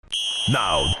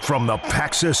Now, from the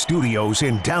Paxa Studios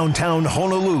in downtown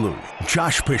Honolulu,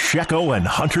 Josh Pacheco and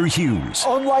Hunter Hughes.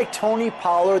 Unlike Tony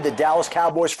Pollard, the Dallas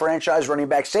Cowboys franchise running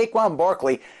back, Saquon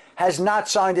Barkley has not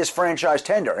signed his franchise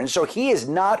tender, and so he is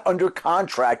not under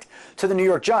contract to the New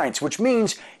York Giants, which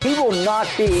means he will not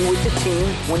be with the team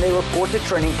when they report to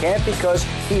training camp because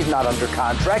he's not under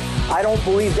contract. I don't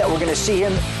believe that we're going to see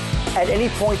him at any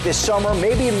point this summer,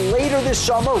 maybe later this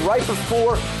summer, right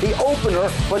before the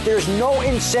opener, but there's no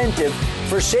incentive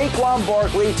for Saquon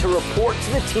Barkley to report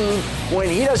to the team when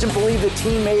he doesn't believe the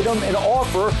team made him an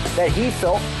offer that he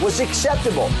felt was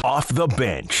acceptable. Off the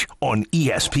bench on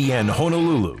ESPN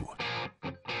Honolulu.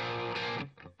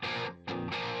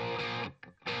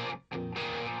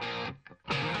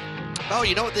 Oh,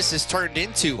 you know what this has turned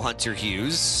into, Hunter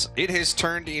Hughes? It has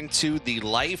turned into the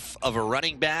life of a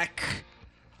running back.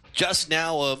 Just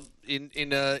now,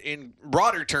 in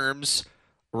broader terms,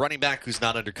 a running back who's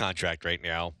not under contract right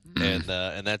now, and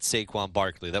that's Saquon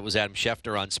Barkley. That was Adam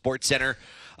Schefter on SportsCenter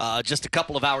just a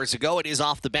couple of hours ago. It is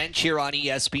Off the Bench here on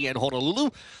ESPN Honolulu.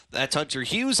 That's Hunter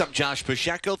Hughes. I'm Josh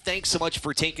Pacheco. Thanks so much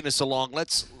for taking us along.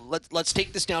 Let's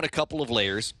take this down a couple of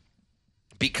layers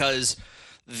because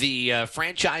the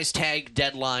franchise tag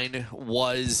deadline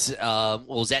was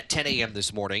at 10 a.m.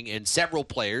 this morning, and several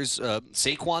players,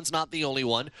 Saquon's not the only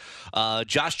one,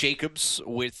 Josh Jacobs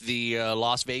with the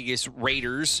Las Vegas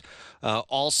Raiders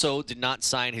also did not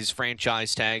sign his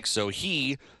franchise tag, so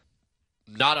he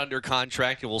not under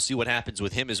contract, and we'll see what happens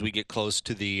with him as we get close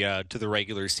to the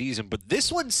regular season. But this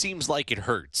one seems like it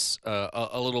hurts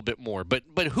a little bit more. But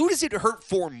who does it hurt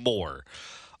for more?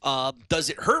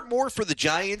 Does it hurt more for the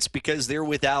Giants because they're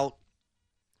without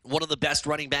one of the best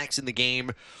running backs in the game?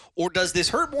 Or does this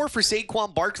hurt more for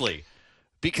Saquon Barkley?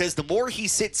 Because the more he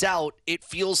sits out, it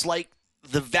feels like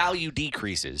the value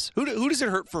decreases. Who does it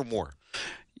hurt for more?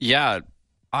 Yeah,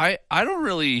 I don't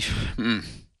really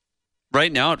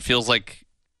right now it feels like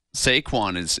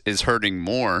Saquon is hurting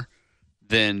more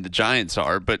than the Giants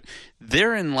are, but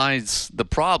therein lies the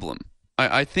problem.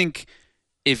 I think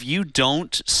if you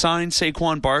don't sign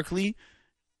Saquon Barkley,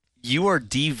 you are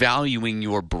devaluing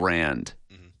your brand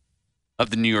of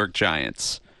the New York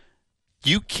Giants.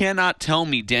 You cannot tell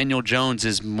me Daniel Jones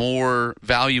is more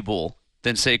valuable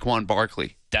than Saquon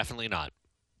Barkley. Definitely not.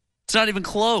 It's not even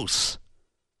close.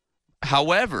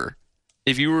 However,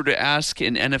 if you were to ask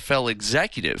an NFL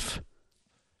executive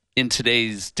in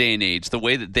today's day and age, the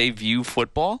way that they view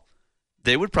football,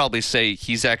 they would probably say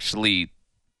he's actually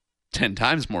 10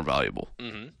 times more valuable.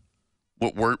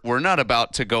 Mm-hmm. We're not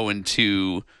about to go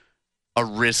into a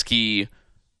risky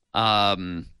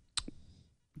contract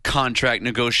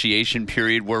negotiation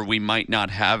period where we might not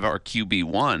have our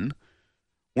QB1.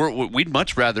 We'd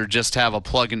much rather just have a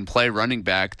plug-and-play running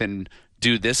back than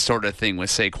do this sort of thing with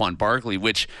Saquon Barkley,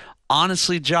 which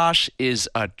honestly, Josh, is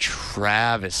a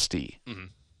travesty. Mm-hmm.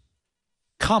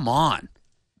 Come on.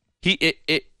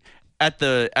 At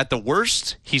the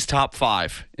worst, he's top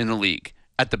 5 in the league.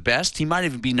 At the best, he might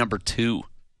even be number 2.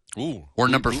 Ooh. Or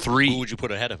number 3. Who would you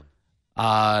put ahead of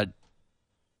him?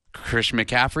 Christian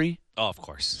McCaffrey. Oh, of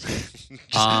course.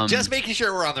 just making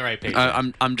sure we're on the right page.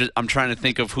 I'm trying to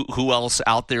think of who else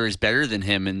out there is better than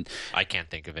him, and I can't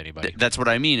think of anybody. That's what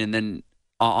I mean. And then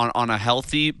on a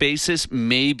healthy basis,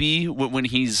 maybe when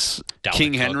he's Dalvin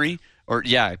King Cook. Henry, or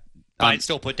yeah. I'd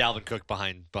still put Dalvin Cook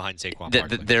behind Saquon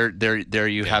Barkley. There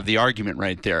you have the argument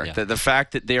right there. Yeah. The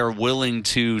fact that they are willing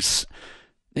to,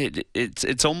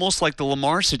 it's almost like the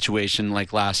Lamar situation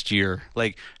like last year.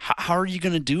 Like, how are you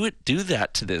going to do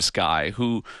that to this guy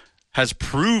who has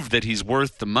proved that he's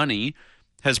worth the money,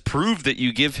 has proved that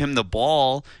you give him the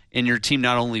ball and your team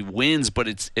not only wins, but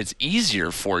it's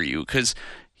easier for you because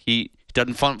he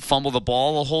doesn't fumble the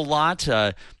ball a whole lot.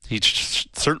 He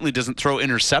certainly doesn't throw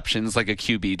interceptions like a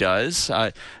QB does.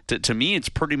 To me, it's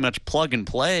pretty much plug and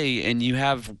play, and you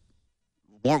have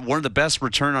one of the best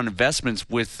return on investments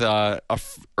with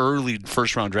early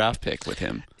first-round draft pick with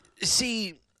him.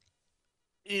 See,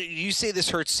 you say this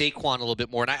hurts Saquon a little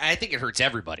bit more, and I think it hurts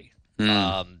everybody.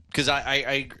 Because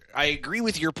I agree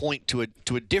with your point to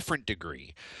a different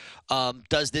degree.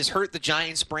 Does this hurt the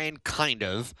Giants' brand? Kind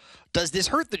of. Does this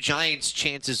hurt the Giants'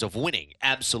 chances of winning?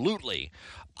 Absolutely.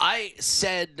 I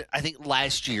said, I think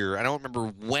last year, I don't remember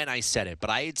when I said it, but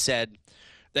I had said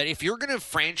that if you're going to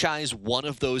franchise one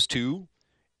of those two,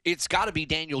 it's got to be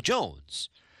Daniel Jones.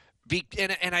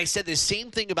 And I said the same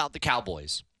thing about the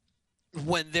Cowboys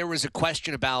when there was a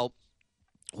question about,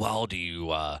 well, do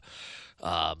you,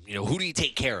 who do you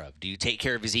take care of? Do you take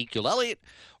care of Ezekiel Elliott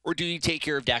or do you take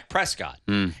care of Dak Prescott?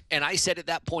 And I said at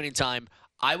that point in time,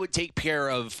 I would take care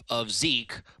of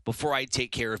Zeke before I'd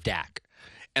take care of Dak.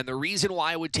 And the reason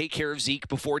why I would take care of Zeke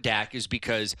before Dak is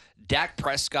because Dak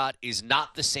Prescott is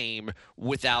not the same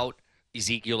without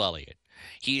Ezekiel Elliott.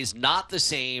 He is not the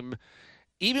same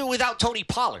even without Tony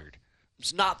Pollard.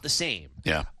 It's not the same.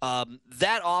 Yeah.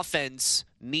 That offense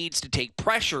needs to take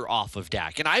pressure off of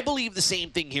Dak. And I believe the same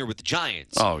thing here with the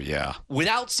Giants. Oh, yeah.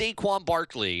 Without Saquon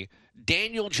Barkley,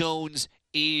 Daniel Jones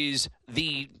is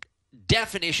the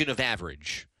definition of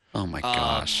average. Oh, my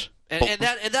gosh. And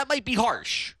that might be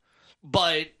harsh.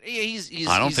 But he's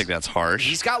I don't think that's harsh.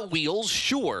 He's got wheels,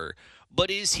 sure. But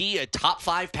is he a top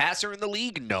 5 passer in the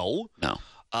league? No. No.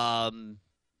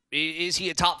 Is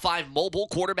he a top 5 mobile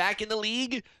quarterback in the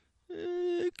league?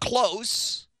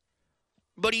 Close.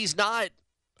 But he's not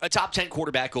a top 10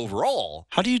 quarterback overall.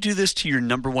 How do you do this to your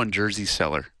number 1 jersey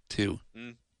seller, too?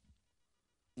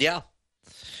 Yeah.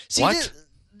 See, what?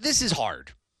 This is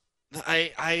hard.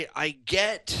 I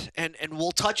get, and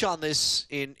we'll touch on this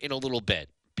in a little bit,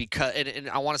 because and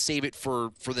I want to save it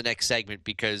for the next segment,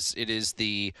 because it is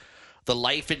the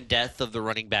life and death of the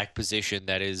running back position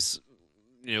that is,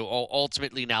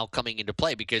 ultimately now coming into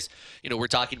play, because, we're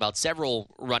talking about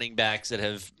several running backs that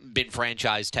have been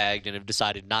franchise tagged and have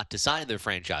decided not to sign their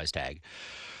franchise tag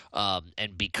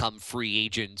and become free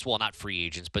agents. Well, not free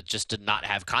agents, but just to not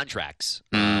have contracts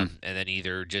and then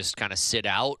either just kind of sit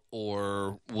out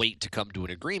or wait to come to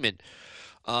an agreement.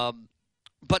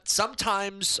 But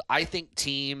sometimes I think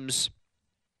teams,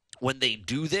 when they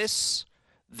do this,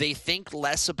 they think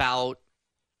less about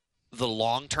the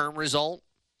long-term result.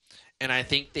 And I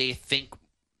think they think,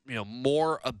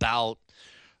 more about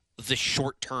the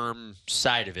short-term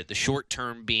side of it. The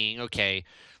short-term being, okay,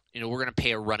 we're going to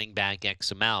pay a running back X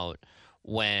amount,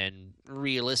 when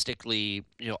realistically,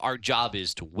 our job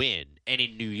is to win. And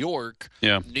in New York,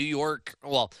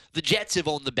 well, the Jets have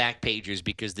owned the back pages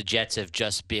because the Jets have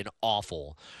just been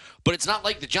awful. But it's not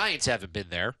like the Giants haven't been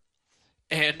there.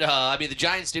 And the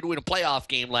Giants did win a playoff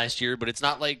game last year, but it's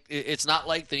not like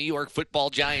the New York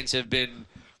Football Giants have been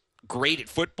great at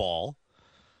football.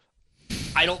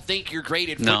 I don't think you're great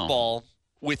at football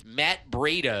with Matt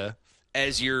Breida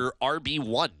as your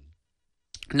RB1.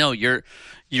 No,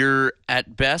 you're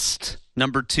at best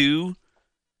number 2,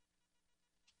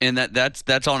 and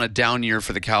that's on a down year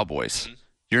for the Cowboys. Mm-hmm.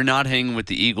 You're not hanging with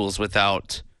the Eagles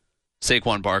without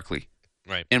Saquon Barkley.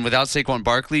 Right. And without Saquon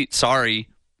Barkley, sorry,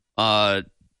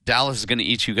 Dallas is going to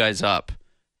eat you guys up.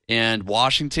 And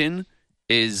Washington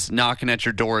is knocking at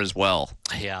your door as well.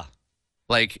 Yeah.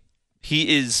 Like,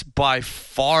 he is by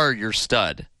far your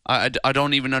stud. I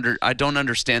don't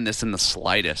understand this in the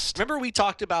slightest. Remember we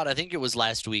talked about, I think it was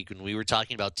last week, when we were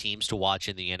talking about teams to watch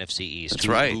in the NFC East. That's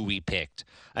right. Who we picked.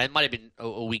 It might have been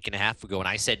a week and a half ago, and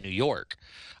I said New York.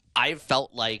 I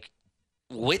felt like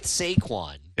with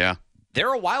Saquon,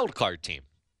 they're a wild card team.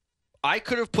 I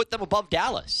could have put them above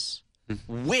Dallas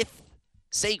with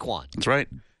Saquon. That's right.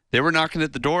 They were knocking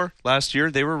at the door last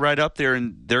year. They were right up there,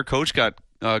 and their coach got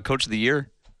Coach of the Year.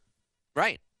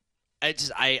 Right.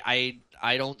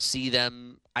 I don't see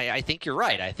them. I think you're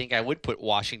right. I think I would put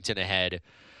Washington ahead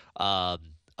of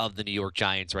the New York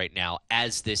Giants right now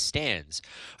as this stands.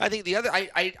 I think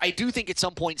I do think at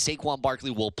some point Saquon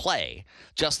Barkley will play,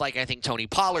 just like I think Tony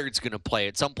Pollard's going to play.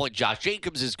 At some point Josh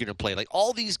Jacobs is going to play. Like,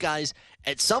 all these guys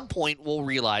at some point will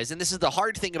realize, and this is the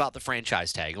hard thing about the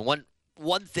franchise tag, and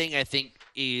one thing I think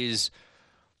is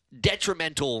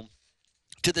detrimental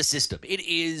to the system. It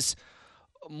is,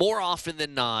 more often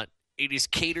than not, it is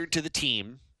catered to the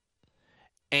team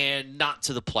and not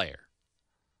to the player.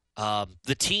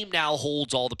 The team now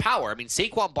holds all the power. I mean,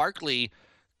 Saquon Barkley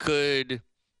could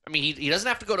 – he doesn't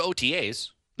have to go to OTAs.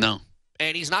 No.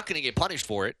 And he's not going to get punished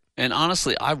for it. And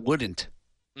honestly, I wouldn't.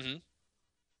 Mm-hmm.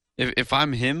 If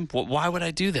I'm him, why would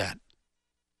I do that?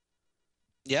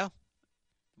 Yeah.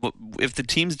 If the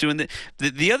team's doing that.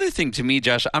 The other thing to me,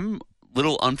 Josh, I'm a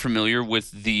little unfamiliar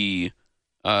with the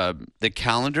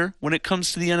calendar when it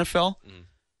comes to the NFL.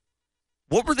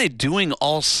 What were they doing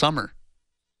all summer?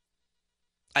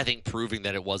 I think proving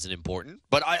that it wasn't important.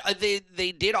 But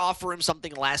they did offer him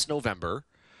something last November.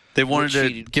 They wanted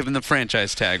to give him the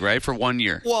franchise tag, right, for 1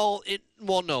 year. Well,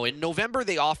 no. In November,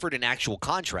 they offered an actual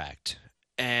contract,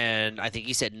 and I think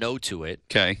he said no to it.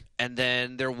 Okay. And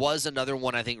then there was another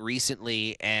one, I think,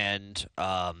 recently, and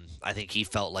I think he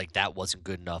felt like that wasn't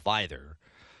good enough either.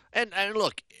 And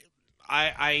look,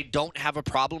 I don't have a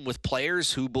problem with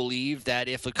players who believe that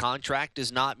if a contract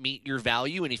does not meet your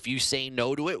value, and if you say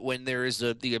no to it when there is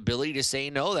the ability to say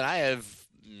no, then I have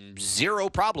zero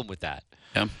problem with that.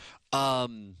 Yeah.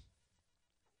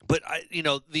 But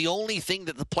the only thing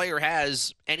that the player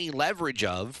has any leverage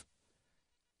of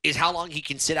is how long he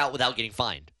can sit out without getting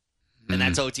fined, and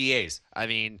that's OTAs. I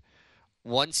mean,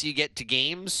 once you get to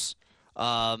games,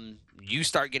 you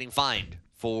start getting fined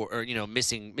for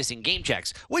missing game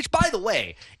checks. Which, by the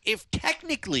way, if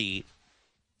technically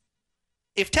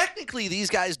these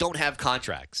guys don't have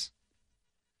contracts,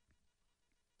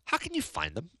 how can you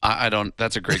find them? I don't.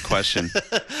 That's a great question.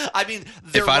 I mean,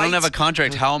 if I don't have a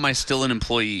contract, how am I still an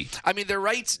employee? I mean, their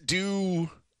rights do,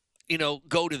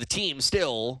 go to the team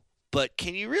still, but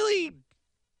can you really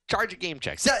charge a game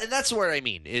check? And that's what I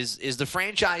mean, is the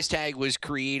franchise tag was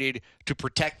created to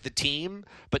protect the team,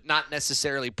 but not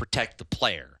necessarily protect the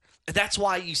player. And that's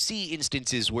why you see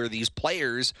instances where these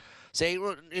players say,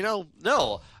 well,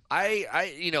 no,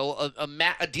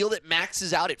 a deal that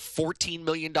maxes out at $14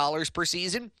 million per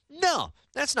season, no,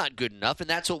 that's not good enough. And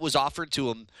that's what was offered to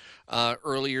him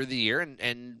earlier the year.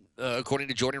 And according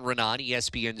to Jordan Renan,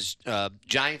 ESPN's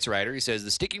Giants writer, he says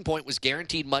the sticking point was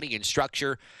guaranteed money and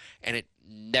structure, and it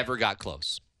never got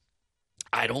close.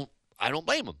 I don't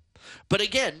blame him. But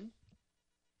again,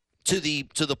 to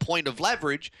the point of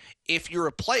leverage, if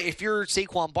you're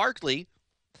Saquon Barkley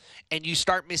and you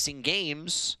start missing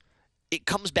games, it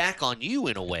comes back on you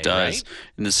in a way, right?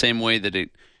 In the same way that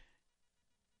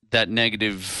that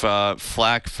negative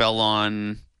flack fell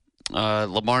on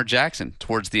Lamar Jackson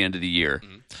towards the end of the year.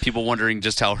 Mm-hmm. People wondering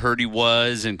just how hurt he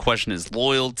was and question his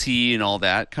loyalty and all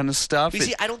that kind of stuff.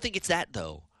 See, I don't think it's that,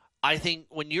 though. I think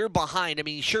when you're behind, I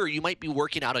mean, sure, you might be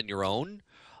working out on your own,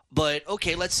 but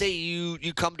okay, let's say you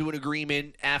come to an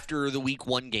agreement after the week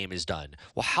 1 game is done.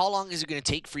 Well, how long is it going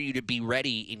to take for you to be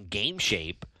ready in game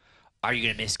shape? Are you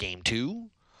going to miss game 2?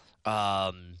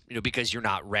 Because you're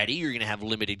not ready, you're going to have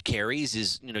limited carries.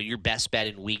 Is your best bet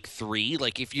in week 3?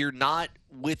 Like if you're not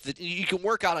you can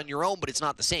work out on your own, but it's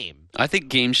not the same. I think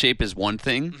game shape is one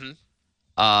thing.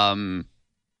 Mm-hmm.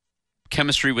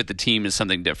 Chemistry with the team is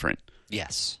something different.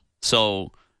 Yes.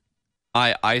 So,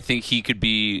 I think he could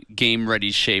be game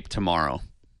ready shape tomorrow.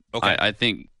 Okay. I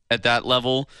think at that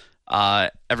level,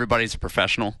 everybody's a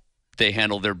professional. They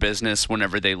handle their business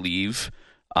whenever they leave.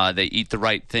 They eat the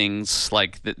right things.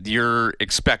 Like you're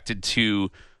expected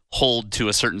to hold to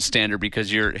a certain standard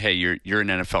because you're an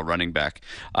NFL running back.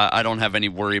 I don't have any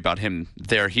worry about him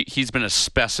there. He's been a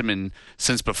specimen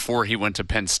since before he went to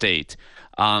Penn State.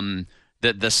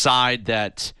 The side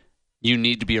that you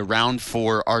need to be around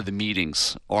for are the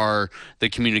meetings, are the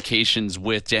communications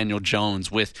with Daniel Jones,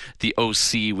 with the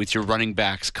OC, with your running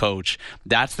backs coach.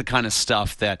 That's the kind of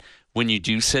stuff that when you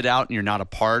do sit out and you're not a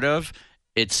part of,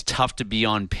 it's tough to be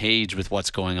on page with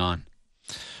what's going on.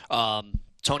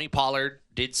 Tony Pollard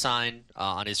did sign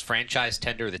on his franchise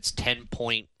tender that's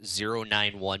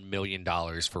 $10.091 million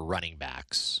for running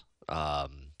backs.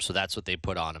 So that's what they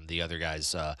put on him. The other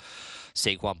guys,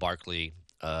 Saquon Barkley,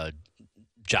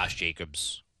 Josh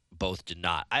Jacobs, both did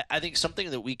not. I think something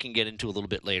that we can get into a little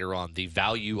bit later on, the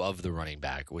value of the running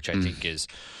back, which I think is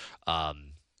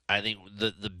I think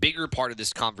the bigger part of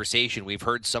this conversation, we've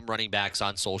heard some running backs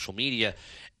on social media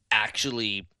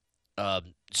actually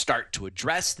start to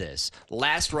address this.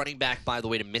 Last running back, by the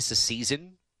way, to miss a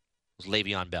season was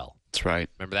Le'Veon Bell. That's right.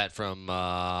 Remember that from,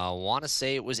 I want to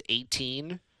say it was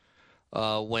 18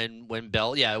 when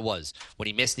Bell, yeah, it was, when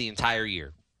he missed the entire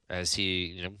year as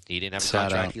he didn't have a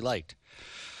contract he liked.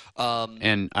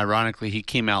 And ironically, he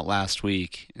came out last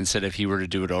week and said if he were to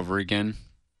do it over again,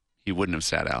 he wouldn't have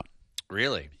sat out.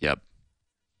 Really? Yep.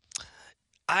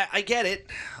 I get it.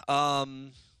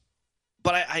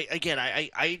 But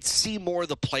I see more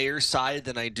the player side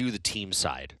than I do the team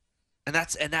side. And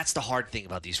that's the hard thing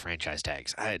about these franchise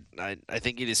tags. I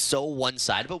think it is so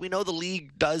one-sided, but we know the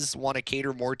league does want to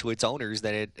cater more to its owners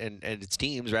than and its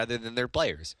teams rather than their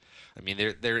players. I mean,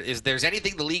 there's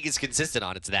anything the league is consistent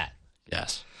on, it's that.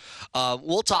 Yes.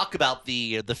 We'll talk about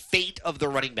the fate of the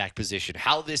running back position,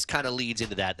 how this kind of leads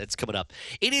into that. That's coming up.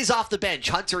 It is Off the Bench.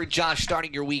 Hunter and Josh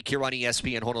starting your week here on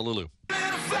ESPN Honolulu.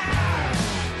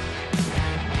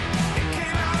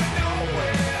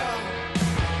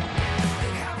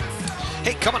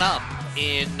 Hey, coming up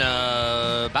in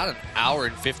about an hour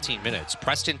and 15 minutes,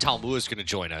 Preston Taumua is going to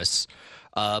join us.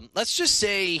 Let's just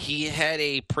say he had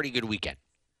a pretty good weekend.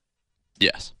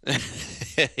 Yes.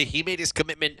 He made his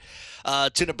commitment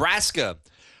to Nebraska.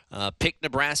 Picked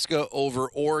Nebraska over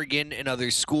Oregon and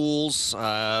other schools.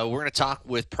 We're going to talk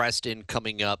with Preston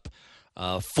coming up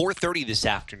 4:30 this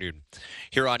afternoon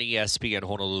here on ESPN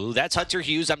Honolulu. That's Hunter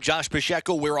Hughes. I'm Josh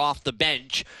Pacheco. We're off the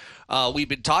bench. We've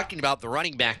been talking about the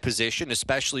running back position,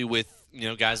 especially with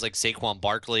guys like Saquon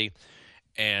Barkley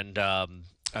and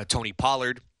Tony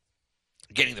Pollard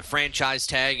getting the franchise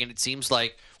tag, and it seems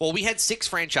like we had 6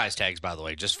 franchise tags, by the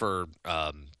way, just for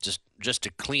just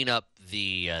to clean up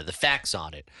the facts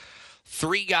on it.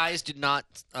 3 guys did not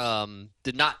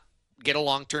get a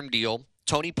long-term deal.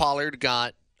 Tony Pollard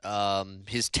got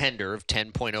his tender of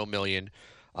 $10.0 million.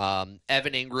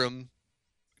 Evan Ingram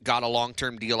got a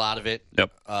long-term deal out of it.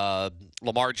 Yep.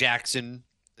 Lamar Jackson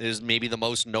is maybe the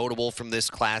most notable from this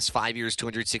class, 5 years,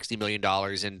 $260 million,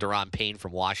 and Deron Payne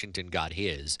from Washington got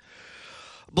his.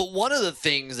 But one of the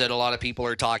things that a lot of people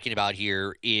are talking about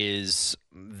here is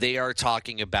they are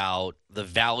talking about the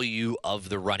value of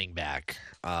the running back.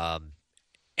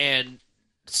 And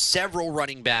several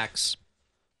running backs,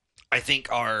 I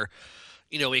think, are,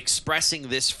 expressing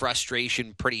this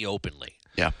frustration pretty openly.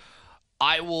 Yeah.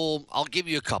 I'll give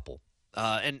you a couple.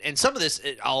 And some of this,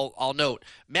 I'll note,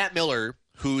 Matt Miller,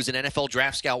 who's an NFL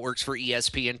draft scout, works for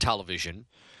ESPN Television,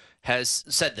 has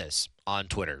said this on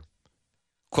Twitter.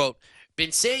 Quote,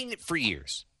 been saying it for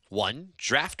years. 1,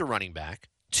 draft a running back.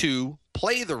 2,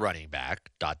 play the running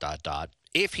back, ...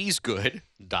 If he's good, ...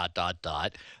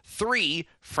 3,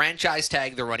 franchise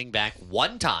tag the running back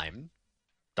one time, ...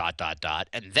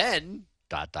 And then, ...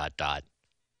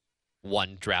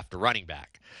 1, draft a running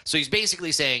back. So he's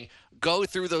basically saying, go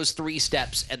through those 3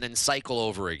 steps and then cycle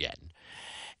over again.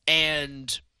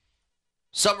 And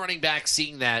some running backs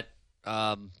seeing that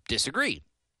disagree.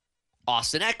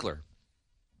 Austin Eckler.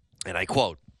 And I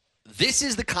quote, this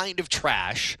is the kind of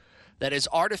trash that has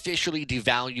artificially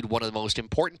devalued one of the most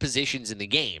important positions in the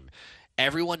game.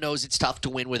 Everyone knows it's tough to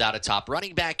win without a top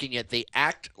running back, and yet they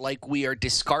act like we are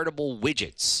discardable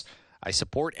widgets. I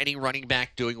support any running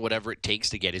back doing whatever it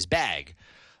takes to get his bag.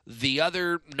 The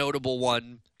other notable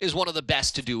one is one of the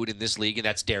best to do it in this league, and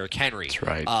that's Derrick Henry. That's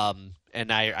right.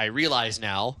 And I realize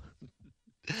now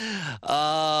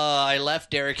I left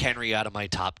Derrick Henry out of my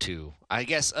top 2. I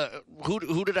guess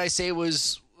who did I say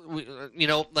was?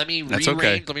 Let me rearrange.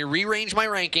 Okay. Let me rearrange my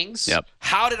rankings. Yep.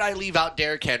 How did I leave out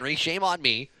Derrick Henry? Shame on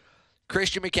me.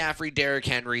 Christian McCaffrey, Derrick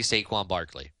Henry, Saquon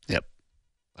Barkley. Yep.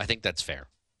 I think that's fair.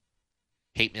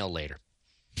 Hate mail later.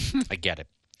 I get it.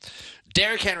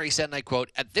 Derrick Henry said, and I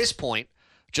quote, at this point,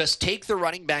 just take the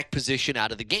running back position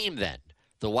out of the game then.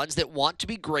 The ones that want to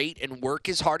be great and work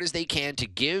as hard as they can to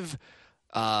give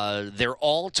their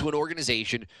all to an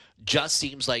organization just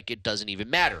seems like it doesn't even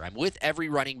matter. I'm with every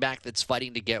running back that's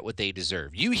fighting to get what they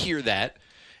deserve. You hear that,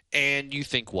 and you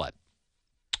think what?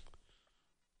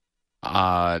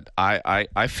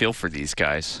 I feel for these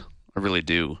guys. I really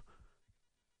do.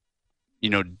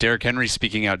 Derrick Henry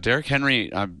speaking out. Derrick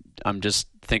Henry, I'm just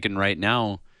thinking right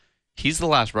now, he's the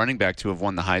last running back to have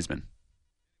won the Heisman.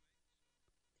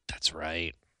 That's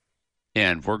right.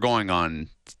 And we're going on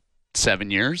 7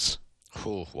 years.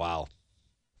 Oh, wow.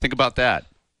 Think about that.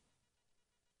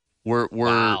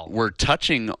 We're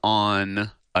touching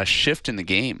on a shift in the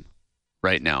game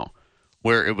right now,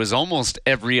 where it was almost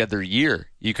every other year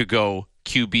you could go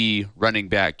QB running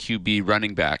back,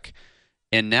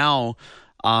 and now,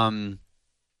 the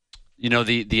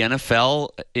NFL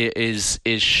is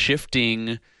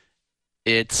shifting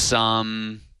its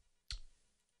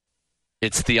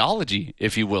theology,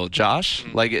 if you will, Josh.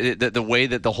 Mm-hmm. Like the way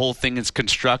that the whole thing is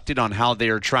constructed on how they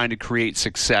are trying to create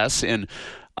success, and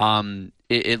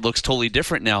it looks totally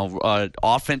different now.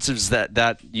 Offensives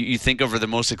that you think of are the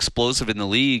most explosive in the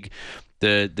league,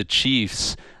 the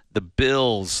Chiefs, the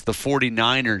Bills, the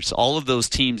 49ers, all of those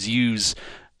teams use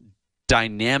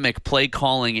dynamic play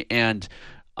calling and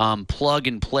plug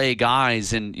and play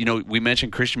guys. And, we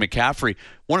mentioned Christian McCaffrey.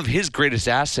 One of his greatest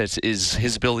assets is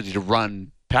his ability to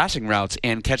run passing routes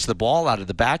and catch the ball out of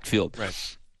the backfield.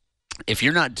 Right. If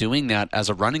you're not doing that as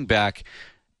a running back,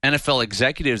 NFL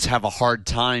executives have a hard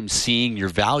time seeing your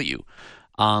value.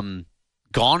 Gone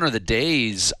are the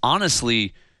days.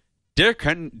 Honestly, Derrick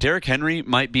Henry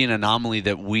might be an anomaly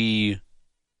that we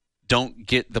don't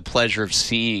get the pleasure of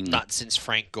seeing. Not since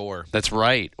Frank Gore. That's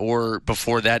right. Or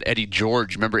before that, Eddie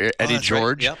George. Remember Eddie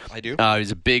George? Right. Yep, I do.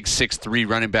 He's a big 6'3"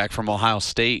 running back from Ohio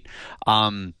State.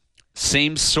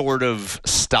 Same sort of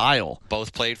style.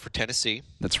 Both played for Tennessee.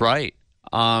 That's right.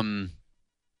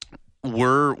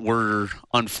 We're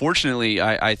unfortunately,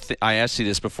 I asked you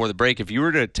this before the break. If you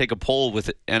were to take a poll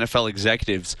with NFL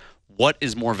executives, what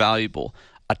is more valuable,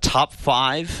 a top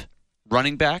 5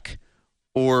 running back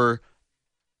or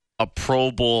a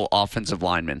Pro Bowl offensive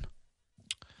lineman?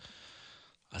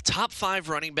 A top 5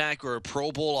 running back or a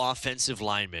Pro Bowl offensive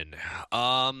lineman?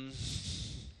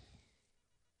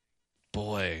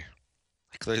 Boy,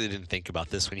 I clearly didn't think about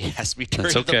this when you asked me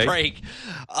during the break.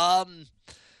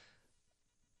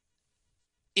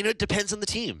 It depends on the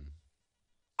team.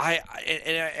 I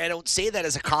don't say that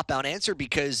as a cop-out answer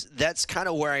because that's kind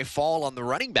of where I fall on the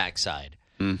running back side.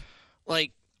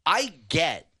 Like,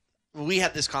 we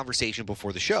had this conversation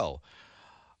before the show.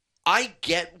 I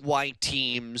get why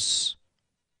teams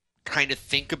kind of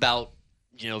think about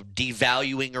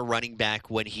devaluing a running back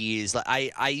when he is.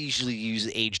 I usually use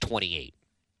age 28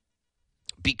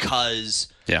 because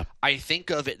I think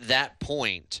of at that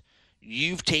point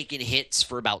you've taken hits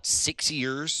for about 6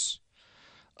 years.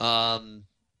 Another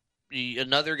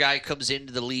guy comes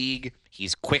into the league.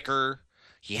 He's quicker.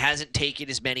 He hasn't taken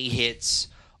as many hits.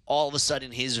 All of a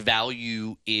sudden, his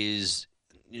value is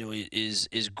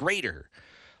greater.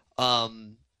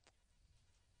 We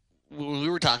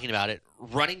were talking about it.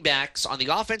 Running backs on the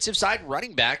offensive side,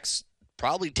 running backs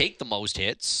probably take the most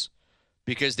hits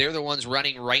because they're the ones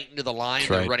running right into the line.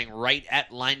 They're running right at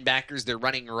linebackers. They're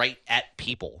running right at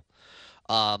people.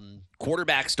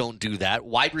 Quarterbacks don't do that.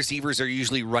 Wide receivers are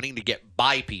usually running to get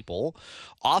by people.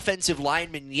 Offensive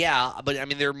linemen, but I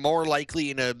mean they're more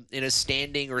likely in a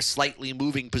standing or slightly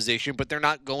moving position, but they're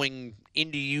not going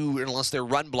into you unless they're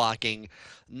run blocking,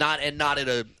 not at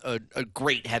a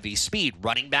great heavy speed.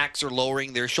 Running backs are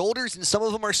lowering their shoulders, and some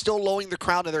of them are still lowering the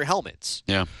crown of their helmets.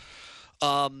 Yeah.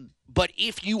 But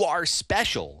if you are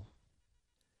special,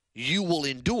 you will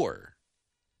endure.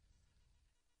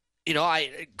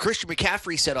 Christian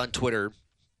McCaffrey said on Twitter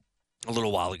a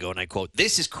little while ago, and I quote,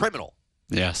 "This is criminal."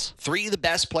 Yes. 3 of the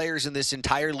best players in this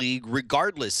entire league,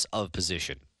 regardless of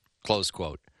position. Close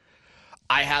quote.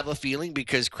 I have a feeling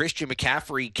because Christian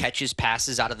McCaffrey catches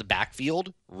passes out of the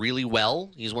backfield really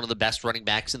well. He's one of the best running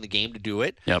backs in the game to do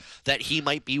it. Yep. That he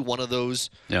might be one of those.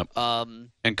 Yep.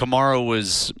 And Kamara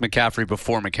was McCaffrey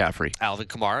before McCaffrey. Alvin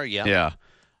Kamara, yeah. Yeah.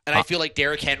 And I feel like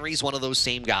Derrick Henry's one of those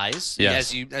same guys,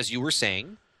 yes. as you were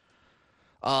saying.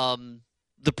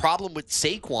 The problem with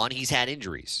Saquon, he's had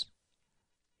injuries.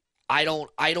 I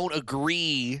don't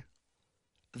agree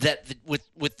that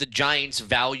with the Giants'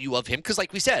 value of him because,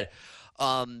 like we said,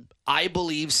 I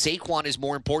believe Saquon is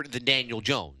more important than Daniel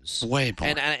Jones. Way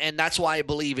more. And that's why I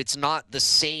believe it's not the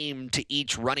same to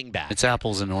each running back. It's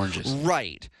apples and oranges.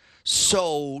 Right.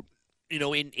 So,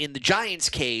 in the Giants'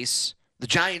 case, the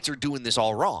Giants are doing this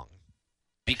all wrong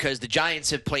because the Giants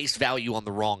have placed value on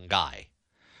the wrong guy.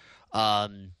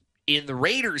 In the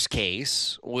Raiders'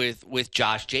 case with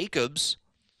Josh Jacobs,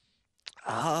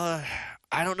 I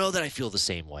don't know that I feel the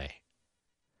same way.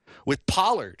 With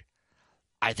Pollard,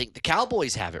 I think the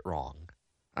Cowboys have it wrong.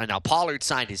 Now, Pollard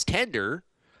signed his tender,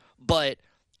 but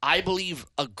I believe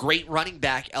a great running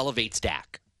back elevates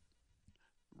Dak.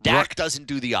 Dak doesn't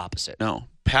do the opposite. No.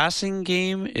 Passing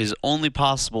game is only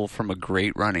possible from a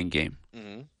great running game.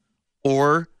 Mm-hmm.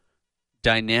 Or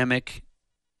dynamic,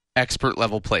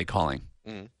 expert-level play calling.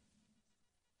 Mm-hmm.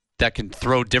 That can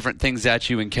throw different things at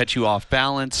you and catch you off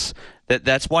balance.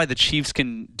 That's why the Chiefs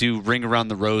can do ring around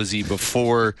the rosy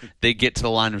before they get to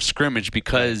the line of scrimmage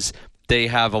because they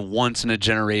have a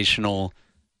once-in-a-generational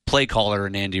play caller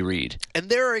in Andy Reid. And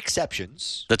there are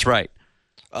exceptions. That's right.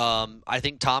 I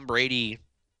think Tom Brady...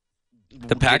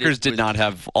 The Packers did not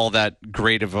have all that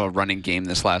great of a running game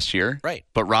this last year. Right.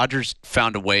 But Rodgers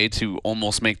found a way to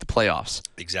almost make the playoffs.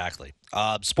 Exactly.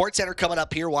 Sports Center coming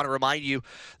up here. Want to remind you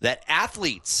that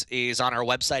Athletes is on our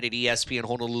website at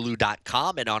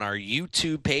espnhonolulu.com and on our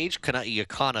YouTube page,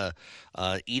 Kana'ia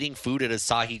eating food at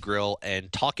Asahi Grill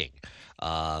and talking.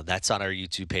 That's on our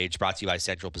YouTube page, brought to you by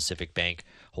Central Pacific Bank,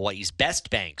 Hawaii's best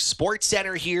bank. Sports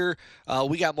Center here.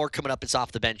 We got more coming up. It's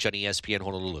Off the Bench on ESPN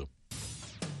Honolulu.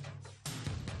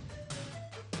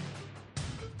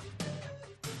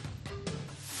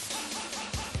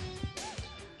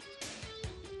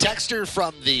 Texter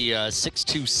from the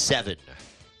 627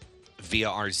 via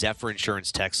our Zephyr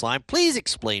Insurance text line. Please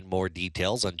explain more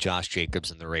details on Josh Jacobs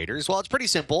and the Raiders. Well, it's pretty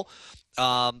simple.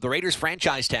 The Raiders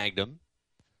franchise tagged him,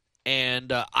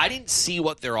 and I didn't see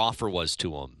what their offer was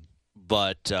to him,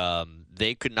 but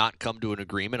they could not come to an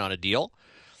agreement on a deal.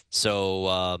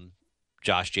 So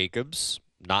Josh Jacobs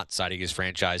not signing his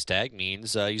franchise tag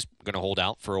means he's going to hold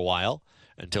out for a while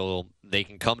until they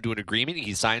can come to an agreement.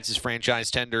 He signs his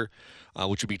franchise tender,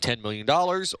 which would be $10 million,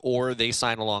 or they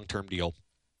sign a long-term deal,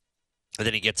 and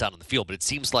then he gets out on the field. But it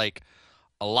seems like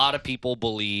a lot of people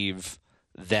believe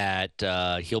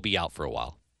that he'll be out for a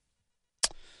while.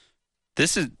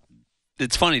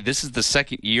 It's funny. This is the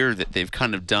second year that they've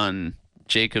kind of done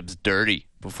Jacobs dirty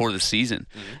before the season.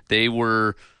 Mm-hmm. They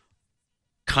were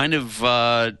kind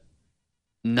of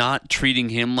not treating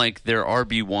him like their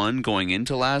RB1 going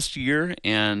into last year.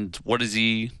 And what does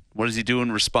he do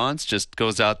in response? Just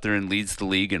goes out there and leads the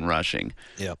league in rushing.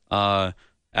 Yep. For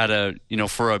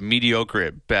a mediocre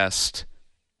at best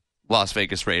Las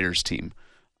Vegas Raiders team.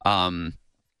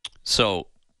 So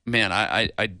man,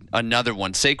 I another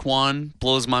one. Saquon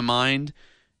blows my mind,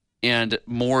 and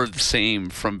more of the same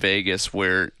from Vegas,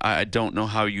 where I don't know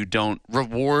how you don't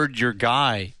reward your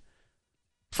guy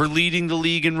for leading the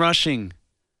league in rushing.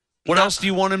 What else do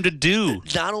you want him to do?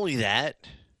 Not only that,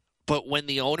 but when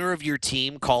the owner of your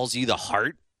team calls you the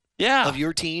heart of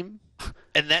your team,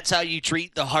 and that's how you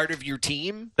treat the heart of your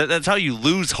team. That's how you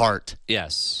lose heart.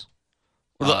 Yes.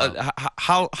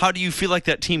 How do you feel like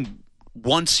that team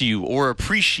wants you or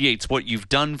appreciates what you've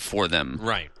done for them?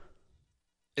 Right.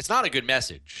 It's not a good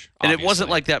message. And it wasn't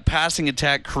like that passing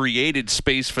attack created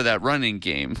space for that running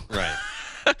game. Right.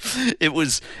 It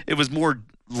was more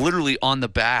literally on the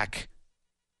back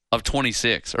of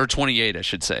 26 or 28, I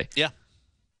should say. Yeah.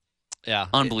 Yeah.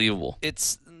 Unbelievable.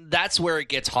 That's where it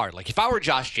gets hard. Like if I were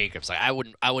Josh Jacobs, like I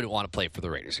wouldn't want to play for the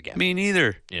Raiders again. Me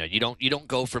neither. You don't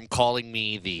go from calling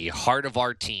me the heart of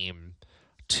our team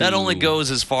to that only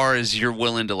goes as far as you're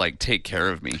willing to like take care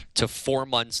of me. To 4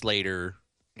 months later,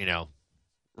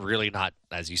 really not,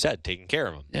 as you said, taking care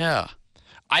of him. Yeah.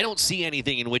 I don't see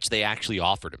anything in which they actually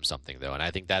offered him something, though, and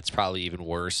I think that's probably even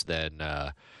worse than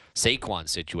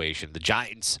Saquon's situation. The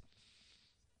Giants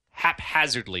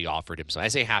haphazardly offered him something. I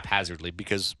say haphazardly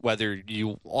because whether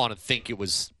you want to think it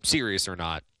was serious or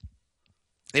not,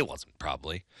 it wasn't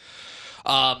probably.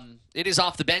 It is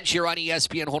Off the Bench here on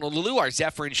ESPN Honolulu. Our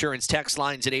Zephyr Insurance text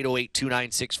lines at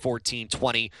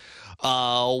 808-296-1420.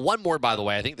 One more, by the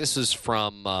way. I think this is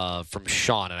from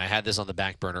Sean, and I had this on the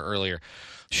back burner earlier.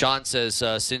 Sean says,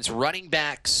 since running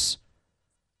backs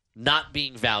not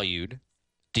being valued,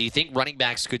 do you think running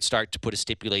backs could start to put a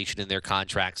stipulation in their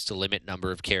contracts to limit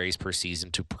number of carries per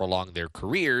season to prolong their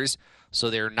careers so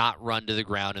they're not run to the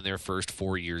ground in their first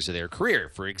 4 years of their career?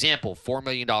 For example, $4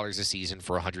 million a season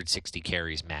for 160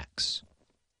 carries max.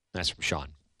 That's from Sean.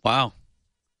 Wow.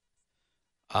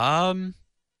 I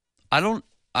don't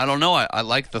know. I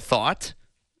like the thought.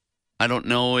 I don't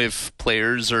know if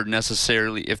players are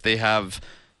necessarily, if they have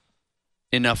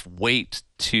enough weight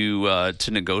to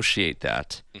negotiate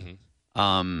that. Mm-hmm.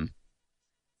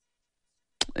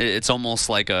 It's almost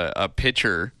like a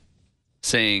pitcher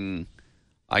saying,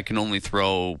 I can only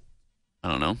throw,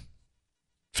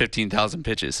 15,000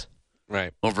 pitches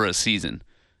over a season.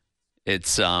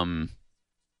 It's, and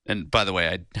by the way,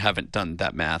 I haven't done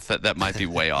that math. That might be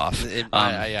way off.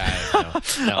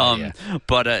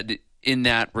 But in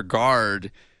that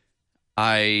regard,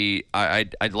 I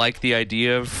like the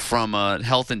idea from a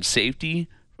health and safety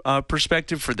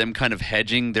perspective for them kind of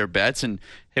hedging their bets, and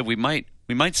hey, we might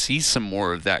see some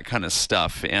more of that kind of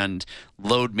stuff and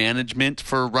load management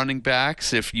for running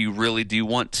backs if you really do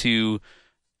want to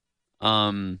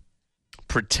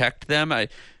protect them.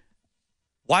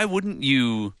 Why wouldn't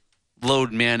you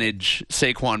load manage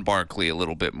Saquon Barkley a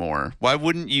little bit more? Why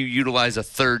wouldn't you utilize a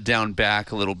third down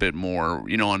back a little bit more,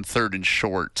 on third and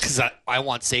short? Because I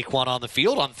want Saquon on the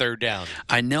field on third down.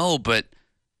 I know, but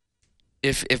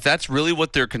if that's really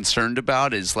what they're concerned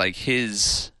about is like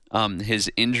his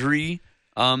injury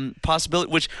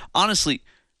possibility, which honestly,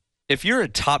 if you're a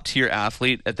top tier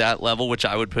athlete at that level, which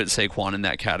I would put Saquon in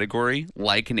that category,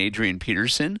 like an Adrian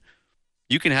Peterson,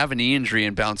 you can have a knee injury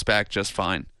and bounce back just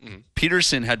fine. Mm-hmm.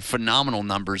 Peterson had phenomenal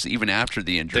numbers even after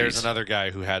the injuries. There's another guy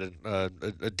who had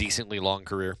a decently long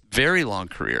career. Very long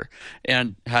career.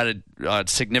 And had a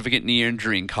significant knee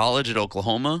injury in college at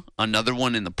Oklahoma, another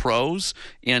one in the pros,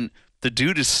 and the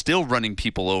dude is still running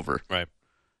people over. Right.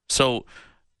 So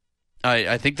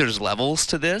I think there's levels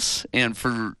to this, and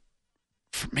for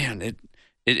man,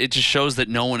 it just shows that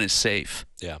no one is safe.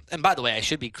 Yeah. And by the way, I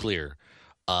should be clear.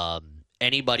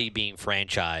 Anybody being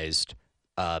franchised,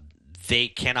 they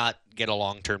cannot get a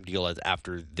long-term deal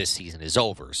after this season is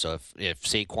over. So if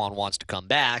Saquon wants to come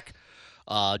back,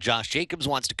 Josh Jacobs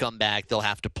wants to come back, they'll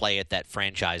have to play at that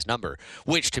franchise number,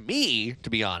 which to me, to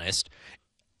be honest,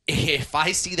 if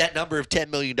I see that number of $10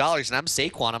 million and I'm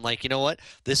Saquon, I'm like, you know what?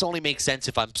 This only makes sense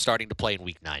if I'm starting to play in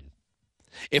week 9.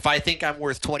 If I think I'm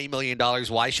worth $20 million,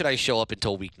 why should I show up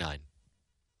until week 9?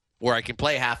 Where I can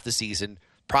play half the season,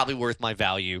 probably worth my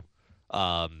value.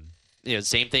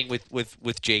 Same thing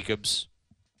with Jacobs.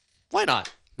 Why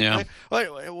not? Yeah.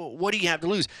 What do you have to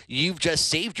lose? You've just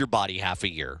saved your body half a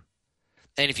year.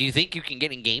 And if you think you can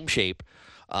get in game shape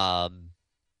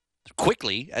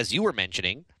quickly, as you were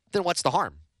mentioning, then what's the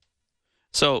harm?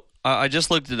 So I just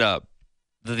looked it up.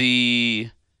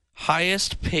 The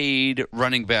highest paid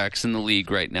running backs in the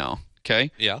league right now,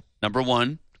 okay? Yeah. Number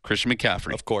 1, Christian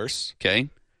McCaffrey. Of course. Okay.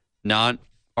 Not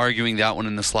arguing that one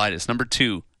in the slightest. Number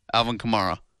 2, Alvin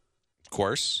Kamara. Of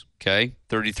course. Okay,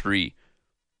 33.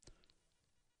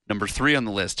 Number 3 on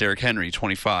the list, Derrick Henry,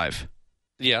 25.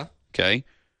 Yeah. Okay.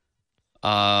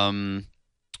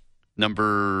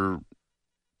 Number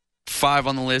 5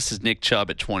 on the list is Nick Chubb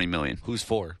at $20 million. Who's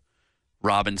 4?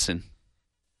 Robinson.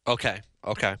 Okay.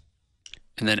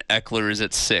 And then Eckler is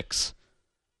at 6.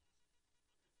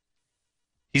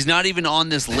 He's not even on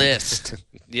this list.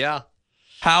 Yeah.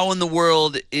 How in the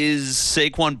world is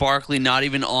Saquon Barkley not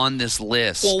even on this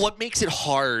list? Well, what makes it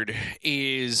hard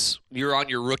is you're on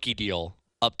your rookie deal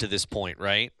up to this point,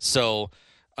 right? So,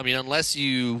 I mean, unless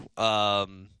you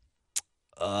unless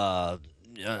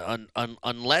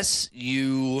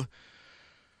you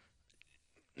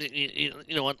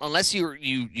unless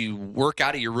you work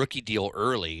out of your rookie deal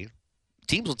early,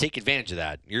 teams will take advantage of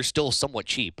that. You're still somewhat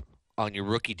cheap on your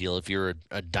rookie deal if you're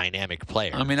a dynamic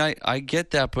player. I mean, I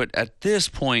get that, but at this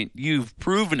point, you've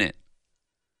proven it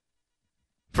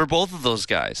for both of those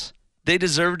guys. They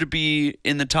deserve to be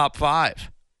in the top 5.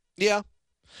 Yeah.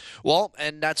 Well,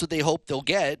 and that's what they hope they'll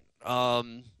get. I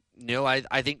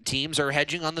think teams are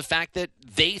hedging on the fact that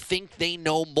they think they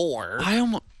know more.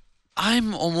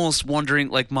 I'm almost wondering,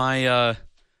 like my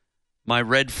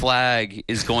red flag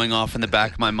is going off in the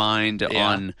back of my mind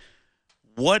on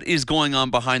what is going on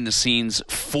behind the scenes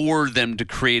for them to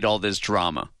create all this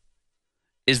drama.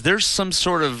 Is there some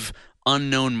sort of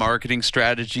unknown marketing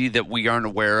strategy that we aren't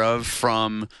aware of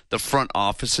from the front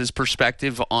office's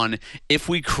perspective on if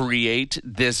we create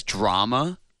this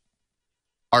drama,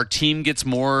 our team gets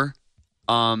more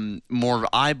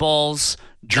eyeballs,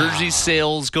 jersey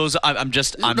sales goes. I'm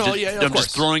just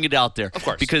throwing it out there, of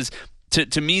course, because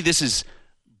to me this is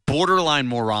borderline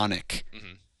moronic. Mm-hmm.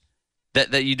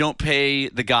 That you don't pay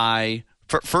the guy.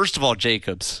 First of all,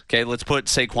 Jacobs. Okay, let's put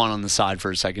Saquon on the side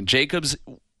for a second. Jacobs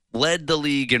led the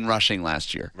league in rushing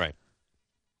last year. Right.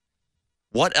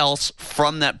 What else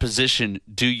from that position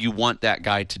do you want that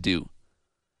guy to do?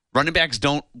 Running backs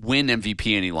don't win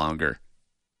MVP any longer.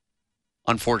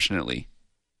 Unfortunately.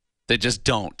 They just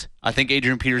don't. I think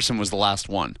Adrian Peterson was the last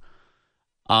one.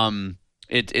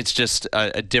 It's just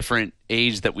a different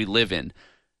age that we live in.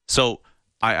 So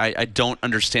I don't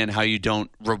understand how you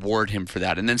don't reward him for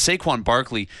that. And then Saquon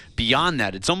Barkley, beyond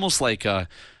that, it's almost like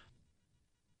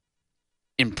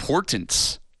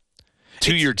importance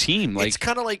to your team. It's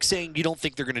kind of like saying you don't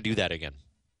think they're going to do that again.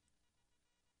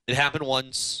 It happened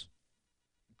once.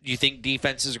 You think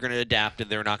defenses are going to adapt and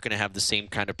they're not going to have the same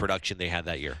kind of production they had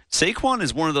that year. Saquon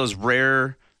is one of those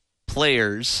rare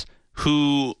players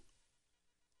who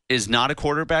is not a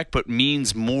quarterback but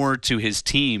means more to his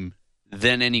team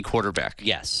than any quarterback.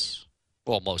 Yes.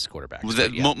 Well, most quarterbacks.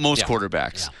 Most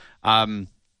quarterbacks. Yeah.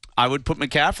 I would put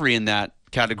McCaffrey in that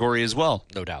category as well.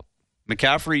 No doubt.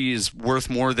 McCaffrey is worth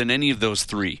more than any of those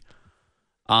three.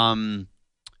 And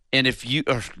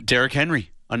Derrick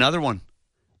Henry, another one.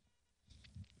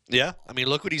 Yeah. I mean,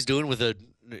 look what he's doing with a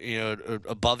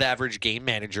above average game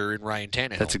manager in Ryan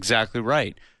Tannehill. That's exactly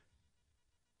right.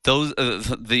 Those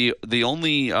the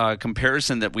only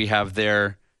comparison that we have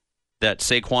there that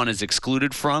Saquon is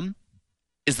excluded from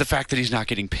is the fact that he's not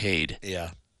getting paid.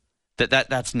 Yeah.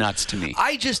 That's nuts to me.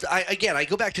 I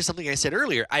go back to something I said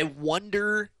earlier. I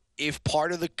wonder if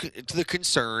part of the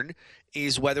concern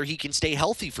is whether he can stay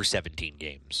healthy for 17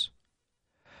 games.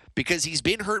 Because he's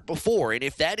been hurt before, and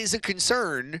if that is a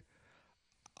concern,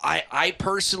 I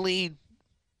personally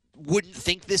wouldn't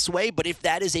think this way, but if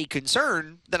that is a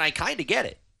concern, then I kind of get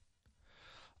it.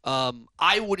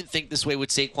 I wouldn't think this way with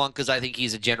Saquon because I think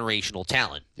he's a generational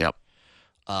talent. Yep.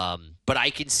 But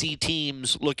I can see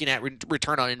teams looking at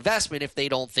return on investment if they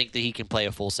don't think that he can play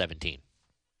a full 17.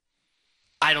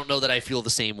 I don't know that I feel the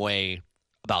same way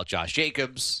about Josh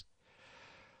Jacobs.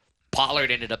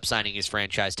 Pollard ended up signing his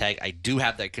franchise tag. I do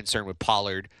have that concern with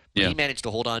Pollard. But he managed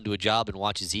to hold on to a job and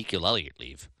watch Ezekiel Elliott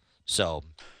leave. So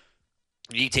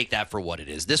you take that for what it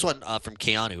is. This one from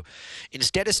Keanu.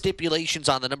 Instead of stipulations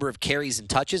on the number of carries and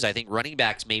touches, I think running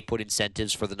backs may put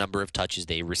incentives for the number of touches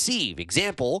they receive.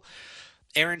 Example,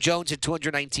 Aaron Jones had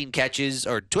 219 carries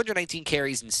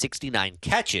and 69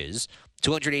 catches,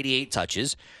 288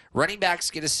 touches. Running backs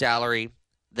get a salary,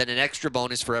 then an extra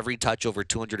bonus for every touch over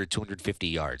 200 or 250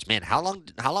 yards. Man, how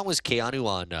long was Keanu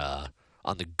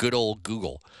on the good old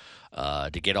Google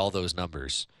to get all those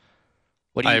numbers?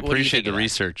 I appreciate the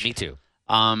research. Me too.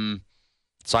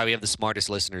 That's why we have the smartest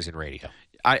listeners in radio.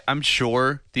 I'm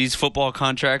sure these football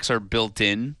contracts are built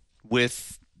in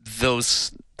with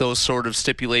those sort of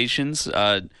stipulations.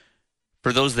 For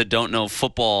those that don't know,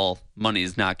 football money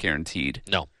is not guaranteed.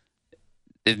 No.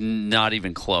 It's not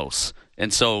even close.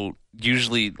 And so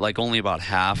usually like only about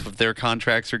half of their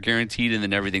contracts are guaranteed, and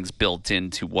then everything's built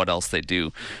into what else they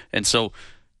do. And so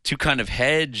to kind of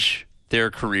hedge their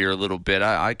career a little bit,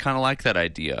 I kind of like that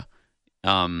idea.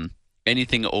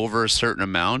 Anything over a certain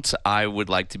amount, I would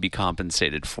like to be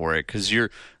compensated for it because you're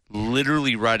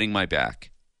literally riding my back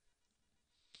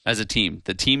as a team.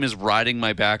 The team is riding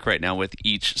my back right now with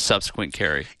each subsequent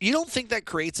carry. You don't think that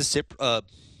creates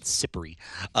Slippery.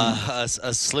 A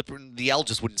slipper. The L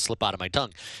just wouldn't slip out of my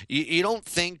tongue. You don't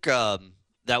think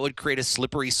that would create a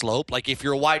slippery slope? Like if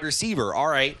you're a wide receiver, all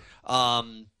right,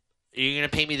 you're going to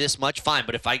pay me this much, fine.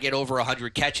 But if I get over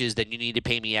 100 catches, then you need to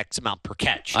pay me X amount per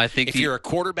catch. I think if you're a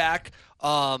quarterback,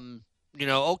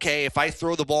 okay, if I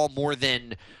throw the ball more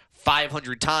than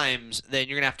 500 times, then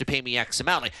you're going to have to pay me X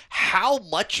amount. Like, how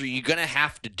much are you going to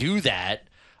have to do that?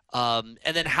 And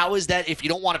then how is that, if you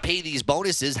don't want to pay these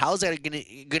bonuses, how is that going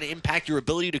to impact your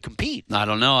ability to compete? I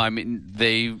don't know. I mean,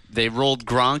 they rolled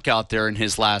Gronk out there in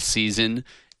his last season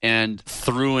and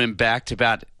threw him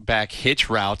back-to-back hitch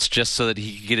routes just so that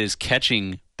he could get his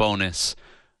catching bonus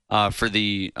for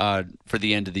the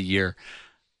end of the year.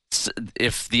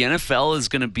 If the NFL is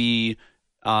going to be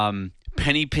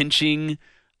penny pinching,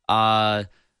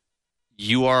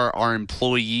 you are our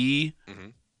employee. Mm-hmm.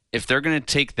 If they're going to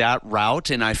take that route,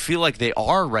 and I feel like they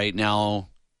are right now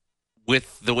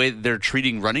with the way that they're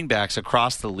treating running backs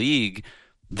across the league,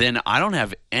 then I don't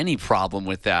have any problem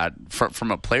with that from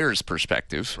a player's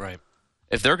perspective. Right.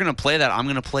 If they're going to play that, I'm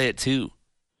going to play it too.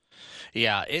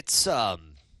 Yeah, it's a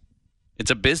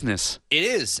business. It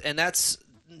is, and that's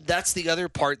the other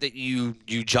part that you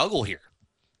juggle here.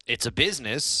 It's a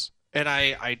business, and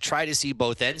I try to see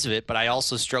both ends of it, but I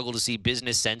also struggle to see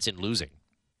business sense in losing.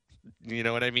 You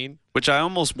know what I mean? Which I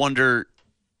almost wonder,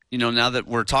 now that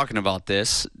we're talking about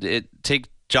this, take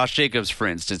Josh Jacobs, for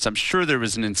instance. I'm sure there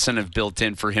was an incentive built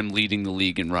in for him leading the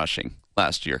league in rushing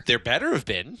last year. There better have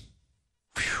been.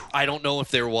 I don't know if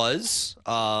there was.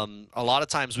 A lot of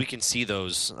times we can see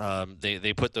those.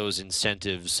 They put those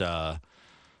incentives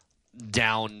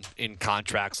down in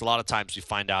contracts. A lot of times we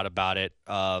find out about it.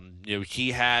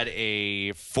 He had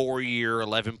a 4-year,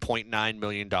 $11.9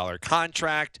 million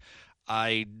contract.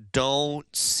 I don't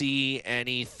see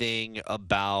anything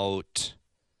about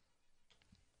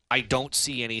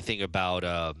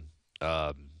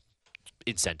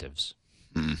incentives.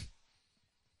 Hmm.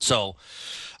 So,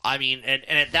 I mean, and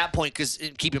at that point, because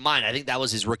keep in mind, I think that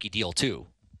was his rookie deal too.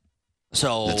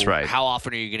 So that's right. How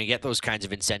often are you going to get those kinds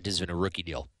of incentives in a rookie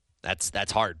deal?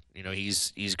 That's hard.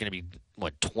 He's going to be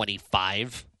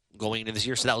 25 going into this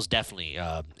year, so that was definitely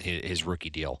his rookie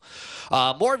deal.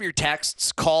 More of your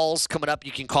texts, calls coming up.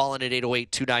 You can call in at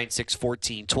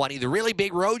 808-296-1420. The Really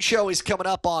Big Road Show is coming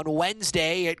up on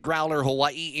Wednesday at Growler,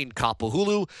 Hawaii in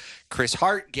Kapahulu. Chris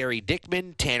Hart, Gary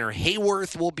Dickman, Tanner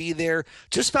Hayworth will be there.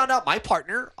 Just found out my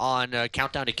partner on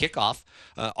Countdown to Kickoff,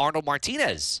 Arnold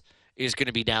Martinez, is going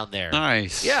to be down there.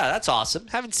 Nice. Yeah, that's awesome.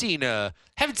 Haven't seen the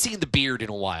beard in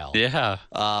a while. Yeah.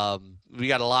 We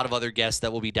got a lot of other guests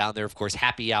that will be down there. Of course,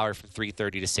 happy hour from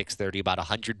 3:30 to 6:30. About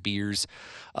 100 beers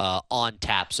on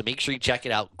tap. So make sure you check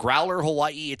it out. Growler,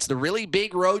 Hawaii. It's the Really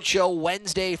Big Road Show,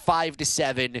 Wednesday, 5 to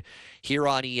 7, here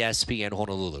on ESPN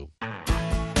Honolulu.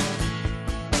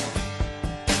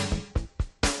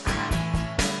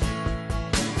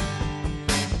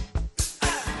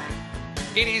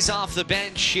 It is Off the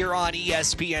Bench here on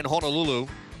ESPN Honolulu.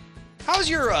 How's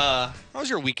your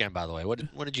weekend, by the way? What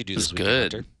did you do this weekend? It was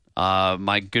good.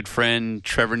 My good friend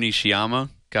Trevor Nishiyama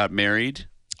got married.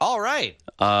 All right.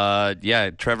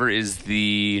 Trevor is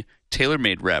the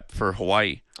TaylorMade rep for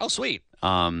Hawaii. Oh, sweet.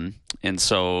 And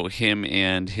so him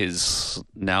and his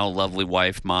now lovely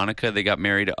wife Monica, they got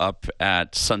married up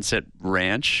at Sunset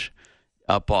Ranch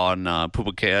up on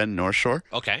Pupukea in North Shore.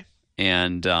 Okay.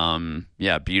 And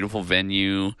beautiful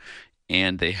venue.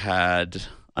 And they had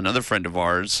another friend of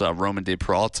ours, Roman De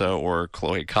Peralta or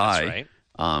Chloe Kai. That's right.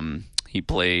 He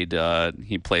played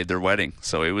their wedding,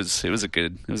 so it was a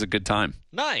good time.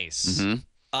 Nice. Mm-hmm.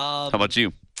 How about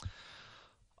you?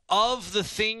 Of the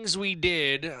things we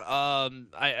did,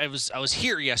 I was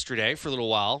here yesterday for a little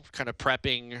while, kind of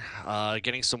prepping,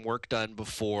 getting some work done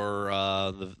before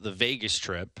the Vegas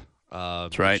trip.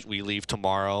 That's right. We leave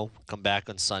tomorrow, come back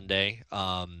on Sunday.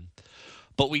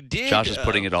 But we did. Josh is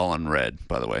putting it all on red,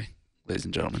 by the way, ladies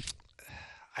and gentlemen.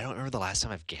 I don't remember the last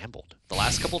time I've gambled. The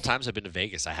last couple of times I've been to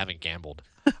Vegas, I haven't gambled.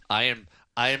 I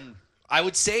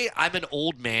would say I'm an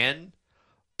old man,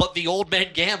 but the old men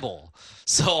gamble.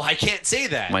 So I can't say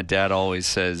that. My dad always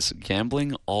says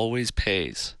gambling always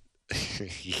pays.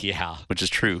 Yeah. Which is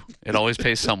true. It always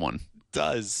pays someone. It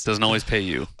does. Doesn't always pay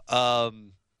you. Oh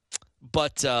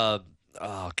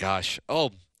gosh.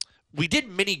 Oh, we did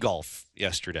mini golf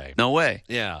yesterday. No way.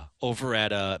 Yeah. Over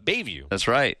at Bayview. That's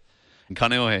right. In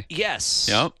Kaneohe. Yes.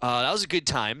 Yep. That was a good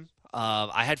time.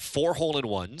 I had 4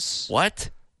 hole-in-ones. What?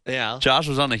 Yeah. Josh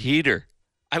was on a heater.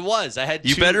 I had 2.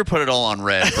 You better put it all on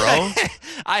red, bro.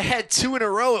 I had 2 in a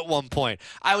row at one point.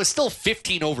 I was still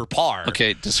 15 over par.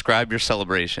 Okay, describe your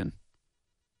celebration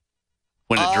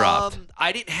when it dropped.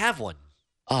 I didn't have one.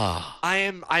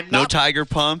 I'm No not tiger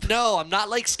pump? No, I'm not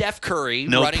like Steph Curry.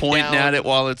 No running pointing down. at it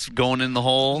while it's going in the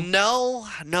hole? No,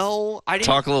 I didn't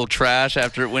Talk a little trash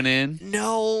after it went in?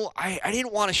 No, I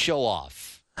didn't want to show off.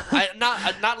 Not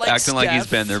like Acting Steph. like he's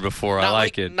been there before. I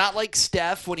like it. Not like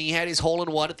Steph when he had his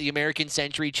hole-in-one at the American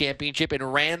Century Championship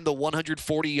and ran the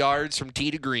 140 yards from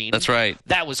tee to green. That's right.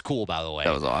 That was cool, by the way.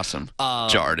 That was awesome.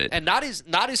 Jarred it. And not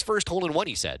his first hole-in-one,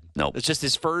 he said. Nope. It's just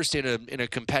his first in a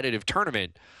competitive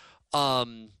tournament.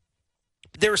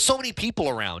 There were so many people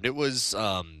around. It was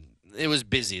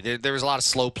busy. There was a lot of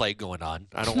slow play going on.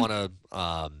 I don't want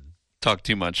to talk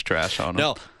too much trash on him.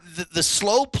 No, the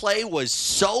slow play was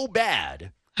so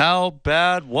bad. How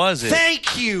bad was it?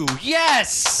 Thank you.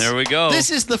 Yes. There we go. This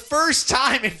is the first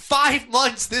time in 5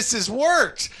 months this has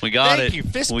worked. We got it. Thank you.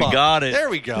 Fist We bump. got it. There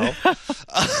we go.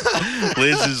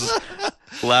 Liz is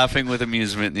laughing with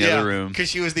amusement in the other room. Because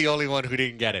she was the only one who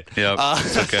didn't get it. Yep.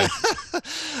 It's okay.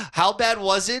 How bad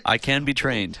was it? I can be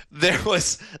trained. There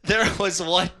was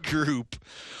one group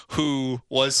who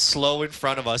was slow in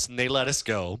front of us, and they let us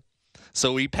go.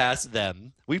 So we passed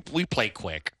them. We play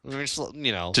quick. We're just,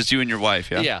 Just you and your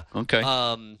wife, yeah? Yeah. Okay.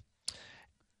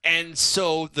 And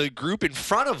so the group in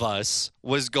front of us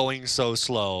was going so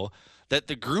slow that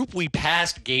the group we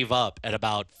passed gave up at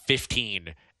about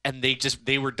 15, and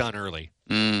they were done early.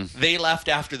 They left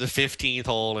after the 15th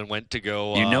hole and went to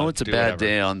go. It's a bad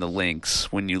day on the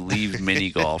links when you leave mini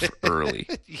golf early.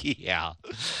 Yeah.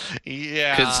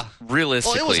 Because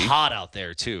realistically, well, it was hot out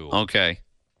there too. Okay.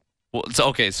 Well, it's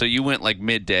okay. So you went like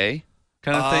midday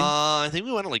kind of thing? I think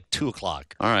we went at like 2:00. All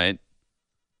right.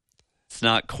 It's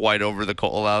not quite over the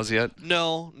coal hours yet? No.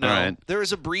 All right. There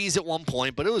was a breeze at one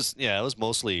point, but it was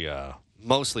mostly a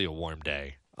warm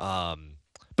day.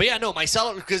 But yeah, no,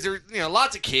 myself, because there were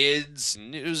lots of kids,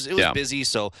 and it was busy.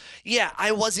 So yeah,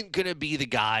 I wasn't gonna be the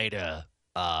guy to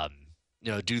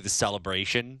do the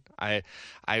celebration. I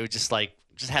would just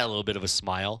had a little bit of a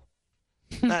smile.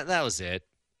 that was it.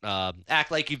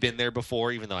 Act like you've been there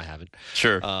before, even though I haven't.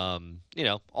 Sure.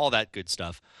 All that good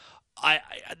stuff.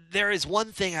 There is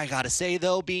one thing I gotta say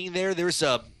though, being there was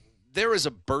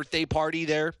a birthday party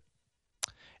there,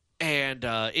 and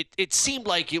it seemed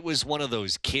like it was one of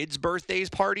those kids' birthdays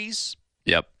parties.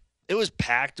 Yep. It was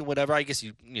packed and whatever. I guess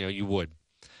you would.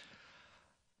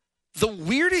 The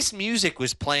weirdest music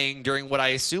was playing during what I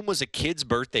assume was a kid's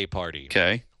birthday party.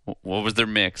 Okay. What was their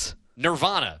mix?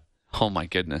 Nirvana. Oh my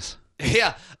goodness.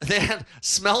 Yeah, then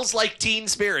Smells Like Teen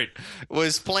Spirit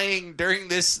was playing during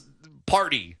this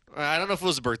party. I don't know if it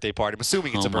was a birthday party. I'm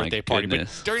assuming it's a birthday party. But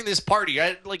during this party, I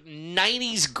had like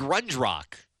 90s grunge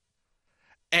rock.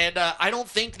 And I don't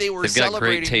think they were celebrating. They've got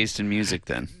great taste in music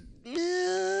then.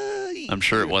 I'm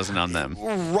sure it wasn't on them.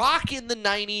 Rock in the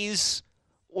 90s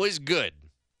was good.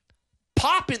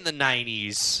 Pop in the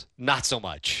 90s, not so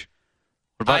much.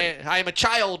 I am a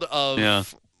child of... Yeah.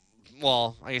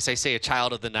 Well, I guess I say a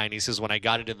child of the 90s because when I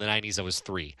got into the 90s, I was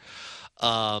 3.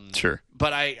 Sure.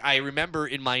 But I remember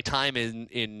in my time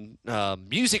in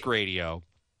music radio,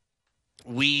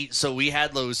 we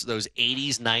had those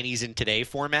 80s, 90s, and today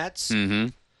formats. Mm-hmm.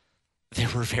 There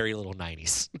were very little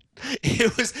 90s.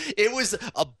 It was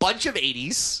a bunch of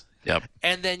 80s. Yep.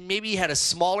 And then maybe you had a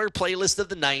smaller playlist of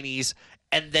the 90s,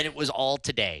 and then it was all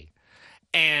today.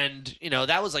 And,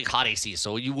 that was like hot AC,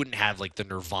 so you wouldn't have like the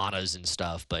Nirvanas and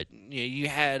stuff, but you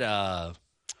had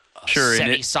sure,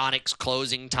 Semisonics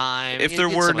Closing Time. If there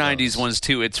were 90s ones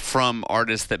too, it's from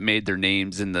artists that made their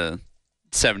names in the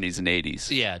 70s and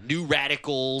 80s. Yeah, New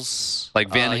Radicals. Like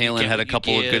Van Halen had a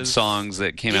couple of good songs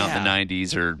that came out in the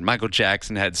 90s, or Michael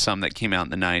Jackson had some that came out in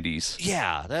the 90s.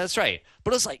 Yeah, that's right.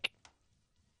 But it's like,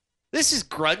 this is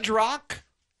grunge rock,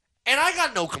 and I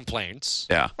got no complaints.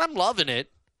 Yeah. I'm loving it.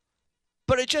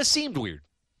 But it just seemed weird.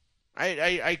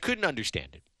 I couldn't understand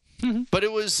it. Mm-hmm. But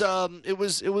it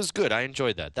was good. I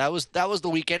enjoyed that. That was the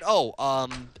weekend. Oh,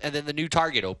 and then the new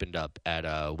Target opened up at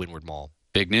Windward Mall.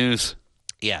 Big news.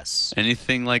 Yes.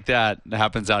 Anything like that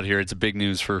happens out here, it's a big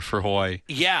news for Hawaii.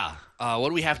 Yeah. What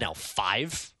do we have now?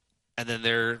 5? And then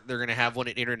they're going to have one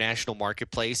at International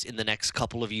Marketplace in the next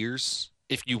couple of years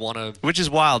if you want to. Which is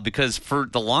wild because for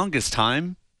the longest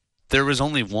time there was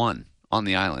only one on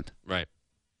the island. Right.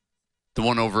 The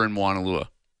one over in Wanalua.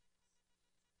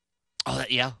 Oh,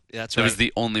 that's right. It was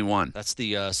the only one. That's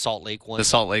the Salt Lake one. The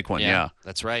Salt Lake one, yeah.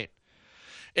 That's right.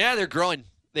 Yeah, they're growing.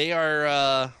 They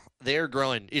are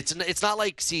growing. It's not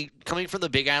like, coming from the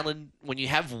Big Island, when you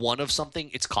have one of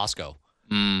something, it's Costco.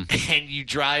 And you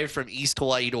drive from East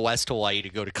Hawaii to West Hawaii to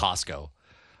go to Costco.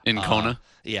 In Kona?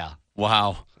 Yeah.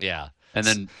 Wow. Yeah. And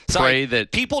then pray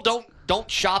that people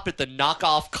don't shop at the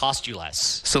knockoff Cost You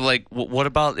Less. So, like, what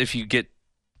about if you get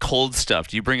cold stuff?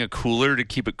 Do you bring a cooler to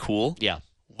keep it cool? Yeah.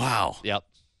 Wow. Yep.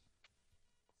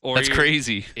 Or That's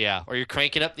crazy. Yeah, or you're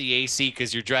cranking up the AC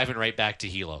because you're driving right back to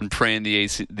Hilo. And praying the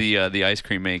AC, the ice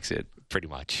cream makes it. Pretty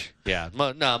much. Yeah.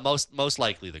 No, most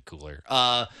likely the cooler.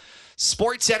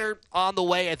 Sports Center on the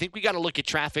way. I think we got to look at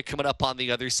traffic coming up on the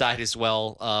other side as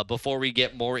well before we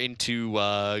get more into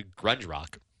grunge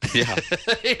rock. Yeah.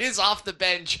 It is Off the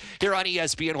Bench here on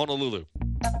ESPN Honolulu.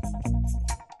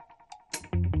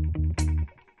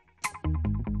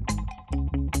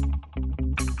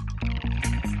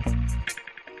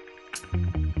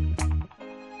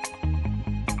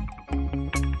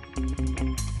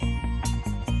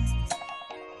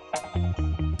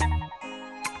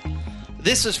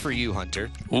 This is for you,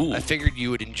 Hunter. Ooh. I figured you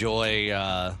would enjoy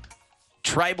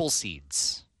Tribal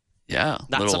Seeds. Yeah.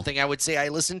 Not something I would say I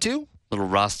listen to. Little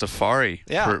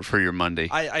Rastafari for your Monday.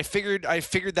 I figured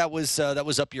that was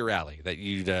up your alley, that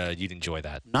you'd enjoy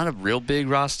that. Not a real big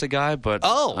Rasta guy, but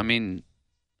I mean,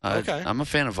 okay. I'm a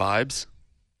fan of vibes.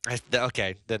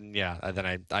 Okay, then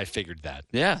I figured that.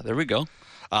 Yeah, there we go.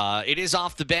 It is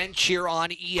Off the Bench here on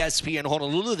ESPN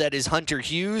Honolulu. That is Hunter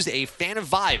Hughes, a fan of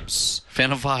vibes.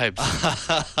 Fan of vibes.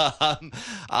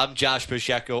 I'm Josh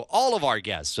Pacheco. All of our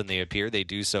guests, when they appear, they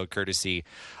do so courtesy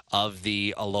of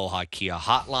the Aloha Kia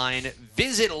hotline.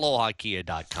 Visit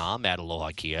alohakia.com, at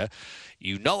Aloha Kia.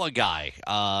 You know a guy,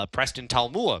 Preston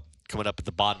Taumua, coming up at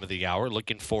the bottom of the hour.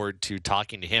 Looking forward to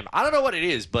talking to him. I don't know what it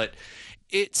is, but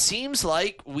it seems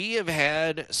like we have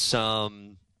had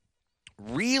some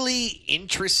really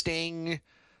interesting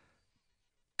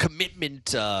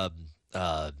commitment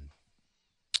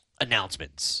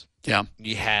announcements. Yeah.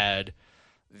 You had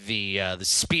the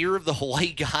spear of the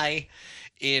Hawaii guy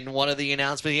in one of the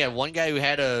announcements. You had one guy who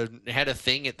had a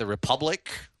thing at the Republic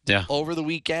over the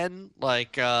weekend.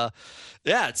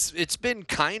 It's been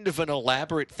kind of an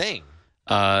elaborate thing.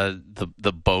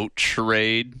 The boat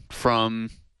charade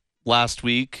from last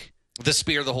week. The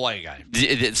spear of the Hawaii guy.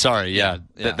 Sorry, yeah.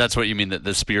 That's what you mean,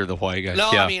 the spear of the Hawaii guy.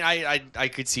 No, yeah. I mean, I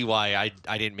could see why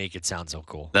I didn't make it sound so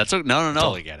cool. No.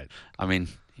 Totally get it. I mean,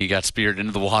 he got speared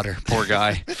into the water. Poor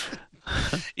guy.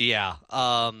 Yeah.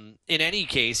 In any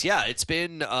case, yeah, it's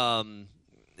been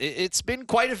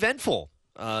quite eventful,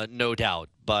 no doubt.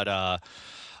 But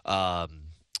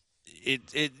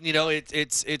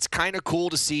it's kind of cool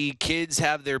to see kids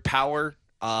have their power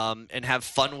and have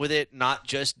fun with it, not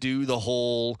just do the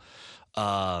whole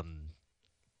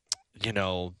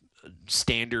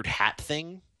standard hat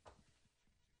thing.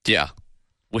 Yeah.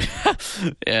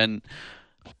 And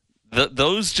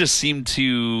those just seem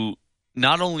to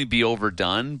not only be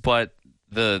overdone, but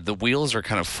the wheels are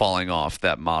kind of falling off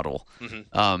that model.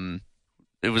 Mm-hmm.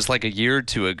 It was like a year or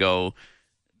two ago,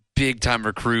 big-time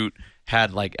recruit,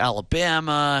 had like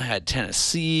Alabama, had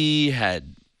Tennessee,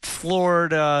 had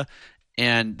Florida,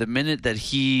 and the minute that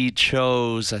he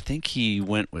chose, I think he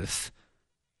went with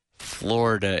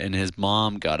Florida, and his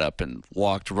mom got up and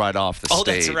walked right off the stage. Oh,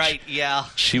 that's right. Yeah.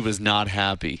 She was not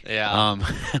happy. Yeah.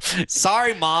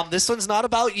 Sorry, Mom. This one's not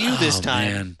about you this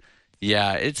time. Man.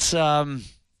 Yeah, it's the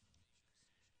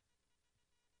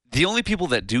only people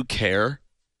that do care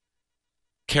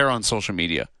on social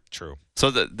media. True. So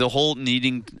the whole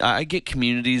needing, I get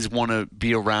communities want to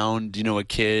be around, a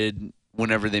kid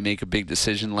whenever they make a big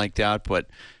decision like that, but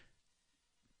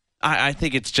I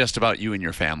think it's just about you and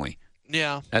your family.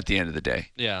 Yeah. At the end of the day.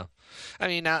 Yeah. I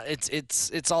mean, now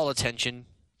it's all attention.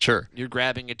 Sure. You're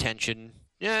grabbing attention.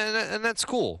 Yeah, and that's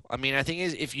cool. I mean, I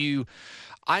think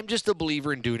I'm just a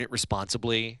believer in doing it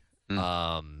responsibly.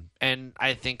 And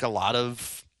I think a lot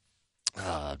of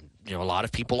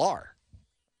people are.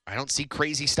 I don't see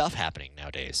crazy stuff happening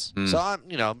nowadays. So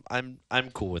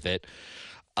I'm cool with it.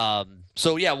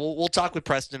 So yeah, we'll talk with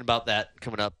Preston about that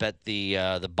coming up at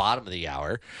the bottom of the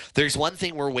hour. There's one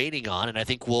thing we're waiting on, and I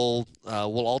think we'll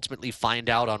ultimately find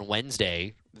out on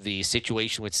Wednesday, the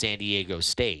situation with San Diego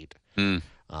State.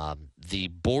 The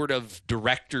board of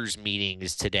directors meeting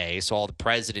is today, so all the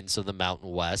presidents of the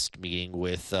Mountain West meeting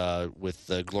with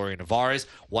Gloria Nevarez.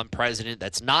 One president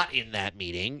that's not in that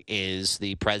meeting is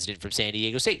the president from San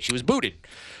Diego State. She was booted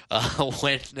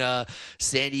when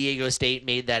San Diego State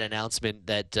made that announcement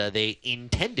that they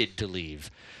intended to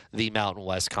leave the Mountain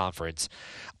West Conference.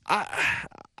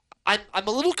 I'm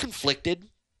a little conflicted.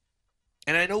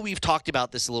 And I know we've talked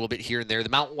about this a little bit here and there. The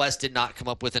Mountain West did not come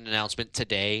up with an announcement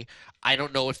today. I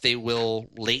don't know if they will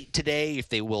late today, if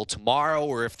they will tomorrow,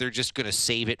 or if they're just going to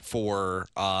save it for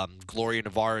Gloria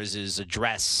Nevarez's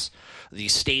address, the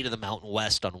State of the Mountain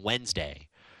West, on Wednesday.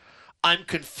 I'm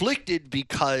conflicted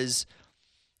because,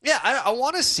 I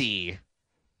want to see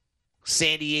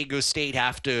San Diego State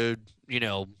have to,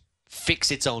 fix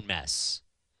its own mess.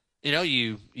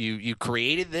 You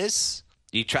created this.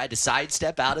 You tried to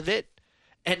sidestep out of it,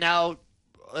 and now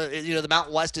the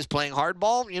Mountain West is playing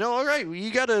hardball. All right,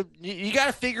 you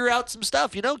gotta figure out some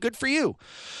stuff. Good for you.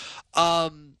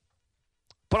 But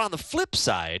on the flip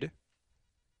side,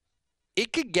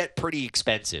 it could get pretty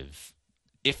expensive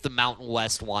if the Mountain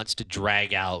West wants to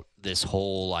drag out this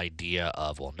whole idea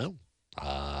of, well, no,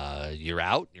 you're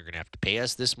out. You're going to have to pay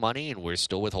us this money, and we're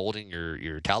still withholding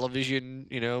your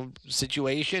television,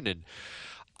 situation. And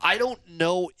I don't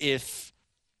know if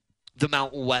the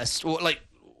Mountain West,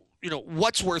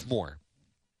 what's worth more?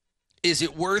 Is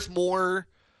it worth more?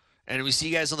 And we see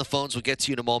you guys on the phones. We'll get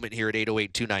to you in a moment here at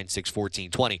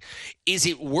 808-296-1420. Is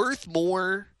it worth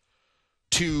more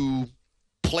to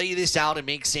play this out and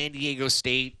make San Diego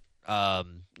State,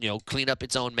 clean up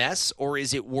its own mess? Or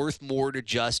is it worth more to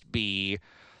just be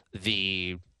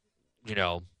the,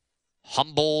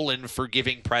 humble and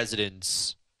forgiving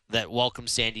presidents that welcome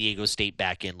San Diego State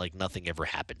back in like nothing ever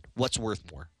happened? What's worth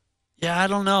more? Yeah, I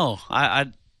don't know.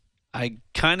 I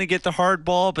kind of get the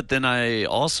hardball, but then I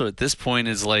also at this point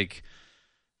is like,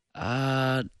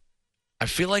 I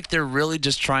feel like they're really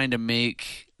just trying to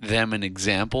make them an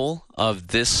example of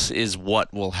this is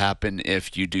what will happen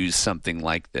if you do something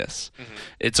like this. Mm-hmm.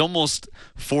 It's almost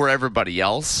for everybody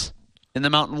else in the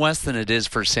Mountain West than it is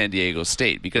for San Diego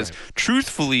State because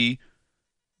truthfully,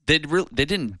 they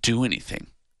didn't do anything.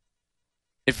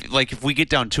 If we get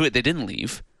down to it, they didn't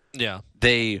leave. Yeah.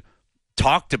 They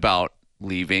talked about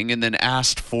leaving and then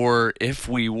asked for if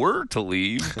we were to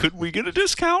leave, could we get a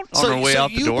discount on our way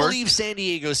out the door? So you believe San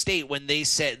Diego State when they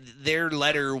said their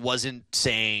letter wasn't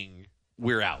saying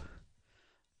we're out?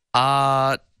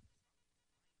 I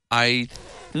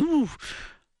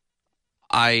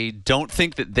don't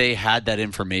think that they had that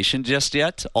information just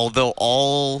yet, although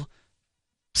all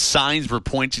signs were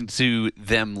pointing to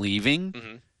them leaving.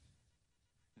 Mm-hmm.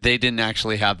 They didn't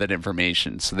actually have that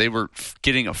information. So they were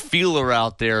getting a feeler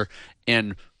out there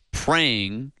and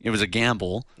praying, it was a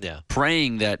gamble,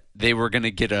 praying that they were going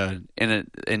to get an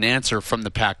answer from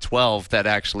the Pac-12 that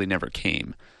actually never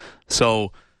came.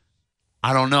 So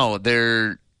I don't know.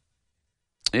 It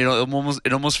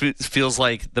almost feels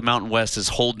like the Mountain West is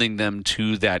holding them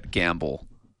to that gamble.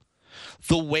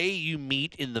 The way you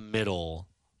meet in the middle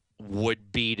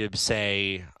would be to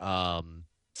say, we're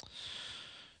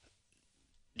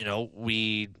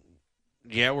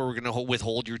going to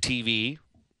withhold your TV.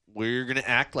 We're going to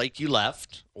act like you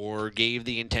left or gave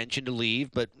the intention to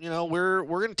leave, but we're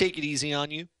going to take it easy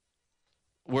on you.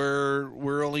 We're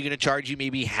only going to charge you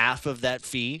maybe half of that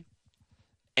fee,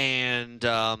 and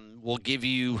we'll give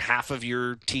you half of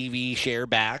your TV share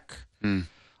back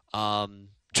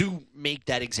to make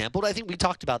that example. But I think we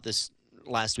talked about this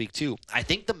last week too. I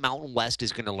think the Mountain West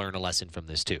is going to learn a lesson from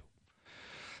this too.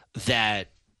 That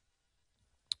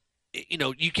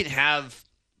you can have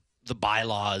the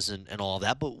bylaws and all of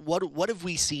that, but what have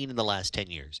we seen in the last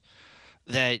 10 years?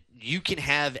 That you can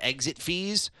have exit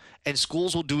fees and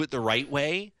schools will do it the right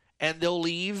way and they'll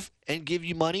leave and give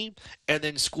you money, and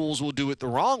then schools will do it the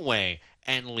wrong way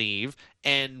and leave,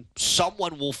 and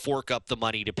someone will fork up the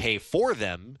money to pay for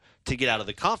them to get out of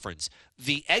the conference.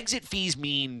 The exit fees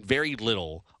mean very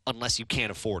little unless you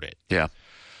can't afford it. Yeah.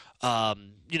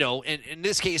 In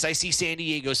this case, I see San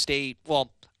Diego State,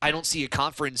 I don't see a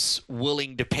conference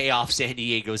willing to pay off San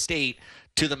Diego State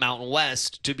to the Mountain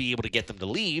West to be able to get them to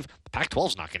leave. The Pac-12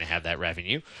 is not going to have that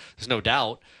revenue. There's no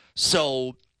doubt.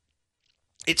 So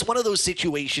it's one of those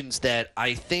situations that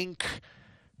I think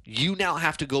you now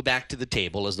have to go back to the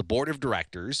table as the board of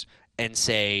directors and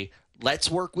say,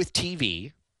 let's work with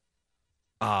TV.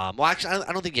 Actually,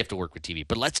 I don't think you have to work with TV,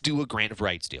 but let's do a grant of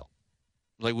rights deal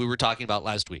like we were talking about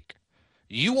last week.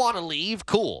 You want to leave?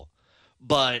 Cool.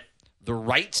 But the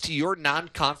rights to your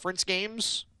non-conference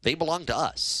games, they belong to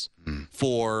us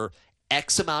for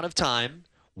X amount of time.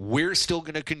 We're still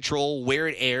going to control where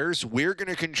it airs. We're going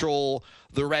to control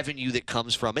the revenue that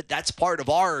comes from it. That's part of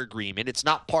our agreement. It's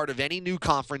not part of any new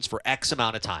conference for X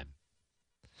amount of time.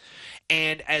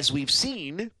 And as we've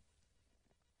seen,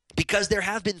 because there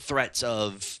have been threats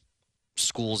of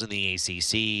schools in the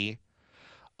ACC,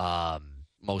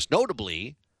 most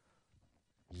notably,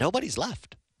 nobody's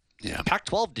left. Yeah.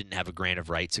 Pac-12 didn't have a grant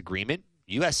of rights agreement.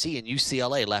 USC and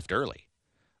UCLA left early.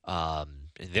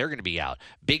 They're going to be out.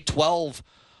 Big 12,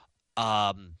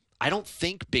 I don't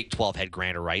think Big 12 had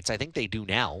grant of rights. I think they do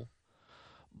now.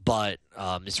 But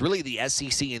it's really the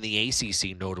SEC and the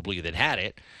ACC notably that had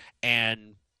it.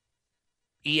 And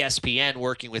ESPN,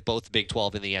 working with both the Big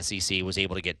 12 and the SEC, was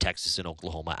able to get Texas and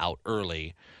Oklahoma out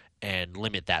early and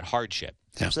limit that hardship.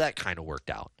 Yeah. So that kind of worked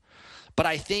out. But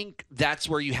I think that's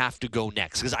where you have to go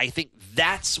next, because I think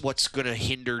that's what's going to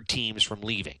hinder teams from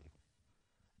leaving,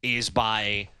 is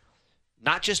by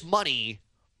not just money,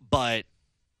 but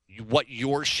what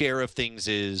your share of things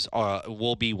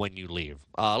will be when you leave.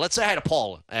 Let's say hi to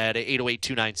Paul at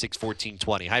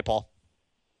 808-296-1420. Hi, Paul.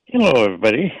 Hello,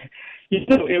 everybody. It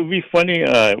would be funny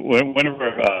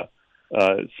whenever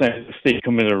San State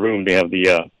come in the room, they have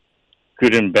the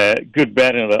good,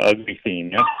 bad, and the ugly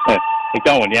theme. Yeah, like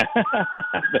that one. Yeah,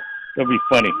 that'd be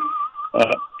funny.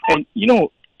 And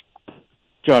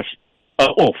Josh.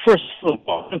 First of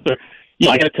all,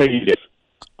 I got to tell you this.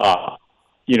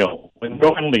 When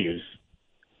girlfriend leaves,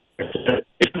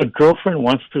 if the girlfriend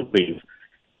wants to leave.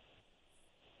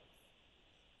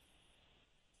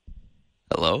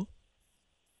 Hello?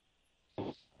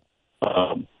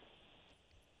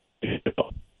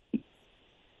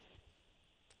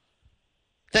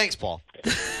 Thanks, Paul.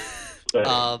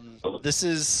 This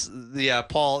is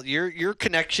Paul. Your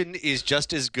connection is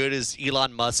just as good as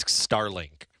Elon Musk's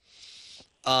Starlink.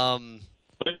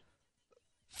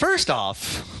 First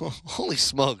off, holy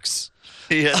smokes!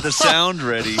 He had the sound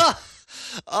ready. Wow,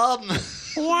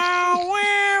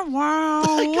 wow!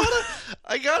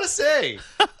 I gotta say,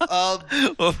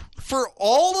 for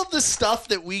all of the stuff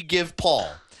that we give Paul,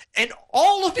 and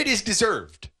all of it is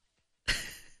deserved.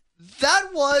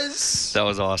 That was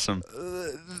awesome.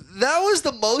 That was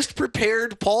the most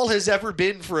prepared Paul has ever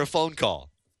been for a phone call.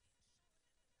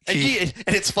 And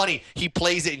it's funny. He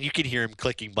plays it, and you can hear him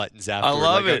clicking buttons afterward. I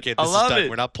love it. Okay, I love is done. it.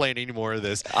 We're not playing any more of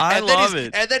this. I love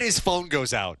it. And then his phone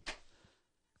goes out.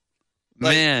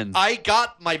 Man, I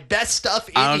got my best stuff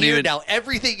in here. Now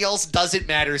everything else doesn't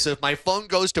matter. So if my phone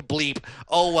goes to bleep,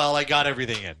 oh well, I got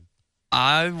everything in.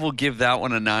 I will give that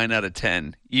one a 9 out of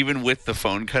 10, even with the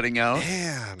phone cutting out.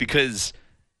 Man. Because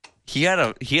he had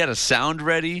a sound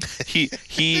ready.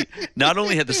 He not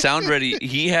only had the sound ready,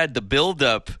 he had the build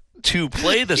up to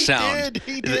play the sound.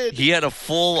 He did. He had a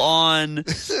full-on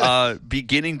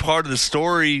beginning part of the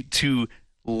story to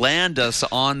land us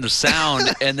on the sound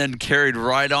and then carried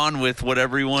right on with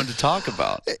whatever he wanted to talk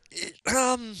about.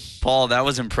 Paul, that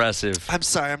was impressive. I'm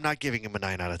sorry. I'm not giving him a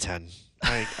 9 out of 10.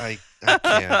 I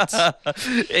can't.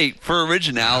 Hey, for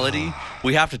originality,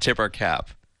 we have to tip our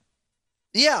cap.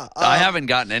 Yeah. I haven't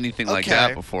gotten anything like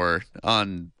that before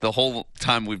on the whole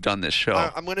time we've done this show.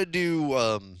 I'm going to do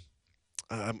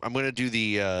I'm going to do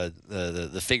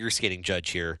the figure skating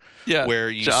judge here. Yeah,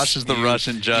 where Josh is the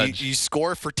Russian judge. You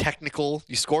score for technical.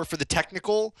 You score for the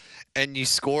technical, and you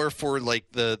score for like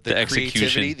the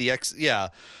creativity.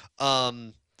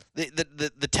 Execution.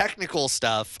 The technical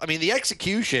stuff. I mean, the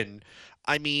execution.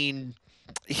 I mean,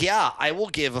 yeah, I will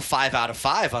give a 5 out of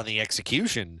 5 on the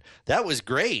execution. That was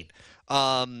great.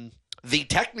 The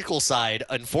technical side,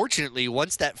 unfortunately,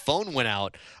 once that phone went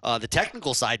out, the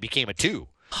technical side became a 2.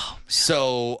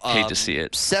 So hate to see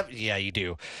it. 7, yeah, you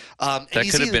do. That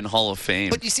could have been Hall of Fame.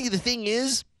 But you see, the thing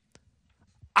is,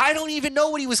 I don't even know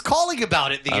what he was calling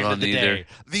about at the end of the day.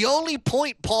 The only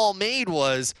point Paul made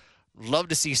was, love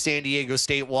to see San Diego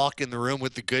State walk in the room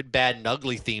with the good, bad, and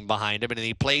ugly theme behind him, and then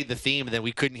he played the theme, and then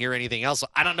we couldn't hear anything else. So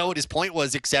I don't know what his point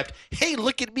was, except, hey,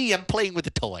 look at me, I'm playing with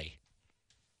a toy.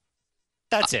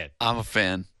 That's it. I'm a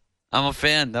fan.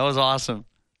 That was awesome.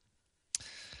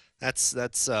 That's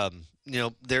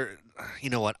there. You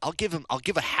know what? I'll give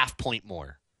a half point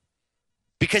more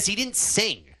because he didn't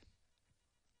sing.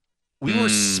 We were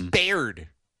spared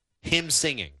him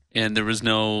singing, and there was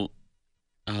no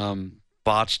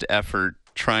botched effort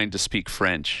trying to speak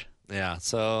French. Yeah,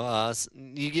 so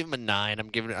you give him a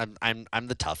 9. I'm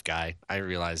the tough guy. I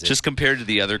realize it. Just compared to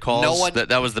the other calls,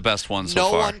 that was the best one so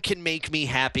far. No one can make me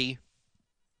happy.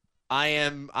 I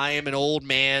am an old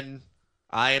man.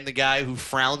 I am the guy who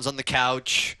frowns on the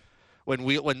couch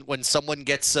when someone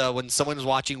gets when someone's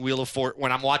watching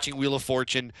when I'm watching Wheel of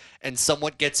Fortune and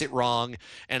someone gets it wrong,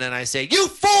 and then I say, "You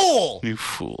fool!" You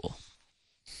fool.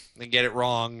 And get it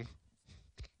wrong.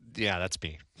 Yeah, that's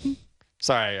me.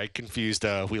 Sorry, I confused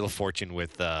Wheel of Fortune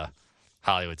with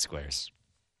Hollywood Squares.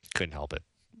 Couldn't help it.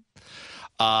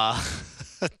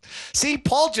 See,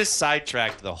 Paul just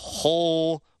sidetracked the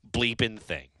whole bleeping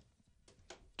thing.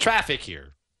 Traffic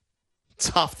here.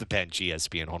 It's off the bench,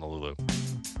 ESPN Honolulu.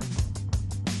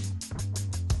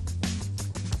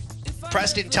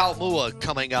 Preston Taumua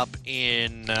coming up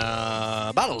in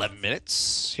about 11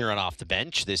 minutes here on Off the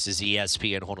Bench. This is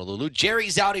ESPN Honolulu.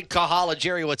 Jerry's out in Kahala.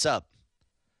 Jerry, what's up?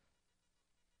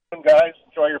 Guys,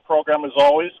 enjoy your program as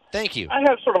always. Thank you. I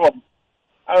have sort of an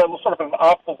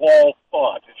off-the-wall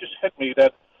thought. It just hit me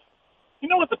that, you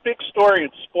know what the big story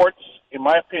in sports, in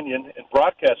my opinion, in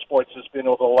broadcast sports has been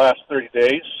over the last 30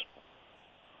 days?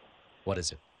 What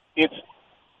is it? It's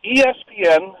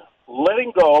ESPN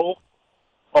letting go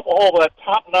of all that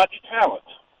top-notch talent.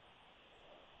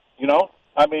 You know?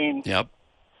 I mean, Yep.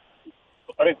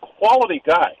 Quality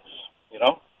guys,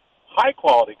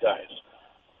 high-quality guys.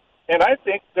 And I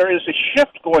think there is a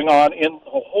shift going on in the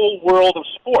whole world of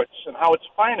sports and how it's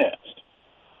financed.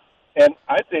 And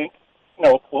I think,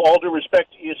 with all due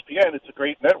respect to ESPN, it's a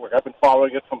great network. I've been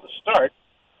following it from the start.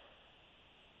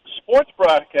 Sports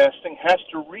broadcasting has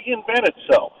to reinvent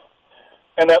itself.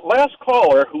 And that last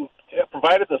caller who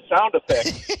provided the sound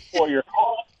effect for your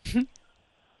call,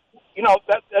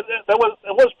 that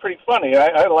was pretty funny.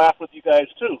 I laughed with you guys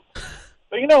too.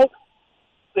 But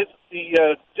it's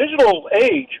the digital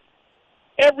age.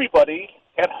 Everybody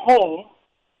at home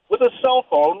with a cell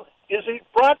phone is a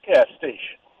broadcast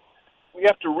station. We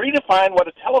have to redefine what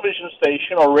a television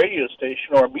station or radio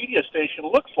station or a media station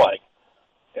looks like.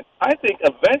 And I think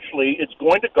eventually it's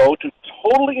going to go to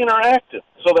totally interactive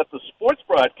so that the sports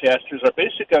broadcasters are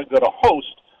basically going to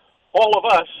host all of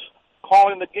us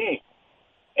calling the game.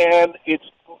 And it's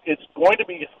going to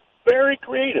be very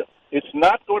creative. It's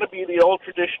not going to be the old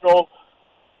traditional,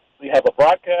 we have a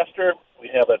broadcaster, we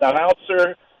have an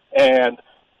announcer, and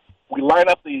we line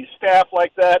up the staff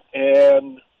like that,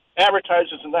 and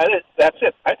advertisers, and that's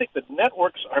it. I think the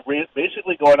networks are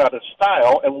basically going out of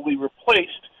style and will be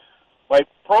replaced by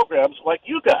programs like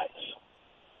you guys.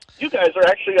 You guys are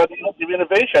actually on the edge of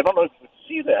innovation. I don't know if you can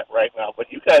see that right now,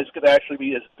 but you guys could actually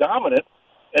be as dominant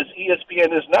as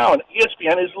ESPN is now, and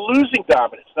ESPN is losing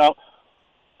dominance. Now,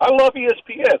 I love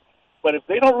ESPN, but if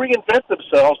they don't reinvent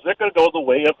themselves, they're going to go the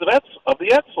way of the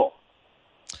Etzel.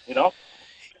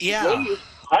 Yeah.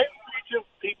 High-reach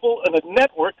people in a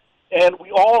network, and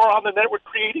we all are on the network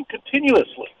creating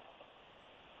continuously.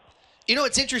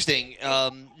 It's interesting.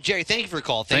 Jerry, thank you for the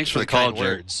call. Thanks for the kind call,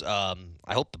 Jerry. words.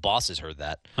 I hope the bosses heard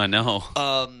that. I know.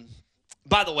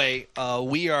 By the way,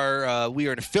 we are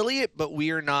an affiliate, but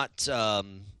we are not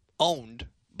owned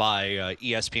by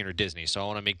ESPN or Disney. So I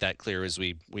want to make that clear as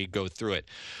we go through it.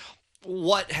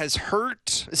 What has hurt?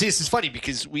 See, this is funny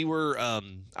because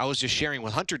I was just sharing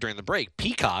with Hunter during the break.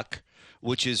 Peacock,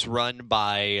 which is run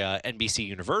by NBC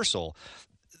Universal,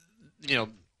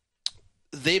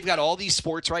 they've got all these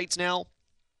sports rights now,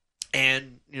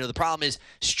 and the problem is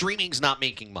streaming's not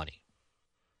making money,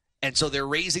 and so they're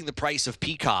raising the price of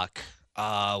Peacock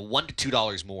 $1 to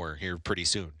 $2 more here pretty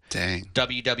soon. Dang.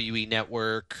 WWE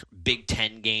Network, Big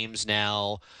Ten games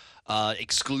now,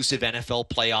 exclusive NFL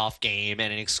playoff game,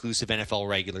 and an exclusive NFL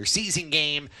regular season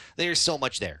game. There's so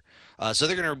much there, so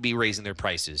they're going to be raising their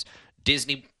prices.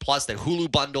 Disney Plus, the Hulu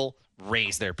bundle,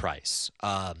 raise their price,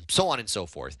 so on and so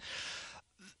forth.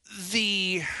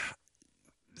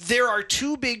 There are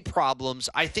two big problems.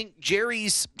 I think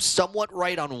Jerry's somewhat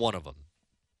right on one of them.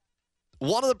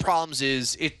 One of the problems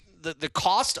is the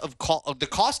cost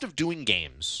of doing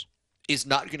games is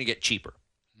not going to get cheaper.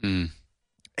 Mm.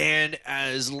 And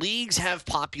as leagues have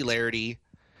popularity,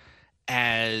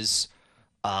 as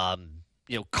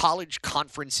college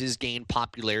conferences gain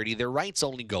popularity, their rights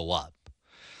only go up.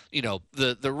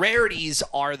 The rarities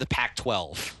are the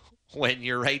Pac-12 when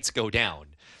your rights go down.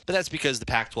 But that's because the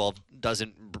Pac-12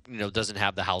 doesn't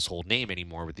have the household name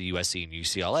anymore with the USC and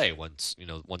UCLA once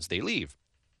they leave.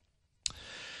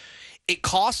 It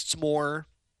costs more,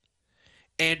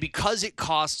 and because it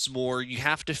costs more, you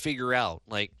have to figure out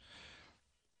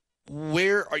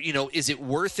is it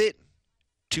worth it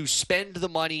to spend the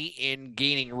money in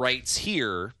gaining rights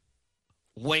here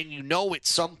when at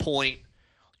some point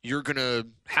you're going to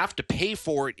have to pay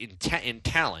for it in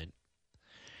talent,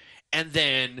 and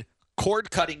then cord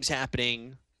cutting's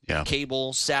happening,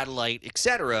 cable, satellite,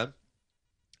 etc.,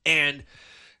 and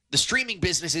the streaming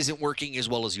business isn't working as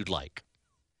well as you'd like.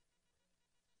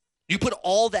 You put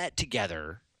all that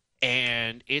together,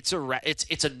 and it's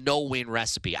a no-win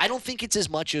recipe. I don't think it's as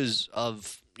much as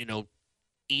of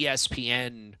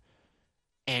ESPN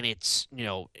and it's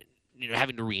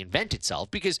having to reinvent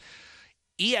itself, because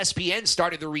ESPN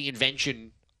started the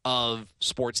reinvention of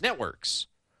sports networks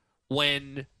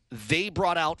when they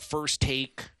brought out First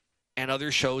Take and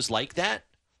other shows like that.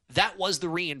 That was the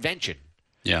reinvention.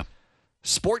 Yeah.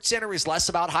 SportsCenter is less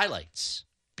about highlights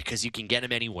because you can get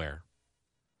them anywhere.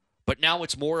 But now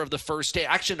it's more of the First Take.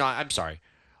 Actually, no, I'm sorry.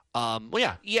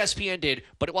 ESPN did,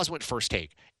 but it wasn't with First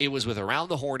Take. It was with Around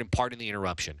the Horn and Pardon the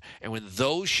Interruption. And when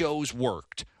those shows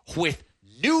worked with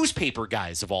newspaper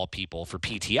guys of all people for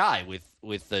PTI,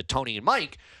 with Tony and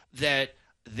Mike, that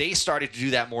they started to do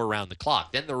that more around the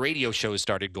clock. Then the radio shows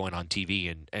started going on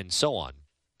TV and so on.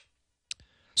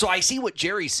 So I see what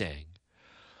Jerry's saying.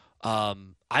 I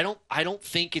don't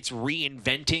think it's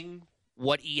reinventing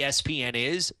what ESPN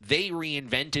is. They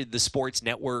reinvented the sports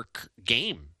network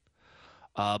game.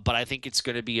 But I think it's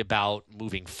going to be about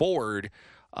moving forward.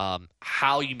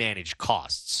 how you manage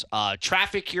costs.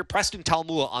 Traffic here, Preston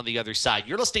Taumua on the other side.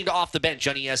 You're listening to Off the Bench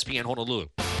on ESPN Honolulu.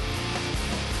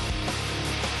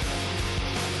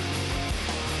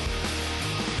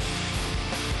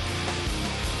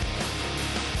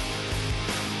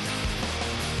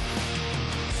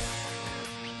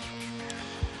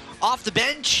 Off the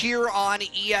Bench here on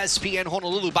ESPN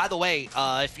Honolulu. By the way,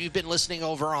 if you've been listening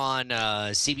over on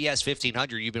CBS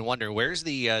 1500, you've been wondering, where's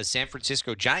the San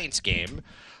Francisco Giants game?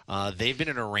 They've been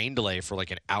in a rain delay for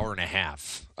like an hour and a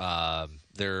half.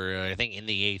 They're, I think, in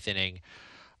the 8th inning.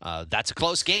 That's a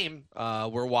close game.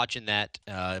 We're watching that.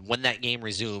 When that game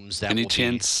resumes, Any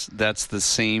chance that's the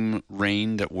same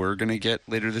rain that we're going to get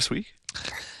later this week?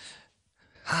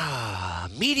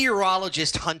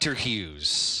 Meteorologist Hunter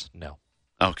Hughes. No.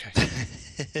 Okay.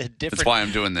 That's why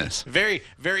I'm doing this. Very,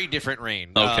 very different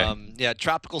rain. Okay.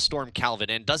 Tropical storm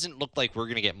Calvin, and doesn't look like we're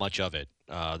going to get much of it.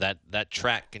 That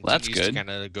track continues to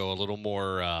kind of go a little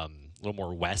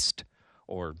more west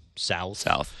or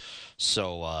south.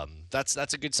 So that's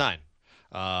a good sign.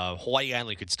 Hawaii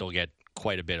Island could still get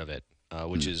quite a bit of it,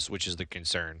 which is the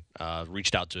concern.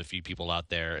 Reached out to a few people out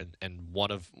there, and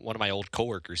one of my old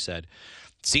coworkers said,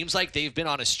 seems like they've been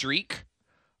on a streak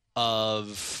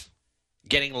of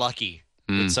getting lucky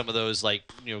with some of those,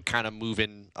 kind of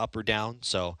moving up or down.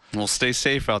 So we'll stay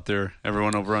safe out there,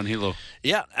 everyone over on Hilo.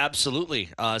 Yeah, absolutely.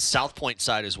 South Point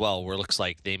side as well, where it looks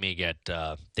like they may get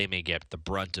the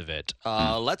brunt of it.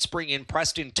 Let's bring in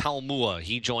Preston Taumua.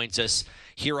 He joins us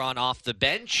here on Off the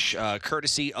Bench,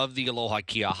 courtesy of the Aloha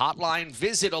Kia hotline.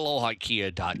 Visit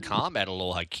alohakia.com at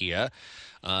Aloha Kia.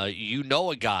 You know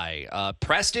a guy.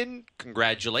 Preston,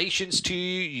 congratulations to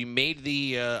you. You made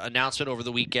the announcement over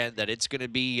the weekend that it's going to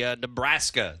be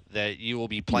Nebraska that you will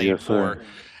be playing for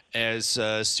as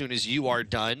soon as you are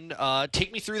done.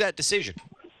 Take me through that decision.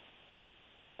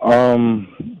 The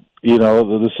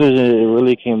decision, it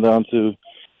really came down to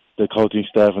the coaching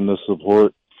staff and the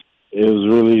support. It was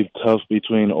really tough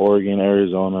between Oregon,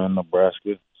 Arizona, and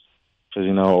Nebraska. Because,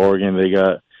 Oregon, they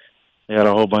got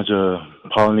a whole bunch of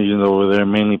Polynesians over there,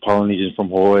 mainly Polynesians from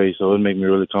Hawaii, so it made me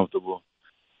really comfortable.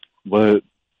 But,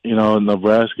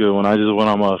 Nebraska, when I just went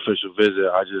on my official visit,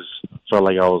 I just felt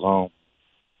like I was home.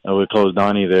 And with Coach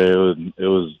Donnie there, it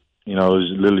was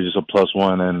literally just a plus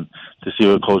one. And to see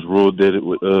what Coach Rule did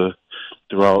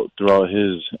throughout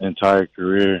his entire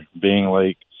career, being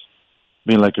like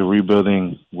a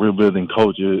rebuilding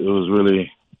coach, it was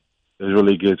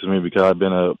really good to me, because I've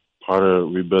been a part of a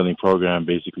rebuilding program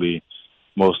basically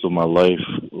most of my life.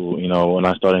 When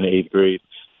I started in 8th grade,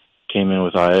 came in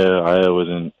with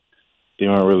IA they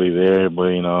weren't really there,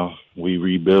 but we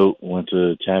rebuilt, went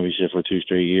to championship for 2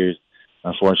 straight years.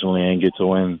 Unfortunately, ain't get to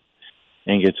win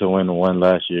one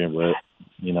last year, but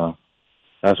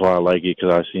that's why I like it,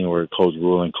 because I've seen where Coach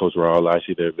Rule and Coach Raul, I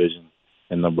see their vision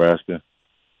in Nebraska.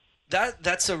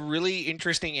 That's a really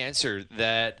interesting answer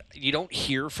that you don't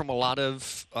hear from a lot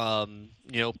of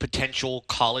potential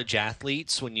college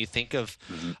athletes when you think of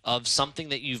something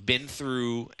that you've been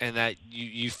through and that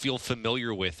you feel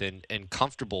familiar with and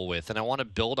comfortable with. And I want to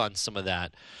build on some of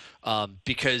that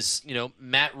because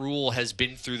Matt Rule has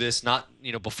been through this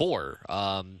before,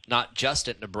 not just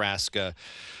at Nebraska,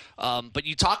 but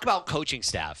you talk about coaching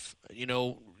staff.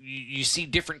 You see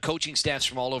different coaching staffs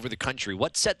from all over the country.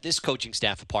 What set this coaching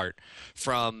staff apart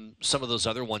from some of those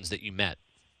other ones that you met?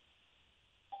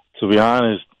 To be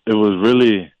honest, it was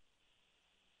really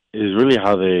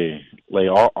how they,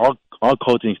 all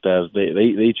coaching staffs,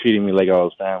 they treated me like I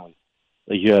was family.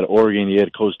 Like, you had Oregon, you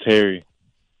had Coach Terry.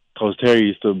 Coach Terry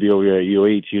used to be over here at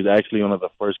UH. He was actually one of the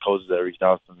first coaches that reached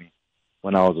out to me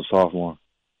when I was a sophomore.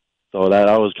 So that's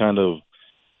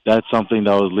something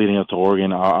that was leading up to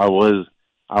Oregon. I was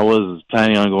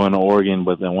planning on going to Oregon,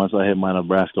 but then once I hit my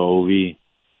Nebraska OV,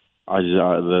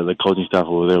 the coaching staff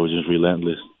over there was just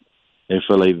relentless. They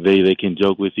feel like they can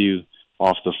joke with you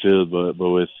off the field, but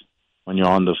when you're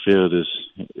on the field,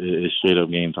 it's straight up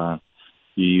game time.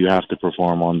 You have to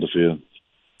perform on the field.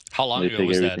 How long ago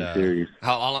was that?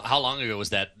 How long ago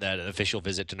was that official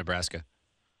visit to Nebraska?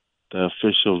 The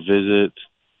official visit,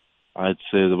 I'd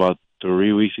say, is about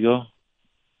 3 weeks ago.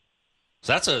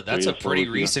 So that's a pretty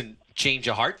recent change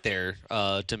of heart there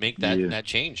to make that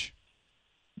change.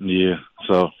 Yeah.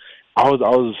 So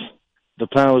the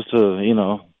plan was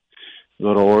to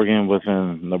go to Oregon, but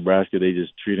in Nebraska they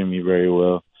just treated me very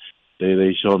well.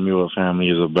 They showed me what family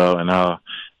is about and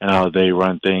how they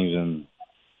run things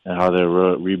and how they're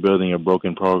rebuilding a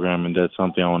broken program, and that's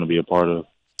something I want to be a part of.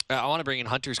 I want to bring in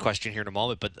Hunter's question here in a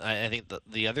moment, but I think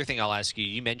the other thing I'll ask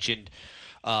you mentioned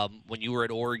When you were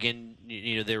at Oregon,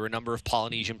 there were a number of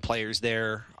Polynesian players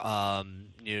there.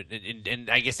 And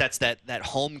I guess that's that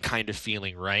home kind of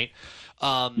feeling, right?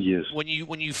 Yes. When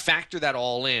you factor that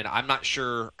all in, I'm not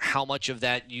sure how much of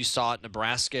that you saw at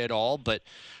Nebraska at all, but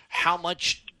how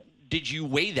much did you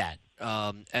weigh that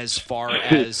as far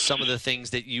as some of the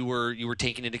things that you were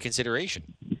taking into consideration?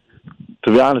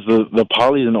 To be honest, the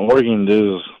Polys in Oregon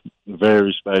is very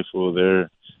respectful. They're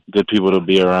good people to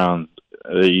be around.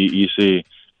 You see,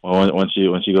 once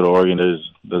you go to Oregon,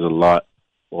 there's a lot.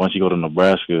 But once you go to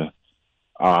Nebraska,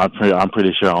 I'm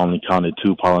pretty sure I only counted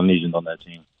 2 Polynesians on that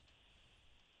team.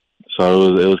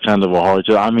 So it was kind of a hard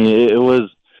choice. I mean, it was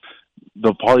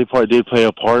the Poly part did play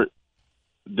a part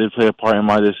in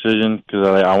my decision because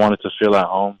I wanted to feel at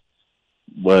home.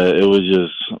 But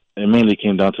it mainly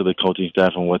came down to the coaching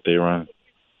staff and what they run.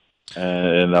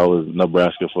 And that was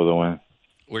Nebraska for the win.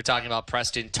 We're talking about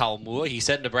Preston Taumua. He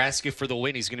said Nebraska for the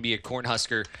win. He's going to be a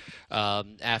Cornhusker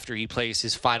after he plays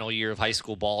his final year of high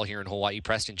school ball here in Hawaii.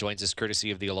 Preston joins us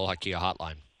courtesy of the Aloha Kia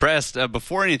Hotline. Prest,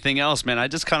 before anything else, man, I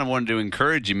just kind of wanted to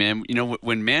encourage you, man.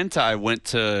 When Manti went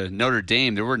to Notre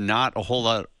Dame, there were not a whole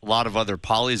lot of other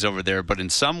Polys over there, but in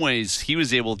some ways he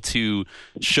was able to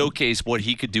showcase what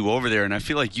he could do over there, and I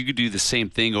feel like you could do the same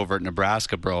thing over at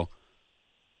Nebraska, bro.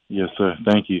 Yes, sir.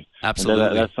 Thank you.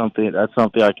 Absolutely. That's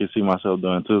something I can see myself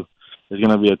doing too. It's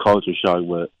going to be a culture shock,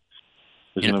 but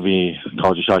it's going to be a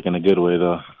culture shock in a good way,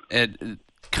 though. And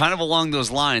kind of along those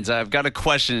lines, I've got a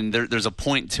question. There's a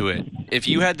point to it. If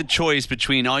you had the choice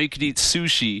between all-you-could-eat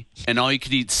sushi and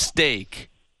all-you-could-eat steak,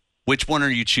 which one are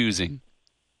you choosing?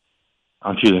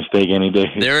 I'm choosing steak any day.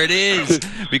 There it is.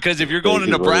 Because if you're going to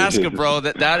Nebraska, bro,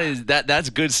 that's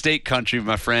good steak country,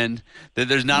 my friend.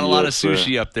 There's not a lot of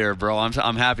sushi up there, bro.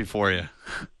 I'm happy for you.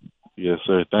 Yes,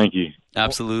 sir. Thank you.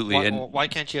 Absolutely. Why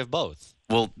can't you have both?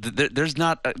 Well, there is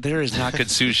not good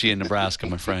sushi in Nebraska,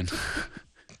 my friend.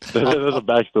 There's a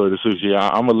backstory to sushi.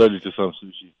 I'm allergic to some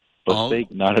sushi, but steak,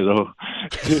 not at all.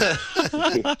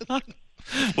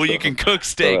 Well, you can cook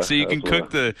steak, so you can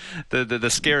cook the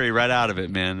scary right out of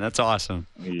it, man. That's awesome.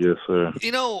 Yes, sir.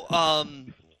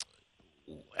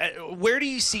 Where do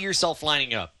you see yourself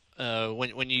lining up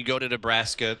when you go to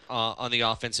Nebraska on the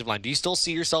offensive line? Do you still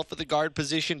see yourself at the guard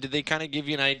position? Did they kind of give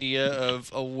you an idea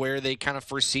of where they kind of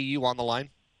foresee you on the line?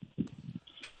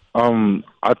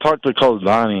 I talked to Coach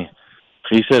Donnie.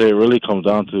 He said it really comes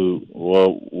down to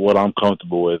what I'm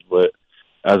comfortable with, but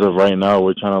as of right now,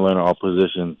 we're trying to learn all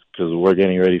positions because we're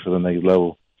getting ready for the next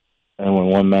level. And when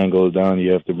one man goes down,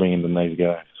 you have to bring in the next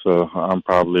guy. So I'm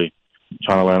probably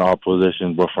trying to learn all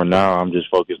positions, but for now, I'm just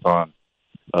focused on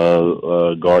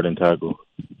guard and tackle.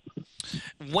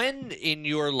 When in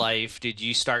your life did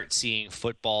you start seeing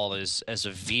football as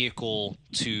a vehicle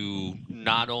to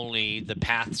not only the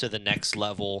path to the next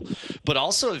level, but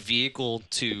also a vehicle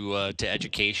to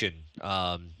education?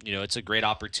 It's a great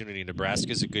opportunity.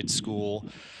 Nebraska is a good school,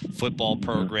 football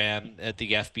program at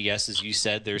the FBS, as you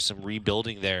said. There's some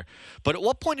rebuilding there. But at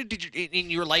what point in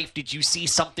your life did you see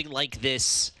something like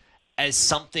this as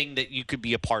something that you could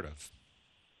be a part of?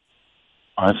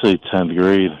 I'd say 10th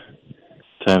grade.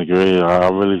 10th grade. I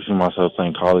really see myself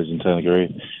playing college in 10th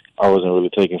grade. I wasn't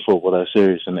really taking football that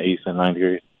serious in the 8th and 9th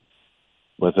grade.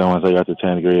 But then once I got to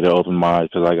 10th grade, it opened my eyes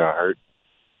because I got hurt.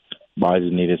 But I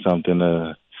just needed something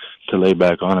to lay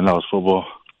back on, and that was football.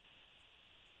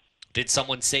 Did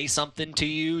someone say something to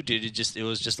you? It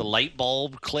was just a light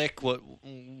bulb click? What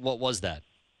was that?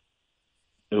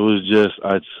 It was just,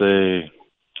 I'd say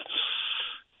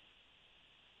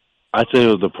it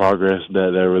was the progress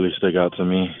that really stuck out to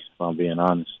me, if I'm being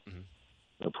honest. Mm-hmm.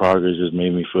 The progress just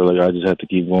made me feel like I just had to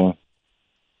keep going.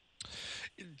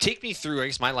 Take me through, I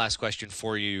guess my last question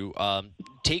for you,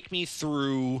 take me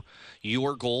through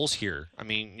your goals here. I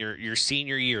mean, your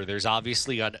senior year, there's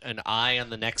obviously an eye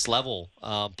on the next level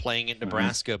playing in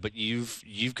Nebraska, but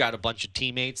you've got a bunch of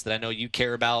teammates that I know you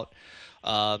care about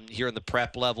here in the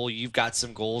prep level. You've got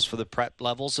some goals for the prep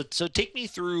level. So take me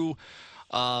through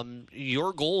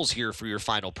your goals here for your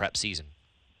final prep season.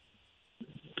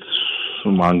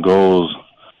 So my goals,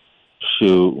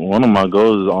 one of my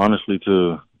goals is honestly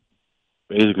to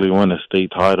basically win a state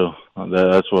title.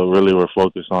 That's what really we're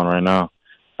focused on right now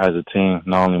as a team,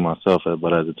 not only myself,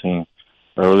 but as a team.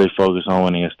 We're really focused on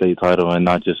winning a state title and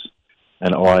not just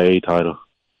an OIA title.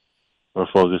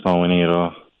 We're focused on winning it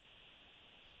all.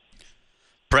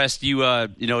 Prest,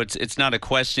 it's not a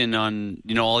question on,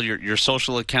 all your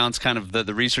social accounts, kind of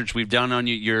the research we've done on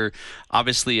you. You're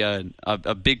obviously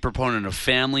a big proponent of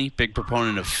family, big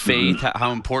proponent of faith,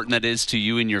 how important that is to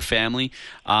you and your family.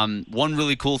 One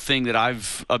really cool thing that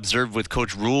I've observed with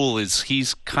Coach Rule is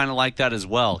he's kind of like that as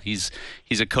well. He's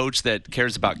a coach that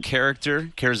cares about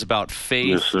character, cares about faith.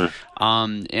 Yes, sir.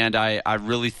 And I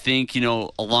really think,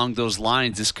 along those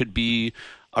lines, this could be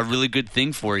a really good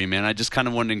thing for you, man. I just kind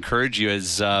of want to encourage you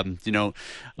as,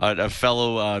 a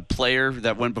fellow player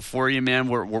that went before you, man.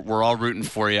 We're all rooting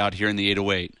for you out here in the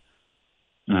 808.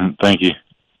 Thank you.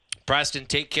 Preston,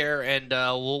 take care, and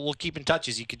we'll keep in touch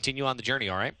as you continue on the journey,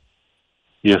 all right?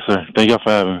 Yes, sir. Thank you for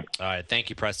having me. All right, thank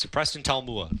you, Preston. Preston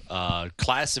Taumua,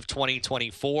 class of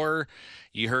 2024.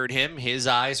 You heard him. His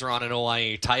eyes are on an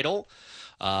OIA title,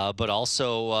 but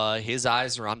also his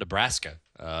eyes are on Nebraska.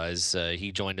 As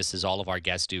he joined us, as all of our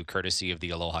guests do, courtesy of the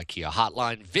Aloha Kia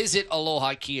hotline. Visit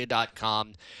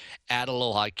alohakia.com. At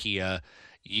Aloha Kia,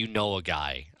 you know a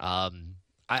guy.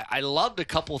 I loved a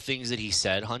couple things that he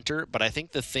said, Hunter, but I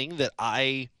think the thing that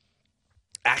I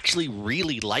actually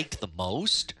really liked the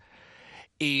most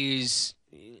is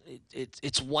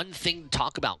it's one thing to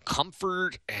talk about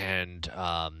comfort and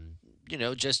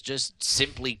just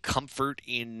simply comfort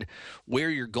in where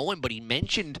you're going, but he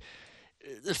mentioned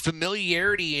the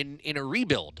familiarity in a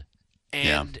rebuild,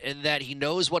 and that he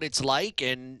knows what it's like,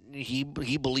 and he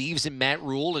believes in Matt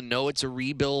Rule and knows it's a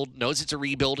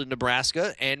rebuild in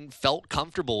Nebraska, and felt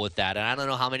comfortable with that. And I don't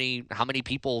know how many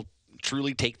people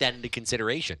truly take that into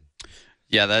consideration.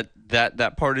 Yeah,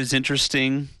 that part is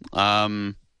interesting.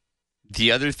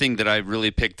 The other thing that I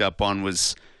really picked up on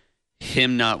was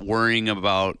him not worrying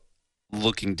about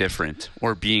looking different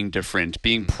or being different,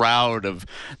 being proud of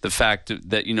the fact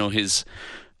that his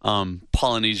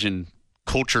Polynesian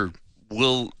culture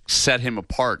will set him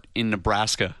apart in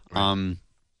Nebraska. Right.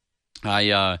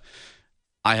 I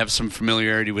have some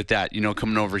familiarity with that,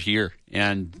 coming over here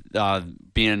and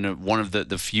being one of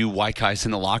the few white guys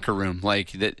in the locker room.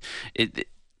 Like that,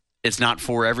 it's not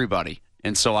for everybody,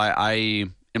 and so I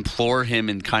implore him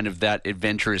in kind of that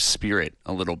adventurous spirit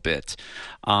a little bit.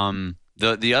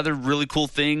 The other really cool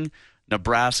thing,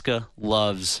 Nebraska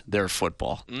loves their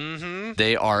football. Mm-hmm.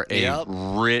 They are a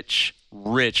rich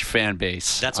fan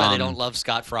base. That's why they don't love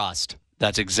Scott Frost.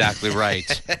 That's exactly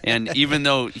right. And even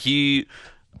though he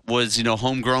was,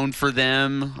 homegrown for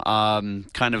them,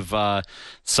 kind of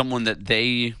someone that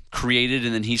they created,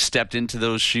 and then he stepped into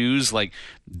those shoes, like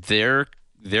they're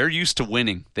used to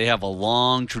winning. They have a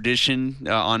long tradition.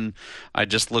 I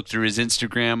just looked through his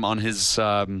Instagram on his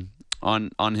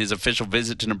on his official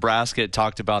visit to Nebraska. It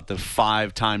talked about the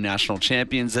 5-time national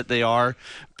champions that they are,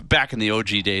 back in the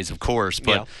OG days, of course.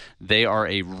 But they are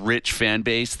a rich fan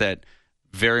base that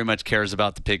very much cares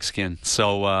about the pigskin.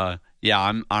 So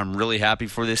I'm really happy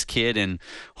for this kid, and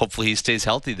hopefully he stays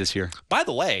healthy this year. By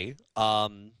the way,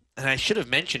 and I should have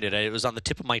mentioned it. It was on the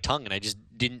tip of my tongue, and I just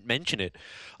didn't mention it.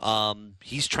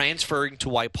 He's transferring to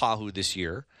Waipahu this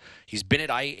year. He's been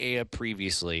at IAEA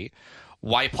previously.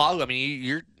 Waipahu, I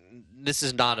mean, this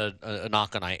is not a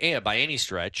knock on IAEA by any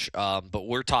stretch, but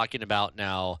we're talking about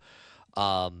now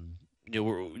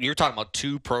you're talking about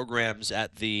two programs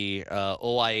at the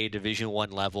OIA Division I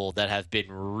level that have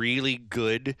been really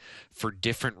good for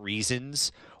different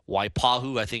reasons.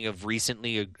 Waipahu, I think, of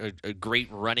recently a great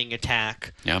running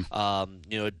attack. Yeah.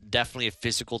 Definitely a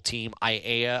physical team.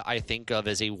 IAEA, I think of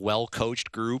as a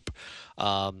well-coached group.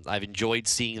 I've enjoyed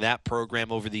seeing that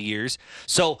program over the years.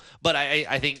 So, but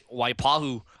I think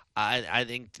Waipahu, I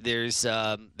think there's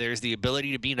the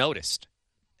ability to be noticed,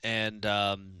 and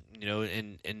and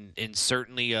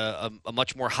certainly a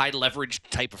much more high leverage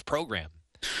type of program.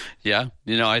 Yeah,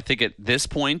 I think at this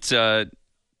point,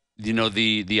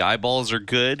 the eyeballs are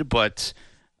good, but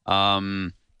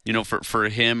for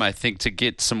him, I think to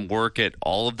get some work at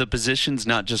all of the positions,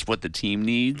 not just what the team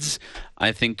needs,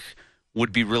 I think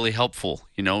would be really helpful.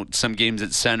 Some games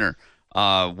at center,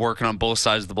 working on both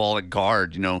sides of the ball at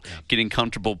guard, getting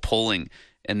comfortable pulling,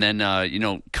 and then,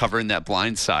 covering that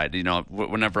blind side.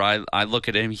 Whenever I look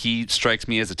at him, he strikes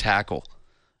me as a tackle.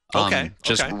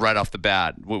 Just right off the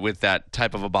bat with that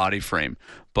type of a body frame.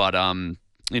 But,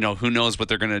 who knows what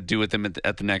they're going to do with him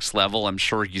at the next level. I'm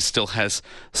sure he still has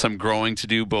some growing to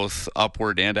do, both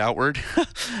upward and outward.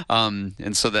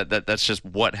 And so that's just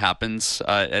what happens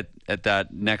at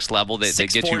that next level. They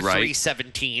get you right. 6'4",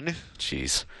 317.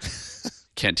 Jeez.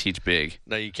 Can't teach big.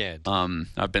 No, you can't.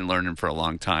 I've been learning for a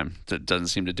long time. It doesn't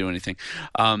seem to do anything.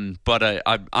 But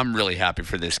I'm really happy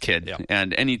for this kid. Yeah.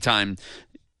 And anytime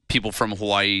people from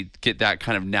Hawaii get that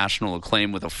kind of national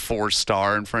acclaim with a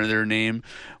 4-star in front of their name,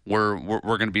 we're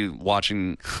going to be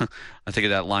watching. I think of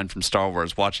that line from Star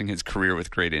Wars, watching his career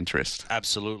with great interest.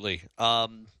 Absolutely.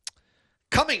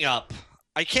 Coming up,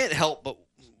 I can't help but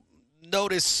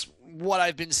notice what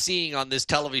I've been seeing on this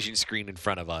television screen in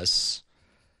front of us.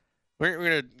 We're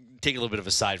going to take a little bit of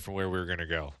a side from where we were going to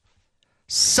go.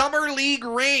 Summer League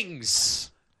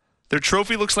rings. Their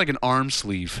trophy looks like an arm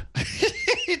sleeve.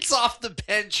 It's off the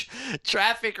bench.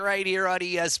 Traffic right here on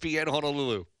ESPN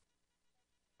Honolulu.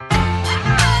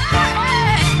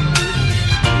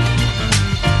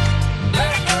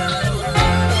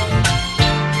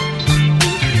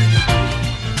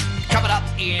 Coming up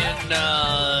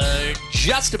in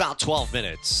just about 12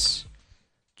 minutes,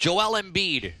 Joel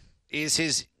Embiid is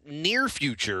his near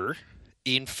future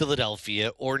in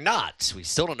Philadelphia or not. We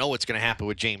still don't know what's going to happen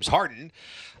with James Harden.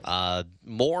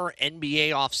 More NBA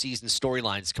offseason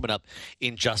storylines coming up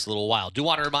in just a little while. Do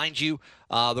want to remind you,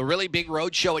 the really big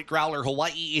road show at Growler,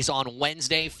 Hawaii is on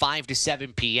Wednesday, 5 to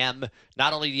 7 p.m.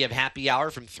 Not only do you have happy hour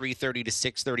from 3:30 to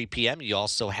 6:30 p.m., you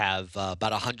also have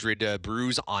about 100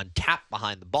 brews on tap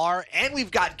behind the bar. And we've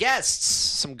got guests,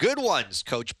 some good ones.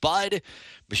 Coach Bud,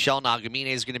 Michelle Nagamine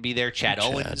is going to be there. Chad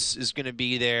Owens is going to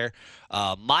be there.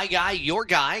 My guy, your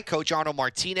guy, Coach Arnold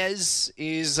Martinez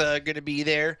is going to be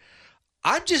there.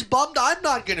 I'm just bummed I'm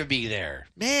not going to be there.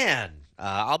 Man,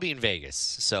 I'll be in Vegas.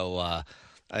 So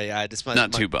I just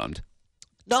not too bummed.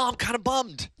 No, I'm kind of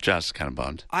bummed. Just kind of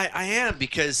bummed. I am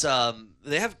because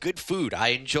they have good food. I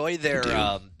enjoy their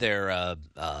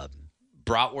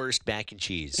bratwurst mac and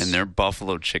cheese. And their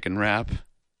buffalo chicken wrap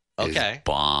is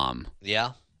bomb.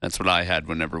 Yeah. That's what I had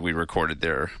whenever we recorded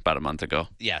there about a month ago.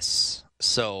 Yes.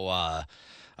 So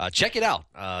check it out.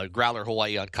 Growler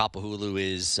Hawaii on Kapahulu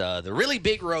is the really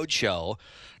big road show,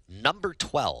 number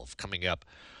 12, coming up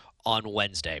on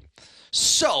Wednesday.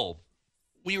 So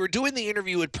we were doing the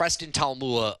interview with Preston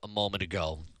Taumua a moment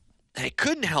ago. And I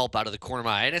couldn't help out of the corner of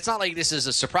my eye. And it's not like this is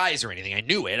a surprise or anything. I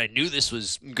knew it. I knew this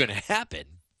was going to happen. I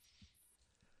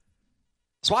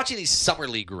was watching these Summer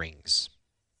League rings.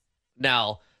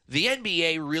 Now, the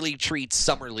NBA really treats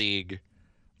Summer League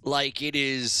like it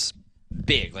is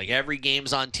big. Like every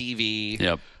game's on TV.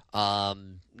 Yep.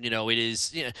 It is.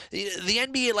 The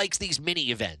NBA likes these mini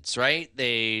events, right?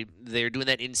 They're doing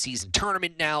that in-season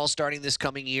tournament now, starting this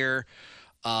coming year.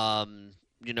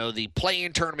 The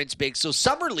play-in tournament's big. So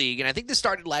Summer League, and I think this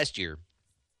started last year.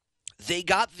 They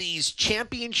got these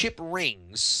championship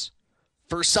rings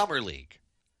for Summer League.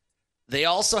 They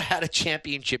also had a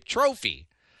championship trophy.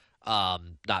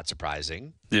 Not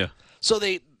surprising. Yeah. So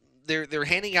they're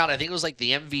handing out, I think it was like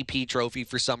the MVP trophy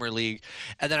for Summer League.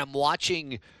 And then I'm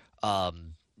watching,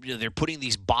 they're putting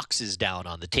these boxes down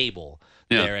on the table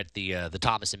there at the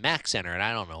Thomas and Mack Center. And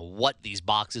I don't know what these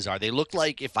boxes are. They look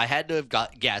like, if I had to have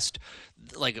guessed,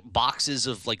 like boxes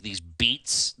of like these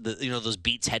Beats, those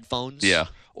Beats headphones. Yeah.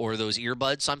 Or those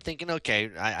earbuds. So I'm thinking, okay,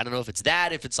 I don't know if it's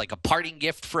that, if it's like a parting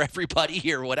gift for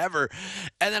everybody or whatever.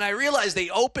 And then I realized they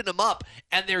opened them up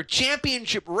and they're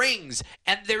championship rings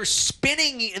and they're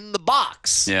spinning in the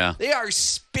box. Yeah. They are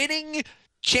spinning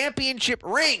championship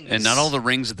rings. And not all the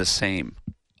rings are the same.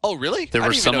 Oh, really? There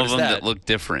were some of them that looked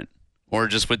different or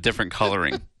just with different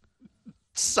coloring.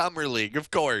 Summer League,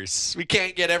 of course. We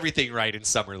can't get everything right in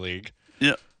Summer League.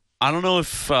 Yeah. I don't know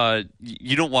if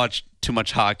you don't watch too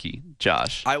much hockey,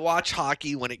 Josh. I watch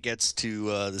hockey when it gets to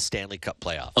the Stanley Cup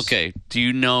playoffs. Okay. Do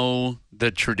you know the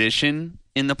tradition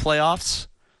in the playoffs?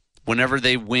 Whenever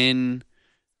they win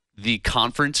the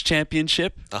conference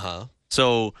championship. Uh-huh.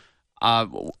 So I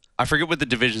forget what the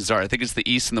divisions are. I think it's the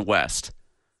East and the West.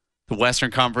 The Western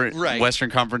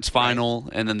Conference Final,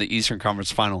 and then the Eastern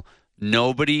Conference Final.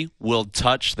 Nobody will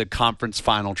touch the conference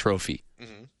final trophy.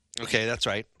 Mm-hmm. Okay, that's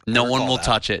right. No one will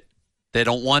touch it. They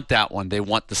don't want that one. They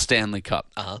want the Stanley Cup.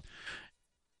 Uh-huh.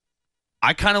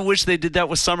 I kind of wish they did that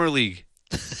with Summer League.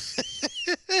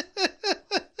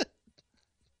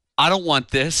 I don't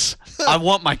want this. I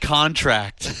want my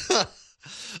contract.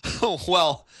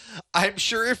 Well, I'm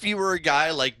sure if you were a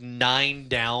guy like 9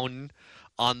 down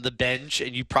on the bench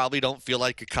and you probably don't feel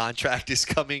like a contract is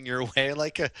coming your way,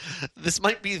 this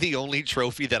might be the only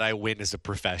trophy that I win as a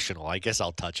professional. I guess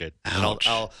I'll touch it. Ouch.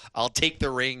 I'll take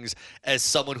the rings as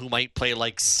someone who might play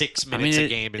like 6 minutes a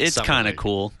game. It's kind of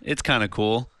cool. It's kind of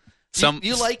cool.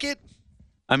 You like it?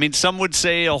 I mean, some would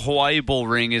say a Hawaii Bowl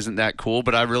ring isn't that cool,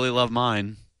 but I really love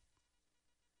mine.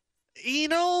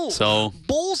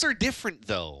 Bowls are different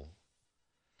though.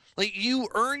 Like you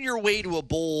earn your way to a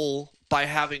bowl by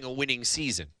having a winning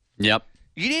season. Yep.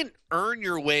 You didn't earn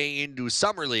your way into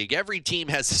Summer League. Every team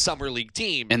has a Summer League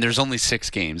team. And there's only 6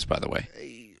 games, by the way.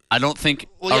 I don't think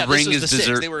Well, a ring is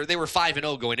deserving. deserving. They were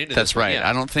 5-0 going into this. That's right. Yeah.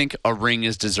 I don't think a ring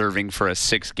is deserving for a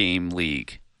 6-game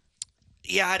league.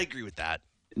 Yeah, I'd agree with that.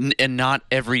 And not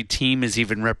every team is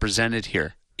even represented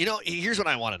here. Here's what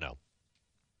I want to know.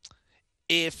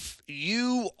 If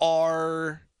you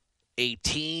are a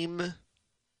team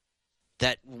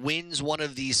that wins one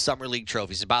of these Summer League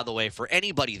trophies, and by the way, for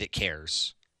anybody that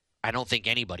cares, I don't think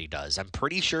anybody does. I'm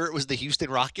pretty sure it was the Houston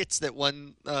Rockets that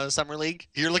won Summer League.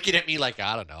 You're looking at me like,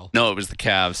 I don't know. No, it was the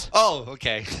Cavs. Oh,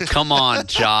 okay. Come on,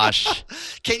 Josh.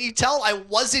 Can you tell I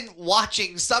wasn't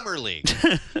watching Summer League?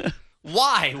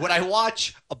 Why would I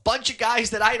watch a bunch of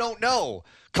guys that I don't know?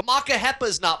 Kamaka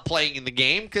Hepa's not playing in the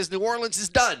game because New Orleans is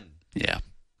done. Yeah.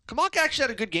 Kamaka actually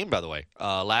had a good game, by the way.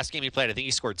 Last game he played, I think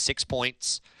he scored 6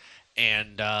 points.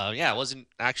 And, it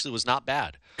was not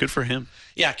bad. Good for him.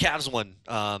 Yeah, Cavs won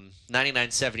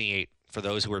 99-78 for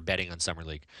those who were betting on Summer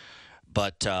League.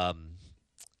 But,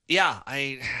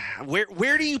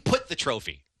 where do you put the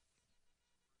trophy?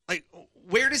 Like,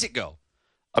 where does it go?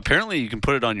 Apparently you can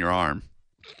put it on your arm.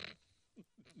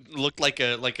 Looked like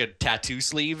a tattoo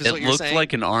sleeve is what you're saying? It looked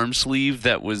like an arm sleeve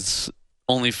that was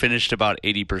only finished about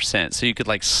 80%. So you could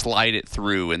like slide it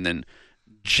through and then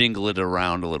jingle it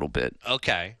around a little bit.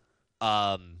 Okay.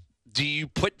 Do you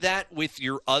put that with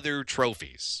your other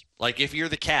trophies? Like if you're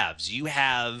the Cavs, you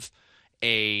have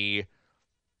a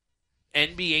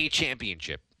NBA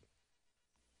championship,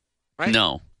 right?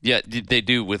 No. Yeah, they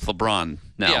do with LeBron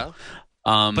now. Yeah.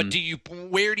 But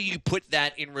where do you put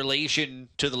that in relation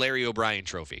to the Larry O'Brien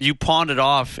trophy? You pawn it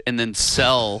off and then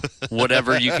sell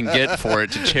whatever you can get for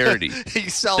it to charity.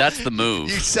 That's the move.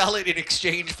 You sell it in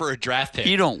exchange for a draft pick.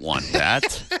 You don't want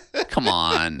that. Come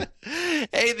on.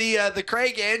 Hey, the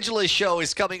Craig Angela Show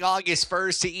is coming August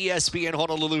 1st to ESPN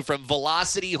Honolulu from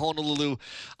Velocity Honolulu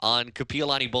on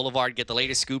Kapiolani Boulevard. Get the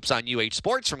latest scoops on UH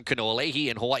Sports from Kanoa Leahy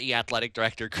and Hawaii Athletic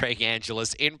Director Craig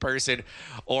Angeles in person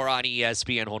or on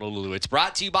ESPN Honolulu. It's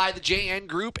brought to you by the JN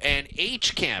Group and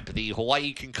H-Camp, the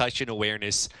Hawaii Concussion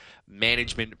Awareness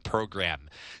Management Program.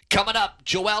 Coming up,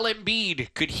 Joel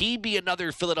Embiid. Could he be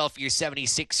another Philadelphia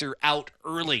 76er out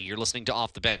early? You're listening to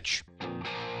Off the Bench.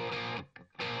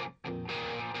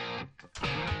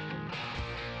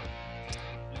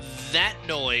 That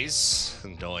noise,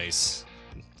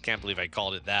 can't believe I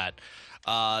called it that.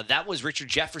 That was Richard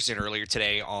Jefferson earlier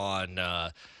today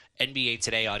on NBA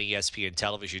Today on ESPN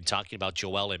Television talking about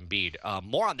Joel Embiid.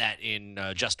 More on that in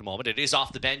just a moment. It is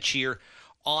Off the Bench here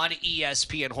on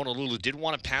ESPN Honolulu. Did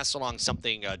want to pass along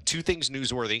something, two things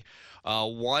newsworthy.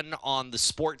 One on the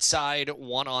sports side,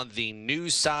 one on the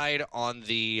news side. On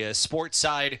the sports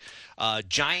side,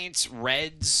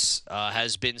 Giants-Reds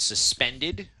has been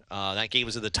suspended. That game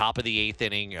was at the top of the 8th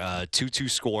inning, 2-2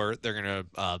 score. They're going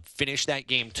to finish that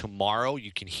game tomorrow.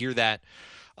 You can hear that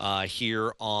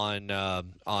here on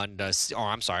CBS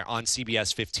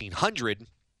 1500.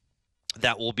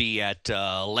 That will be at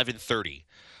 11:30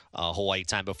 Hawaii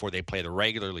time before they play the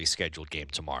regularly scheduled game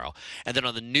tomorrow. And then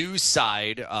on the news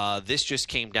side, this just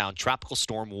came down. Tropical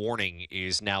storm warning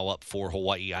is now up for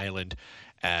Hawaii Island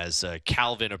as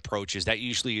Calvin approaches. That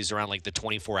usually is around like the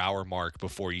 24-hour mark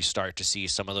before you start to see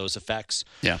some of those effects.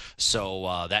 Yeah.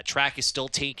 So that track is still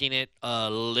taking it a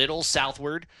little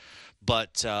southward,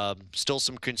 but still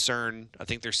some concern. I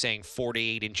think they're saying 4 to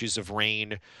 8 inches of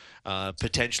rain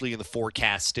potentially in the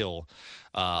forecast still.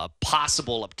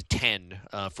 Possible up to 10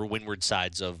 for windward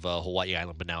sides of Hawaii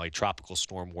Island, but now a tropical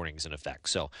storm warning is in effect.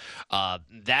 So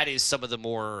that is some of the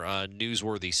more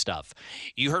newsworthy stuff.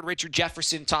 You heard Richard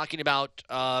Jefferson talking about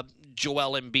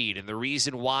Joel Embiid, and the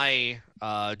reason why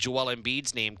Joel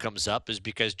Embiid's name comes up is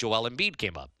because Joel Embiid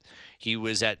came up. He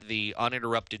was at the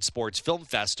Uninterrupted Sports Film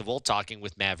Festival talking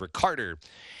with Maverick Carter,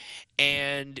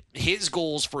 and his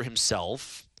goals for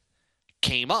himself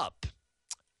came up.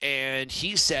 And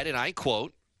he said, and I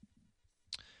quote,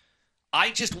 "I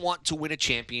just want to win a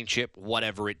championship,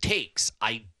 whatever it takes.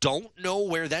 I don't know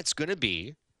where that's going to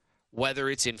be, whether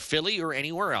it's in Philly or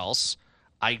anywhere else.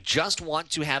 I just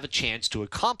want to have a chance to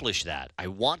accomplish that. I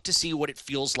want to see what it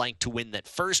feels like to win that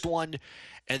first one,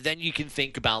 and then you can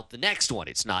think about the next one.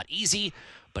 It's not easy,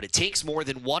 but it takes more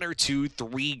than 1 or 2,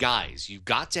 3 guys. You've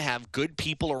got to have good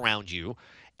people around you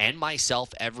and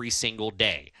myself every single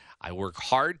day. I work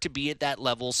hard to be at that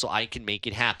level so I can make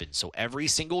it happen. So every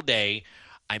single day,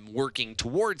 I'm working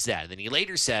towards that." And then he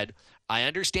later said, "I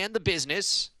understand the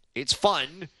business. It's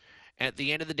fun. At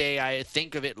the end of the day, I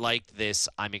think of it like this.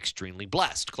 I'm extremely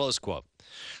blessed." Close quote.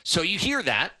 So you hear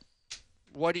that.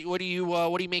 What do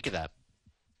you make of that?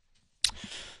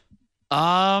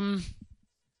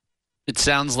 It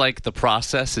sounds like the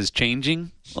process is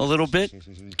changing a little bit.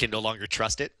 Can no longer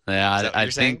trust it? Yeah,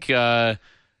 I think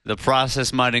the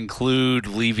process might include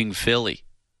leaving Philly,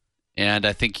 and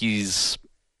I think he's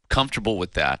comfortable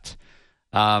with that.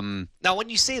 Now, when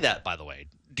you say that, by the way,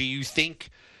 do you think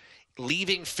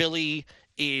leaving Philly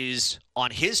is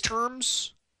on his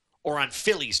terms or on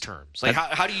Philly's terms? Like,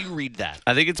 how do you read that?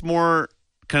 I think it's more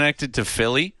connected to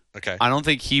Philly. Okay. I don't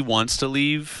think he wants to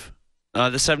leave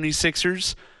the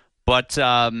 76ers, but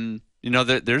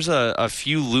there's a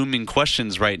few looming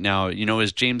questions right now.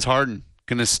 Is James Harden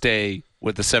going to stay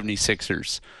with the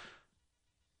 76ers?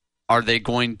 Are they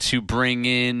going to bring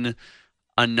in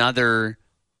another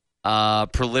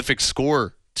prolific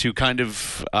scorer to kind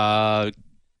of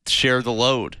share the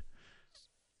load?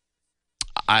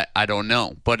 I don't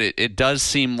know, but it does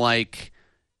seem like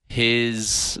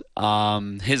his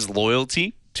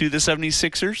loyalty to the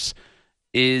 76ers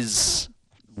is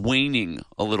waning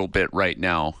a little bit right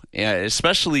now.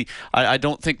 Especially, I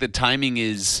don't think the timing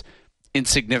is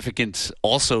insignificant.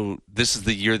 Also, this is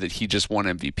the year that he just won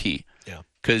MVP. Yeah.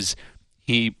 Because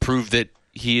he proved that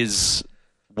he is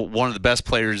one of the best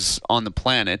players on the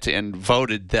planet and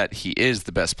voted that he is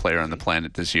the best player on the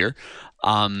planet this year.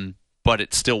 But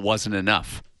it still wasn't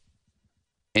enough.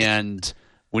 And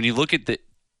when you look at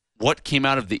what came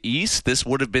out of the East, this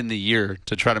would have been the year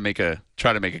to try to make a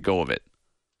go of it.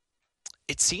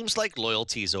 It seems like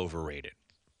loyalty is overrated.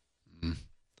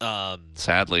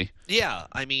 Sadly. Yeah,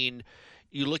 I mean,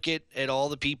 you look at all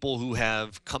the people who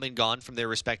have come and gone from their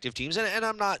respective teams, and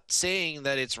I'm not saying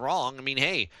that it's wrong. I mean,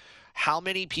 hey, how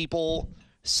many people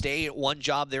stay at one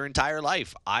job their entire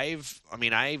life? I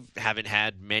haven't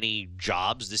had many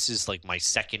jobs. This is like my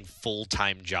second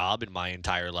full-time job in my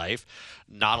entire life.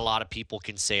 Not a lot of people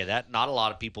can say that. Not a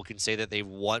lot of people can say that they've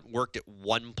worked at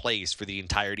one place for the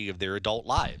entirety of their adult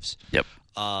lives. Yep.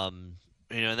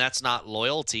 And that's not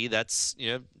loyalty. That's,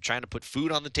 trying to put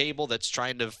food on the table. That's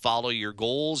trying to follow your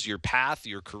goals, your path,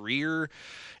 your career.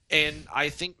 And I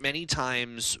think many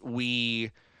times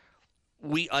we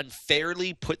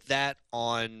unfairly put that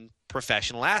on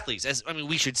professional athletes.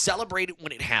 We should celebrate it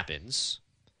when it happens,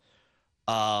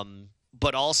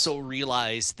 but also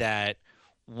realize that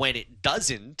when it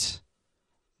doesn't,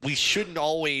 we shouldn't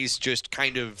always just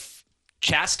kind of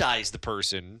chastise the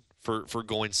person for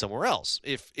going somewhere else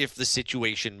if the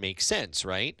situation makes sense,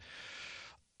 right?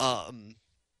 And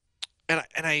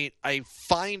I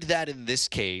find that in this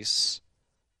case,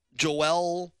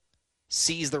 Joel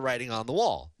sees the writing on the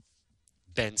wall.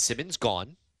 Ben Simmons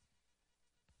gone.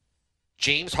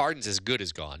 James Harden's as good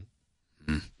as gone.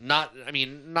 Not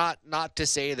to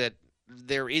say that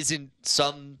there isn't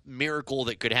some miracle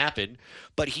that could happen,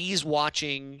 but he has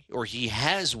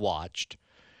watched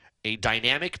a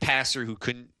dynamic passer who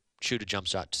couldn't shoot a jump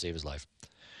shot to save his life,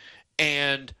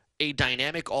 and a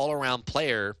dynamic all-around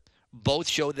player both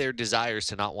show their desires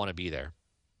to not want to be there.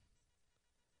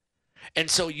 And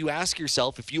so you ask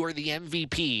yourself, if you are the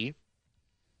MVP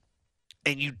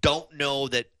and you don't know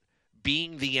that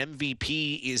being the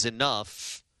MVP is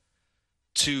enough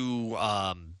to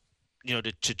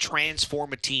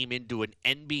transform a team into an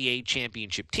NBA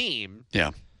championship team,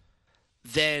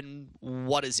 then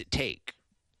what does it take?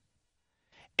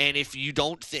 And if you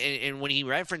don't, and when he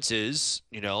references,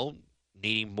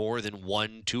 needing more than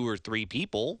 1, 2, or 3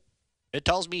 people, it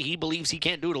tells me he believes he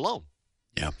can't do it alone.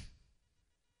 Yeah.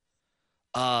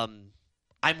 I'm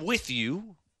with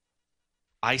you.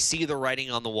 I see the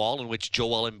writing on the wall in which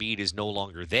Joel Embiid is no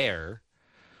longer there,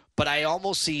 but I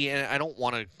almost see, and I don't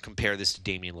want to compare this to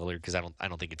Damian Lillard because I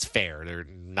don't think it's fair. There are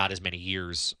not as many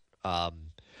years,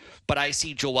 but I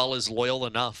see Joel as loyal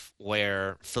enough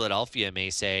where Philadelphia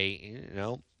may say,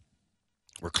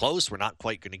 we're close, we're not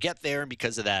quite going to get there, and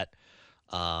because of that,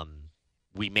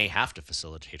 we may have to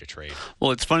facilitate a trade.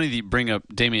 Well, it's funny that you bring up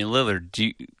Damian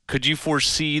Lillard. Could you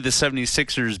foresee the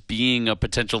 76ers being a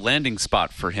potential landing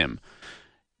spot for him?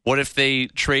 What if they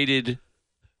traded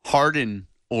Harden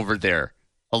over there,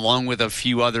 along with a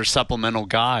few other supplemental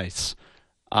guys,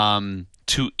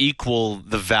 to equal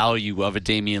the value of a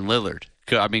Damian Lillard?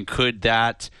 Could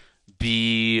that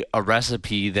be a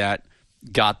recipe that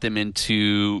got them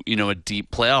into, a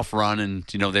deep playoff run and,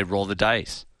 they roll the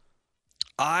dice?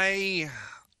 I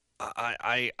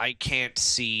can't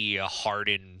see a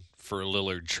Harden for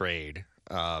Lillard trade.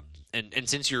 And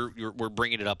since we're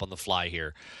bringing it up on the fly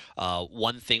here,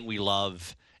 one thing we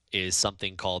love is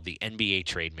something called the NBA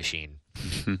trade machine.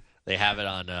 They have it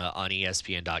on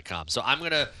ESPN.com. So I'm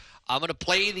gonna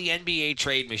play the NBA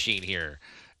trade machine here.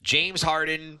 James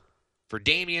Harden for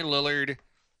Damian Lillard.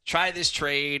 Try this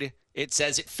trade. It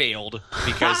says it failed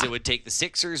because it would take the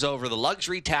Sixers over the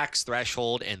luxury tax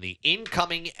threshold and the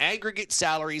incoming aggregate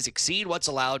salaries exceed what's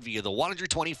allowed via the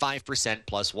 125%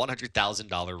 plus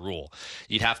 $100,000 rule.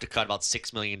 You'd have to cut about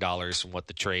 $6 million from what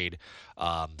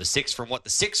from what the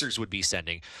Sixers would be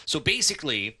sending. So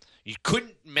basically, you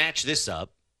couldn't match this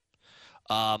up.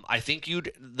 I think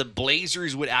the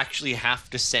Blazers would actually have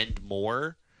to send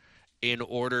more in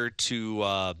order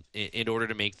to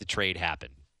make the trade happen.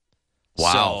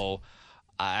 Wow. So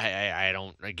I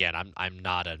don't. Again, I'm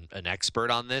not an expert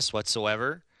on this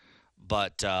whatsoever,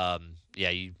 but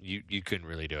you couldn't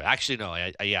really do it. Actually, no.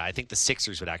 I think the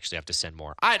Sixers would actually have to send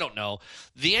more. I don't know.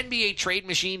 The NBA trade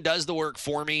machine does the work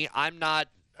for me. I'm not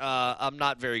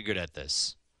very good at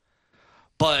this,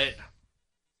 but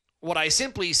what I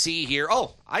simply see here.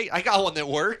 Oh, I got one that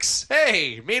works.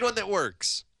 Hey, made one that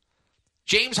works.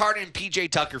 James Harden and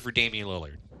PJ Tucker for Damian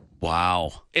Lillard.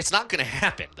 Wow. It's not going to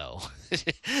happen, though.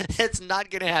 It's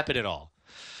not going to happen at all.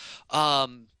 I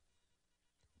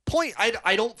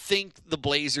don't think the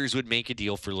Blazers would make a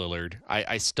deal for Lillard.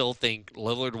 I still think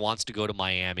Lillard wants to go to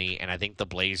Miami, and I think the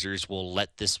Blazers will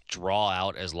let this draw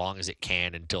out as long as it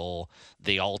can until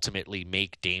they ultimately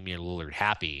make Damian Lillard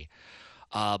happy.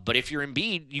 But if you're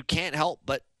Embiid, you can't help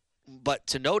but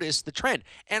to notice the trend.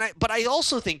 But I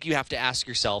also think you have to ask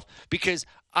yourself, because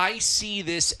I see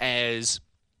this as,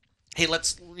 hey,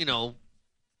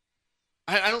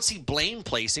 I don't see blame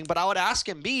placing, but I would ask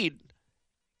Embiid,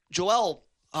 Joel,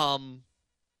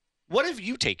 what have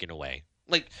you taken away?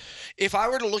 Like, if I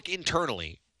were to look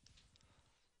internally,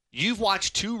 you've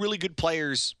watched two really good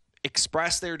players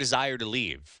express their desire to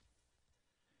leave.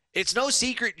 It's no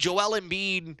secret Joel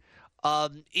Embiid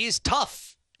is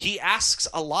tough. He asks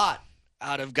a lot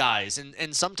out of guys,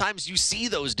 and sometimes you see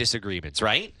those disagreements,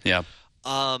 right? Yeah.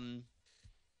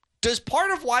 Does part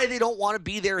of why they don't want to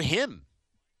be there him?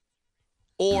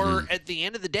 Or at the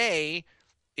end of the day,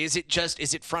 is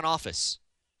it front office?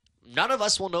 None of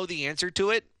us will know the answer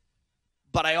to it,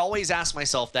 but I always ask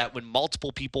myself that when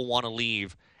multiple people want to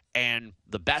leave and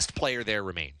the best player there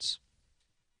remains.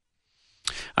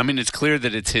 I mean, it's clear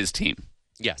that it's his team.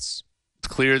 Yes. It's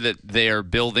clear that they are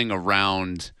building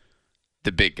around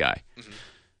the big guy. Mm-hmm.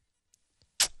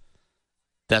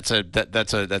 That's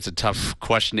a tough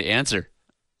question to answer.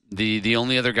 The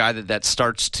only other guy that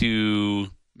starts to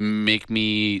make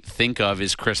me think of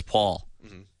is Chris Paul.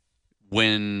 Mm-hmm.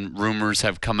 When rumors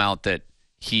have come out that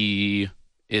he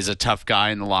is a tough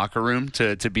guy in the locker room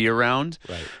to be around.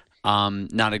 Right.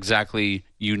 Not exactly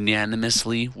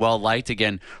unanimously well liked.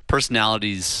 Again,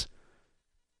 personalities.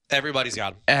 Everybody's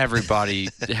got them. Everybody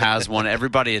has one.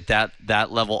 Everybody at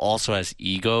that level also has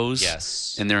egos.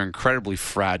 Yes. And they're incredibly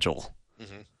fragile.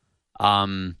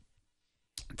 Mm-hmm.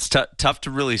 It's tough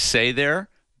to really say there,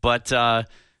 but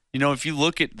if you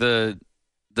look at the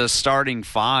starting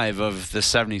five of the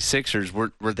 76ers,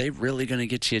 were they really going to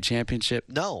get you a championship?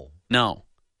 No.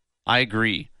 I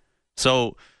agree.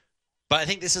 So, but I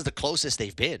think this is the closest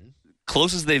they've been.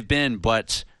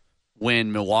 But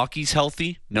when Milwaukee's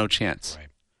healthy, no chance. Right.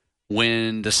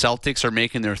 When the Celtics are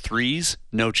making their threes,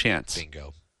 no chance.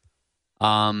 Bingo.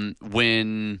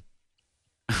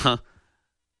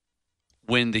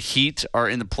 When the Heat are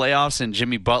in the playoffs and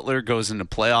Jimmy Butler goes into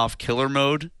playoff killer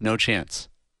mode, no chance.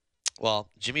 Well,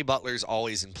 Jimmy Butler's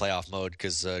always in playoff mode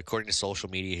because according to social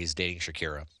media, he's dating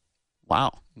Shakira.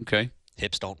 Wow. Okay.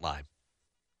 Hips don't lie.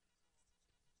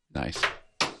 Nice.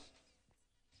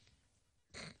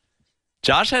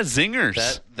 Josh has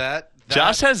zingers.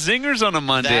 Josh has zingers on a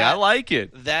Monday. I like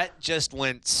it. That just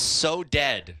went so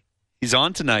dead. He's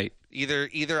on tonight.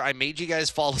 Either I made you guys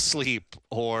fall asleep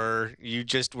or you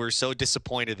just were so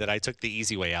disappointed that I took the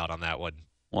easy way out on that one.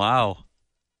 Wow.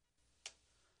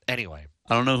 Anyway.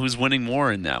 I don't know who's winning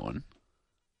more in that one.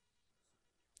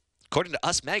 According to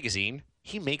Us Magazine,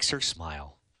 he makes her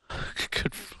smile.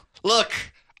 Good. Look,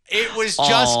 it was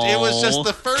just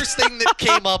the first thing that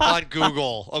came up on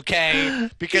Google, okay?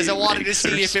 Because I wanted to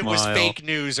see if it was fake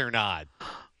news or not.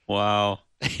 Wow.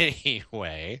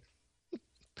 Anyway.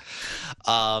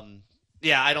 I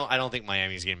don't think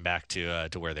Miami's getting back to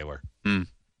where they were. I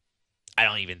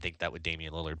don't even think that with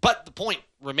Damian Lillard. But the point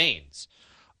remains.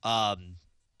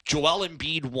 Joel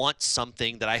Embiid wants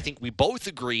something that I think we both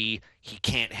agree he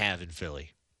can't have in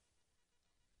Philly.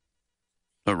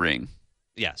 A ring.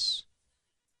 Yes.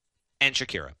 And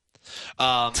Shakira.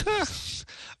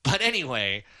 But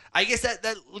anyway, I guess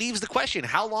that leaves the question.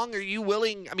 How long are you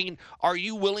willing? I mean, are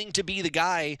you willing to be the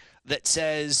guy that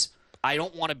says, I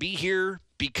don't want to be here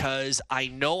because I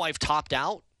know I've topped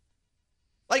out?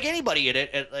 Like anybody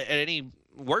at any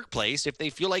workplace, if they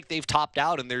feel like they've topped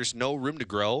out and there's no room to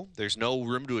grow, there's no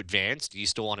room to advance, do you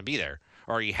still want to be there?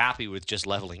 or are you happy with just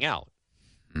leveling out?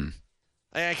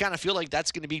 I kind of feel like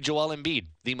that's going to be Joel Embiid.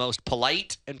 The most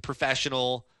polite and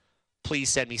professional, please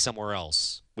send me somewhere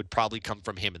else, would probably come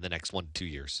from him in the next 1 to 2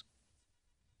 years.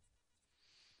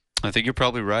 I think you're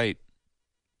probably right.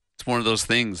 It's one of those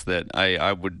things that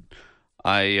I would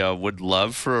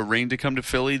love for a ring to come to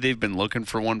Philly. They've been looking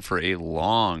for one for a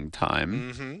long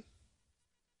time. Mm-hmm.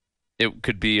 It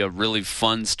could be a really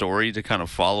fun story to kind of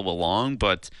follow along,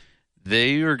 but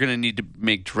they are going to need to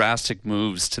make drastic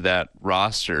moves to that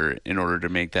roster in order to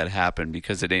make that happen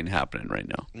because it ain't happening right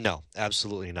now. No,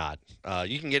 absolutely not.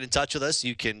 You can get in touch with us.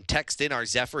 You can text in our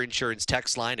Zephyr Insurance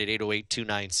text line at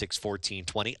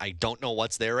 808-296-1420. I don't know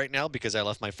what's there right now because I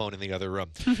left my phone in the other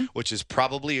room, which is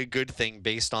probably a good thing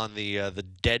based on the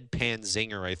deadpan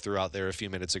zinger I threw out there a few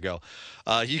minutes ago.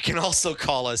 You can also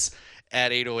call us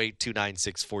at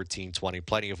 808-296-1420.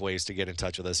 Plenty of ways to get in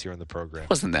touch with us here on the program.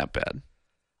 Wasn't that bad.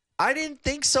 I didn't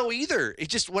think so either. It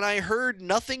just, when I heard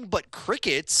nothing but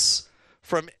crickets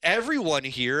from everyone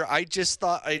here, I just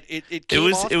thought it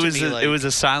came off to me like, it was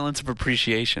a silence of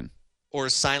appreciation. Or a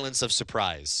silence of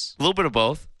surprise. A little bit of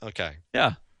both. Okay.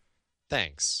 Yeah.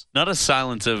 Thanks. Not a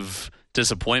silence of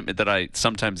disappointment that I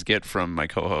sometimes get from my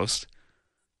co-host,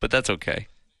 but that's okay.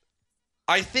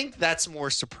 I think that's more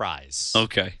surprise.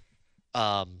 Okay.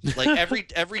 Like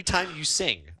every time you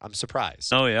sing, I'm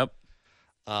surprised. Oh, yep.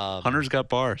 Hunter's got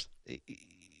bars.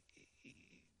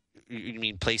 You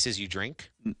mean places you drink?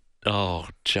 Oh,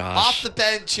 Josh. Off the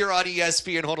bench here on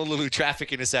ESPN Honolulu.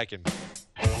 Traffic in a second.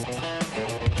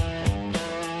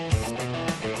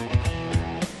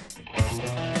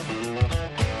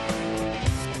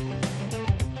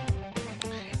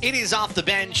 It is Off the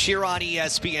Bench here on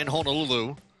ESPN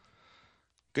Honolulu.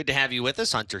 Good to have you with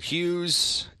us. Hunter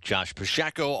Hughes, Josh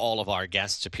Pacheco, all of our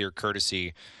guests appear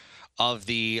courtesy of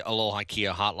the Aloha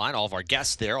Kia hotline. All of our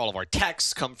guests there, all of our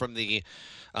texts come from the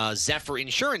Zephyr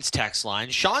Insurance text line.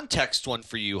 Sean texted one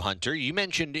for you, Hunter. You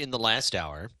mentioned in the last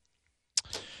hour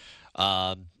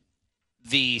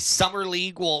the Summer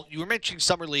League. Well, you were mentioning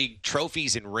Summer League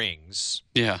trophies and rings.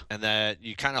 Yeah. And that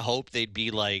you kind of hope they'd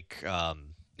be like,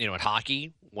 in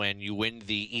hockey, when you win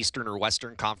the Eastern or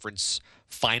Western Conference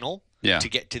final to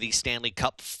get to the Stanley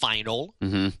Cup final.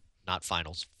 Mm-hmm. Not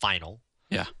finals, final.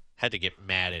 Yeah. Had to get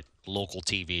mad at local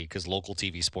TV because local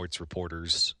TV sports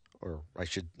reporters, or I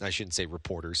shouldn't say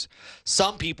reporters.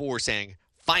 Some people were saying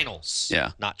finals.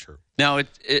 Yeah. Not true. Now,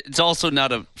 it's also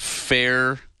not a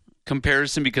fair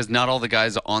comparison because not all the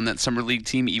guys on that Summer League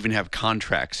team even have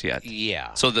contracts yet.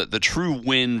 Yeah. So the true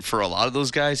win for a lot of those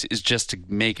guys is just to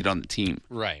make it on the team.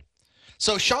 Right.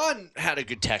 So Sean had a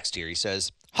good text here. He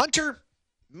says, Hunter,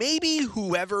 maybe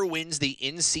whoever wins the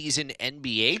in-season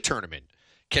NBA tournament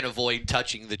can avoid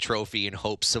touching the trophy in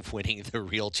hopes of winning the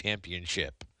real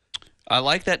championship. I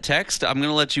like that text. I'm going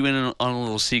to let you in on a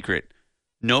little secret.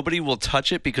 Nobody will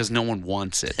touch it because no one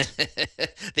wants it.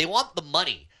 They want the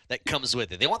money that comes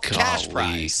with it. They want the cash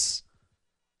prize.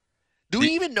 Do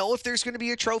we even know if there's going to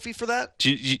be a trophy for that?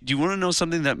 Do you want to know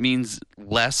something that means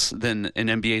less than an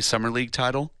NBA Summer League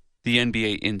title? The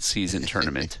NBA in-season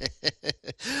tournament.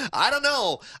 I don't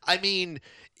know. I mean,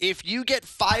 if you get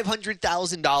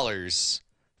 $500,000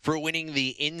 for winning the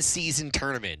in-season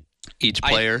tournament, each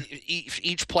player,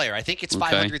 each player, I think it's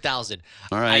 $500,000.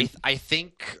 All right. I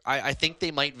think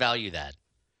they might value that.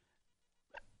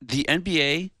 The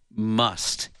NBA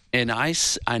must, and I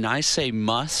say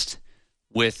must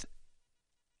with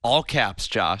all caps,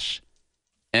 Josh.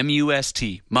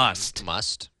 MUST, must.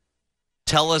 Must.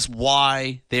 Tell us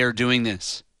why they are doing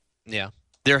this. Yeah.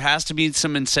 There has to be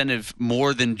some incentive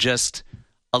more than just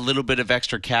a little bit of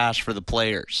extra cash for the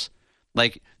players.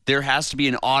 Like, there has to be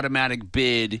an automatic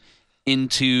bid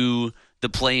into the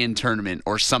play-in tournament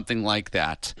or something like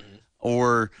that. Mm-hmm.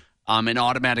 Or an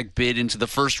automatic bid into the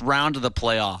first round of the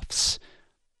playoffs.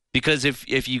 Because if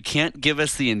you can't give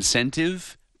us the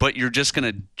incentive, but you're just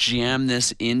going to jam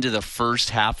this into the first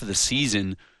half of the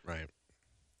season, right?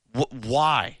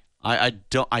 Why? I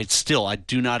do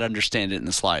not understand it in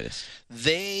the slightest.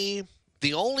 The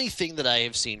only thing that I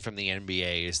have seen from the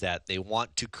NBA is that they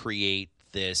want to create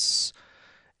this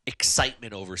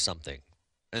excitement over something.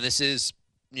 And this is,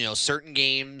 certain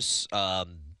games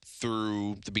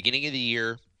through the beginning of the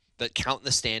year that count in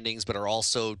the standings but are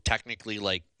also technically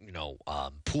like,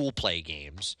 pool play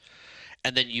games.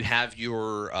 And then you have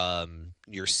your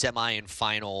semi and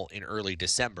final in early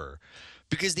December.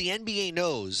 Because the NBA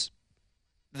knows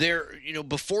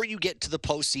before you get to the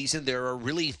postseason, there are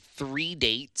really 3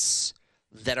 dates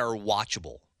that are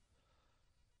watchable.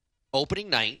 Opening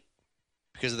night,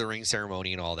 because of the ring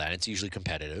ceremony and all that, it's usually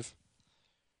competitive.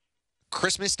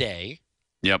 Christmas Day.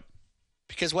 Yep.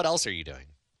 Because what else are you doing?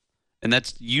 And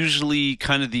that's usually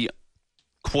kind of the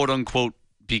quote-unquote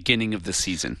beginning of the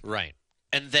season. Right.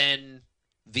 And then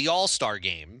the All-Star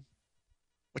game,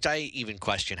 which I even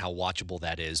question how watchable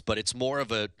that is, but it's more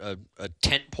of a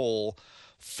tent pole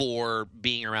for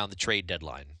being around the trade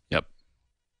deadline. Yep.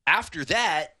 After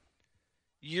that,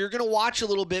 you're going to watch a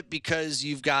little bit because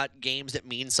you've got games that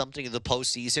mean something in the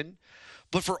postseason.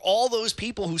 But for all those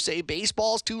people who say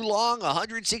baseball's too long,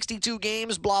 162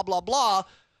 games, blah, blah, blah,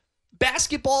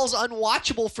 basketball's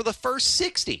unwatchable for the first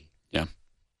 60. Yeah.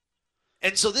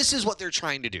 And so this is what they're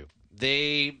trying to do.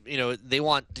 They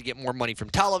want to get more money from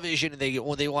television, and they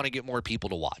want to get more people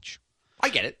to watch. I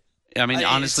get it. I mean,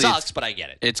 honestly, it sucks, but I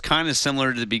get it. It's kind of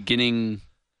similar to the beginning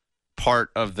part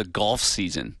of the golf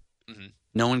season. Mm-hmm.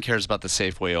 No one cares about the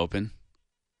Safeway Open.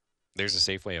 There's a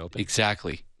Safeway Open.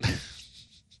 Exactly.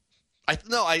 I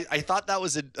thought that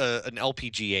was an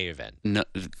LPGA event. No,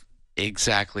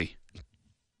 exactly.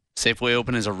 Safeway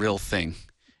Open is a real thing.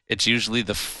 It's usually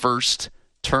the first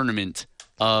tournament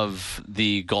of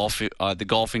the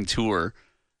golfing tour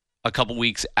a couple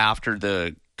weeks after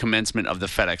the commencement of the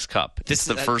FedEx Cup. It's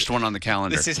the first one on the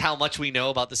calendar. This is how much we know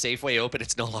about the Safeway Open.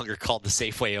 It's no longer called the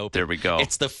Safeway Open. There we go.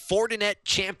 It's the Fortinet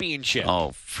Championship.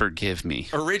 Oh, forgive me.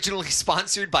 Originally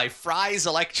sponsored by Fry's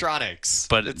Electronics.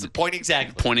 But it's point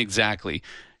exactly. Point exactly.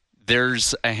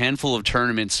 There's a handful of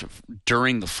tournaments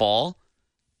during the fall,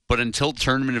 but until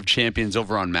Tournament of Champions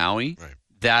over on Maui, right,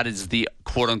 that is the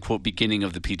quote-unquote beginning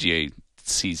of the PGA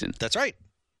season. That's right.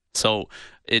 So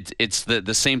it's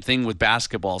the same thing with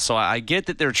basketball. So I get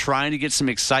that they're trying to get some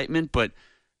excitement, but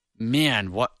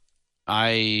man, what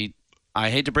I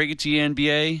hate to break it to you,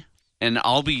 NBA, and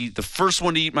I'll be the first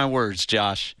one to eat my words,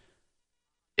 Josh.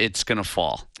 It's gonna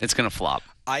fall. It's gonna flop.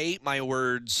 I ate my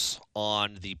words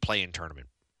on the play-in tournament.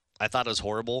 I thought it was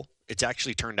horrible. It's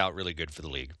actually turned out really good for the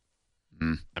league.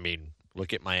 I mean,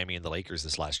 look at Miami and the Lakers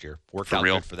this last year. Worked out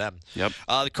good for them. Yep.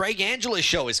 The Craig Angeles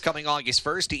Show is coming August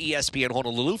 1st to ESPN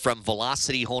Honolulu from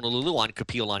Velocity Honolulu on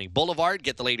Kapiolani Boulevard.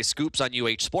 Get the latest scoops on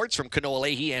UH Sports from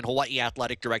Kanoa and Hawaii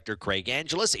Athletic Director Craig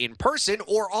Angeles in person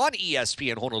or on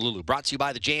ESPN Honolulu. Brought to you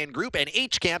by the JN Group and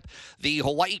HCAMP, the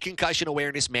Hawaii Concussion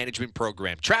Awareness Management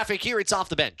Program. Traffic here, it's off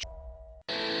the bench.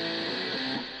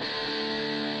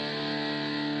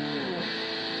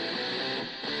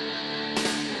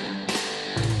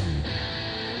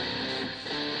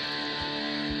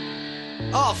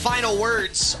 Oh, final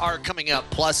words are coming up,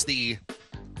 plus the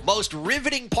most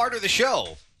riveting part of the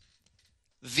show,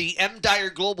 the M. Dyer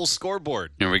Global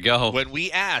Scoreboard. Here we go. When we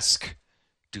ask,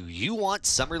 do you want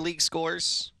Summer League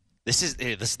scores? This is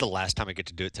the last time I get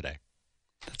to do it today.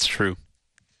 That's true.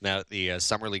 Now, the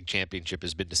Summer League championship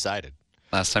has been decided.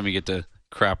 Last time you get to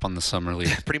crap on the Summer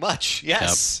League. Pretty much,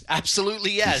 yes. Yep.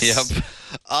 Absolutely, yes.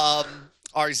 Yep.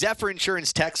 Our Zephyr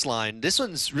Insurance text line, this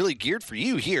one's really geared for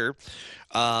you here.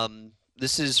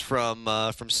 This is from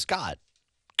Scott.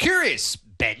 Curious,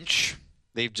 Bench.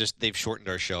 They've shortened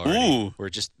our show already. Ooh. We're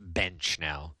just Bench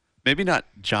now. Maybe not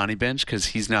Johnny Bench because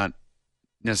he's not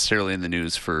necessarily in the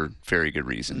news for very good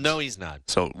reasons. No, he's not.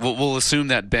 So we'll assume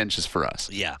that Bench is for us.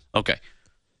 Yeah. Okay.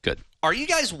 Good. Are you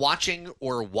guys watching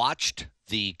or watched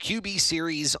the QB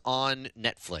series on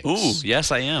Netflix? Ooh,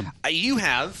 yes, I am. You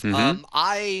have.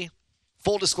 Mm-hmm.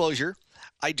 Full disclosure,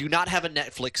 I do not have a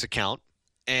Netflix account.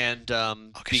 And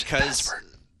because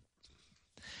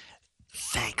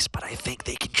thanks, but I think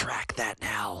they can track that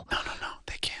now. No,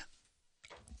 they can't.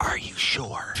 Are you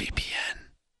sure? VPN.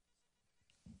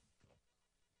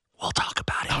 We'll talk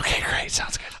about it. Okay, later. Great.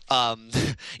 Sounds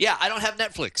good. Yeah, I don't have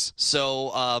Netflix,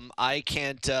 so I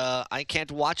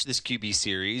can't watch this QB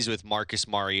series with Marcus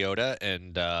Mariota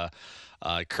and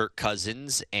Kirk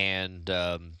Cousins and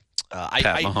Pat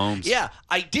Mahomes. Yeah,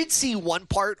 I did see one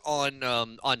part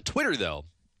on Twitter though.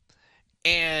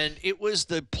 And it was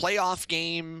the playoff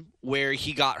game where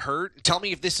he got hurt. Tell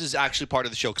me if this is actually part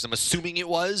of the show, because I'm assuming it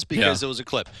was because it was a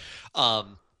clip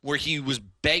where he was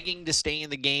begging to stay in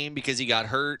the game because he got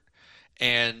hurt,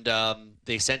 and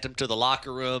they sent him to the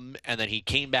locker room, and then he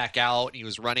came back out. And he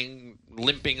was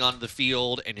limping on the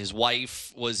field, and his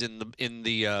wife was in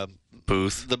the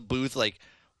booth. The booth, like,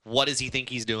 what does he think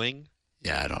he's doing?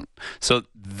 Yeah, I don't. So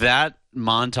that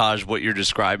montage, what you're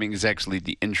describing, is actually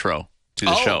the intro to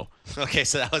the show. Okay,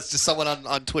 so that was just someone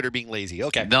on Twitter being lazy.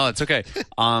 Okay. No, it's okay.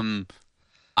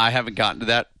 I haven't gotten to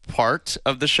that part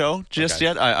of the show just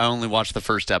yet. I only watched the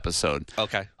first episode.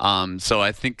 Okay. So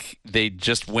I think they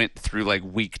just went through like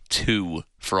week 2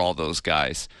 for all those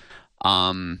guys.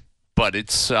 But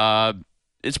it's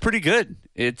pretty good.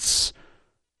 It's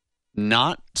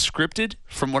not scripted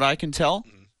from what I can tell.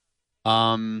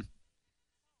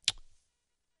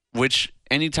 Which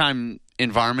anytime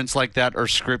environments like that are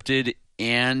scripted,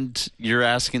 and you're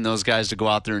asking those guys to go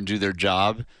out there and do their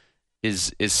job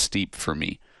is steep for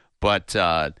me. But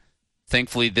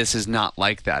thankfully, this is not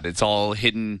like that. It's all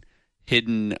hidden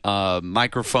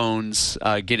microphones,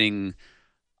 getting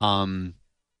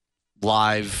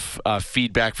live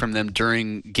feedback from them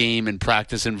during game and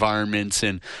practice environments.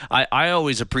 And I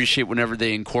always appreciate whenever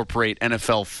they incorporate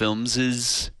NFL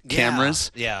Films'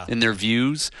 cameras in their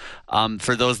views.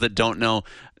 For those that don't know,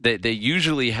 they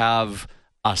usually have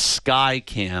a sky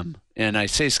cam. And I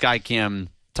say sky cam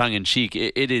tongue-in-cheek.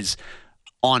 It is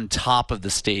on top of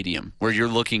the stadium where you're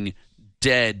looking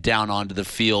dead down onto the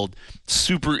field.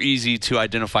 Super easy to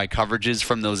identify coverages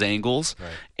from those angles,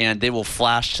 and they will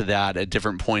flash to that at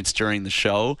different points during the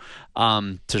show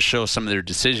to show some of their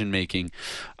decision making.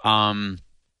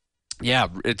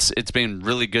 It's been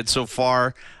really good so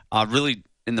far. Really,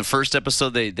 in the first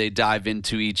episode, they dive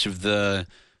into each of the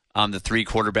three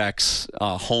quarterbacks'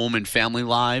 home and family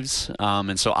lives,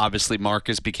 and so obviously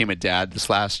Marcus became a dad this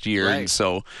last year, and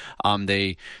so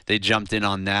they jumped in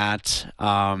on that,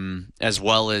 as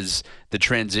well as the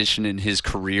transition in his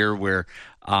career where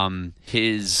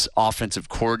his offensive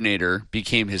coordinator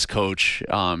became his coach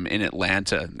in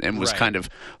Atlanta and was kind of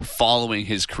following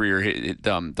his career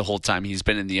the whole time he's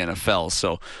been in the NFL.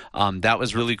 So that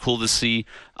was really cool to see.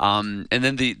 And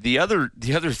then the other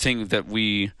thing that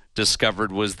we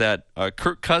discovered was that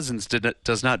Kirk Cousins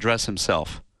does not dress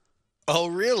himself. Oh,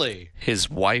 really? His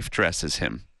wife dresses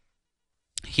him.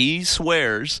 He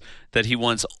swears that he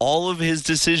wants all of his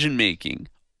decision making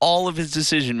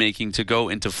to go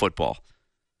into football.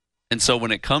 And so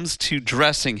when it comes to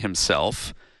dressing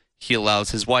himself, he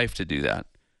allows his wife to do that.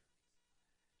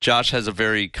 Josh has a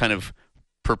very kind of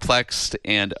perplexed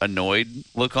and annoyed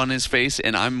look on his face,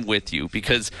 and I'm with you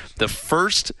because the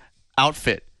first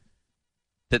outfit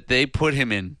that they put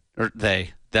him in,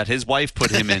 that his wife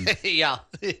put him in,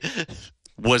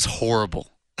 was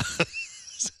horrible.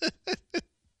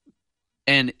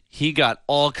 And he got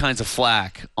all kinds of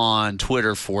flack on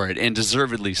Twitter for it, and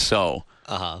deservedly so.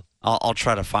 I'll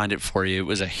try to find it for you. It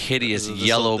was a hideous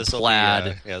yellow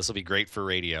plaid. This will be great for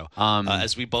radio.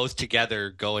 As we both together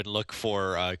go and look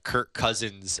for Kirk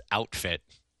Cousins' outfit.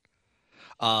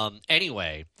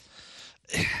 Anyway,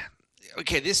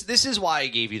 okay, this is why I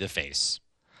gave you the face.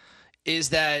 Is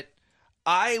that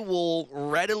I will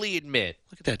readily admit.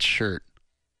 Look at that shirt.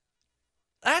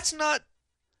 That's not.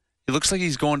 It looks like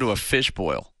he's going to a fish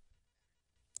boil.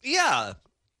 Yeah,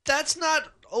 that's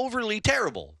not overly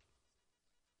terrible.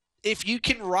 If you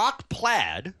can rock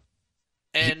plaid,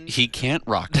 and he can't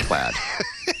rock plaid.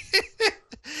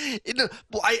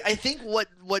 I think what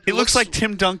he looks like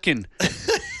Tim Duncan.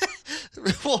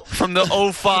 Well, from the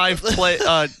 05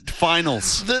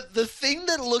 finals. The thing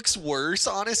that looks worse,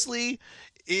 honestly,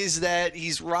 is that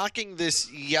he's rocking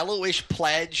this yellowish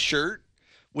plaid shirt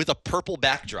with a purple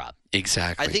backdrop.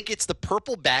 Exactly. I think it's the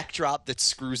purple backdrop that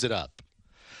screws it up.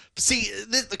 See,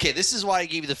 this is why I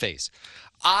gave you the face.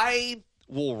 I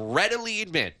will readily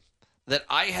admit that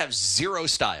I have zero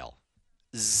style.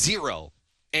 Zero.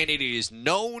 And it is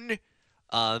known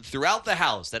throughout the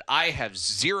house that I have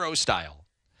zero style.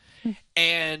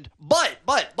 And but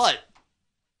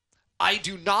I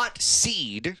do not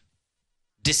cede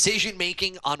decision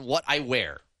making on what I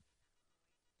wear.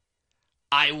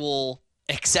 I will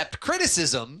accept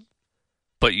criticism,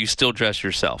 but you still dress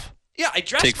yourself. Yeah, I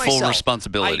dress myself. Take full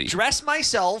responsibility. I dress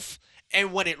myself,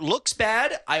 and when it looks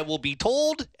bad, I will be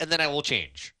told, and then I will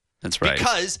change. That's right.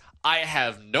 Because I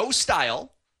have no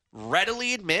style,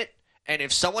 readily admit. And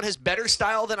if someone has better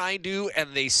style than I do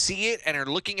and they see it and are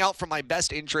looking out for my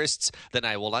best interests, then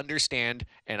I will understand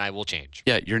and I will change.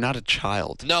 Yeah, you're not a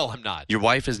child. No, I'm not. Your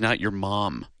wife is not your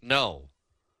mom. No.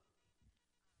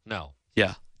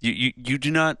 Yeah. You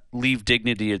do not leave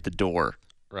dignity at the door.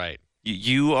 Right.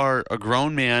 You are a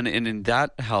grown man, and in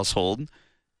that household,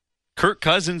 Kirk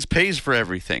Cousins pays for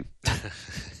everything.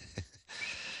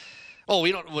 Oh,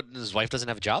 his wife doesn't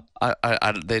have a job?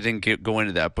 They didn't go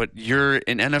into that, but you're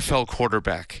an NFL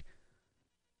quarterback.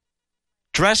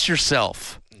 Dress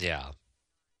yourself. Yeah.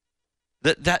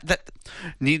 That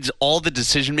needs all the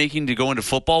decision making to go into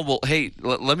football. Well, hey,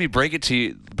 let me break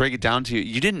it down to you.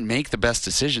 You didn't make the best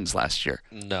decisions last year.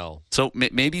 No. So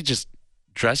maybe just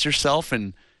dress yourself,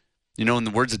 and in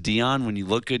the words of Dion, when you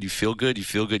look good, you feel good. You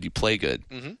feel good, you play good.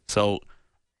 Mm-hmm. So.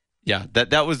 Yeah,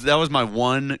 that was my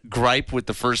one gripe with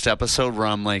the first episode where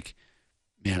I'm like,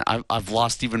 man, I've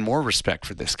lost even more respect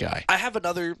for this guy. I have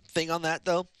another thing on that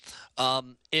though.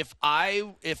 If I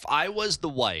was the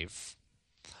wife,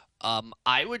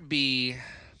 I would be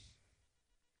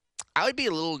a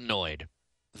little annoyed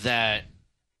that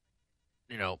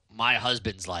my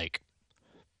husband's like,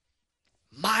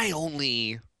 my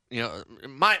only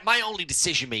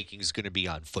decision making is going to be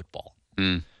on football.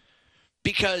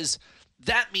 Because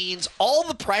that means all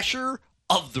the pressure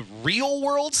of the real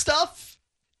world stuff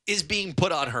is being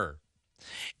put on her.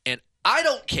 And I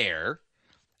don't care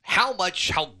how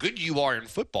good you are in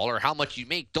football or how much you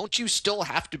make. Don't you still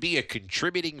have to be a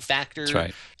contributing factor to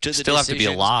the decisions? Still have to be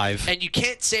alive. And you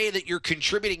can't say that your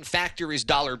contributing factor is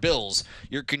dollar bills.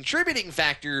 Your contributing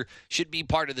factor should be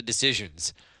part of the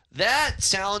decisions. That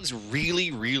sounds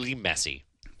really, really messy.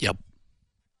 Yep.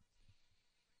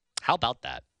 How about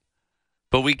that?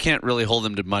 But we can't really hold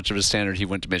him to much of a standard. He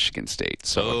went to Michigan State,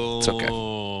 so it's okay.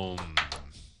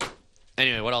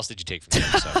 Anyway, what else did you take from the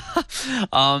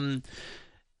episode?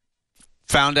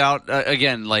 Found out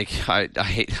again. Like I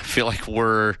feel like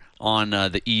we're on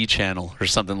the E channel or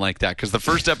something like that, because the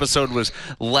first episode was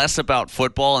less about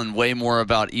football and way more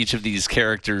about each of these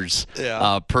characters'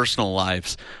 personal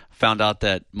lives. Found out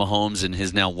that Mahomes and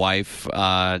his now wife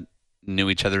knew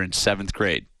each other in 7th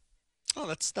grade. Oh,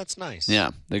 that's nice.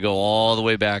 Yeah, they go all the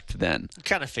way back to then. I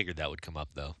kind of figured that would come up,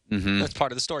 though. Mm-hmm. That's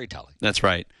part of the storytelling. That's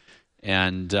right.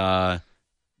 And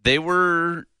they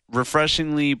were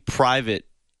refreshingly private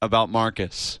about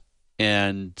Marcus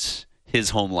and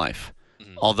his home life.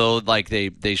 Mm-hmm. Although, like,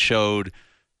 they showed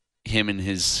him and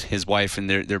his wife, and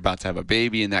they're about to have a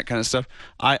baby and that kind of stuff.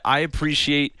 I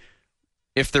appreciate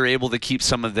if they're able to keep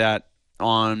some of that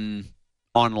on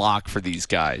lock for these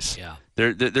guys. Yeah.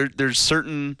 There's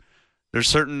certain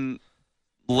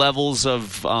levels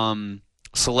of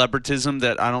celebritism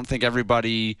that I don't think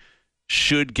everybody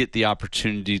should get the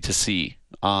opportunity to see.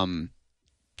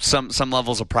 Some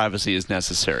levels of privacy is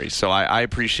necessary. So I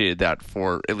appreciated that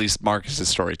for at least Marcus's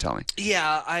storytelling.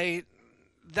 Yeah,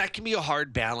 that can be a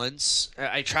hard balance.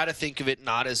 I try to think of it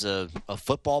not as a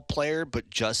football player, but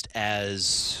just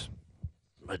as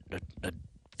a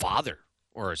father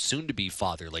or a soon-to-be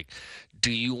father. Like,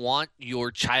 do you want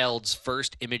your child's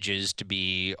first images to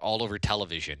be all over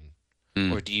television?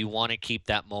 Or do you want to keep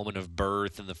that moment of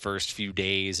birth in the first few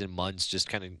days and months, just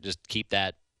keep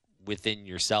that within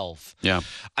yourself? Yeah.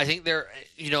 I think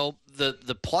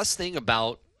the plus thing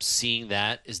about seeing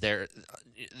that is there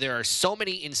are so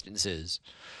many instances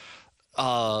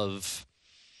of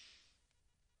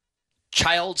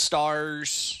child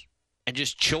stars and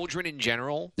just children in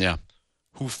general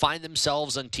who find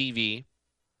themselves on TV,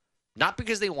 not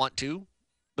because they want to,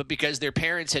 but because their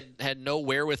parents had no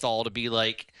wherewithal to be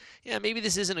like, yeah, maybe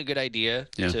this isn't a good idea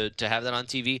to have that on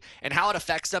TV, and how it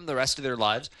affects them the rest of their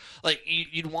lives. Like,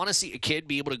 you'd want to see a kid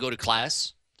be able to go to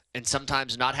class and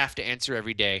sometimes not have to answer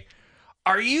every day,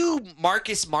 are you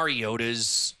Marcus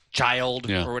Mariota's child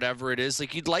or whatever it is?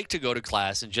 Like, you'd like to go to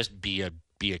class and just be a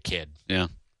kid. Yeah.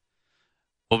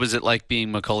 What was it like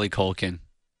being Macaulay Culkin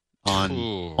on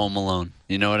Home Alone?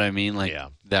 You know what I mean? Like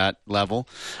that level.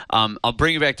 I'll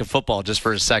bring you back to football just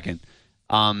for a second.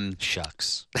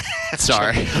 Shucks.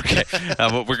 Sorry. Okay.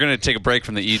 We're going to take a break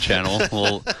from the E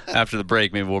channel. After the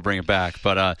break, maybe we'll bring it back.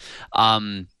 But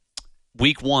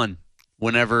week 1,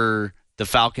 whenever the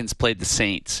Falcons played the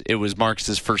Saints, it was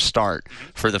Marcus's first start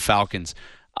for the Falcons.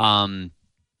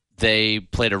 They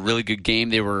played a really good game.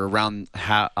 They were around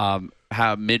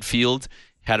midfield,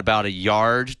 had about a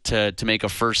yard to make a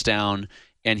first down,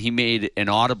 and he made an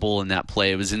audible in that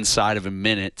play. It was inside of a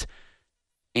minute.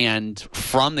 And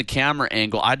from the camera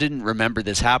angle, I didn't remember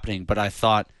this happening, but I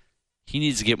thought he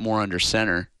needs to get more under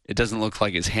center. It doesn't look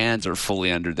like his hands are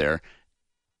fully under there.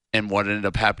 And what ended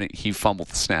up happening, he fumbled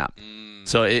the snap.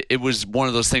 So it was one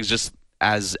of those things, just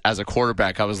as a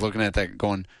quarterback, I was looking at that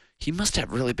going, he must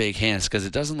have really big hands because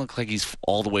it doesn't look like he's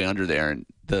all the way under there. And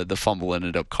the fumble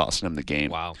ended up costing him the game.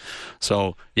 Wow.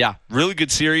 So, yeah, really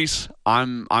good series.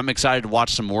 I'm excited to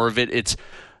watch some more of it. It's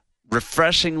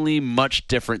refreshingly much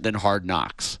different than Hard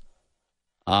Knocks.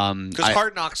 Because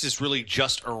Hard Knocks is really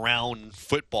just around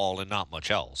football and not much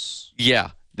else.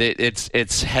 Yeah,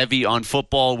 it's heavy on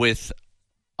football with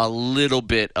a little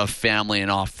bit of family and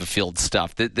off the field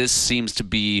stuff. This seems to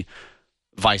be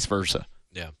vice versa.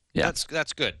 Yeah.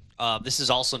 That's good. This is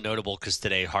also notable because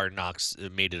today Hard Knocks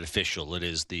made it official. It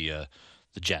is the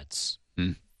Jets.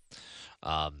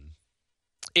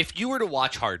 If you were to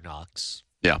watch Hard Knocks,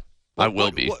 I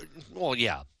will be. Well,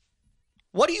 yeah.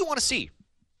 What do you want to see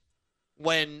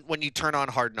when you turn on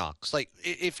Hard Knocks? Like,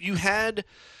 if you had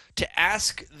to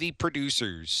ask the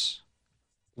producers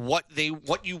what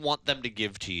you want them to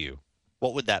give to you,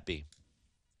 what would that be?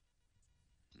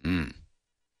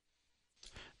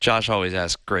 Josh always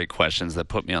asks great questions that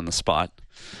put me on the spot.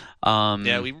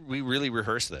 We really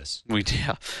rehearse this.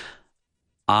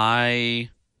 I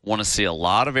want to see a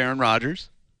lot of Aaron Rodgers.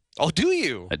 Oh, do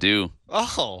you? I do.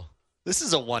 Oh. This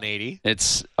is a 180.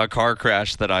 It's a car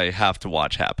crash that I have to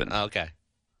watch happen Okay.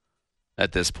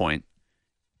 at this point.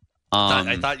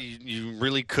 I thought you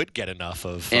really could get enough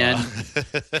of. And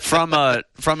from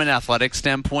an athletic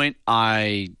standpoint,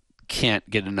 I can't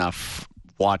get enough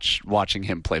watching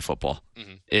him play football.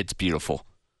 Mm-hmm. It's beautiful,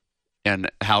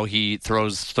 and how he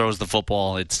throws the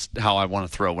football. It's how I want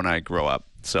to throw when I grow up.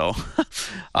 So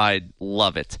I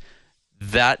love it.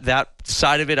 That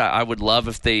side of it, I would love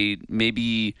if they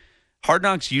maybe. Hard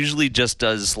Knocks usually just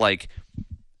does like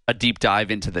a deep dive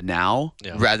into the now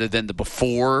rather than the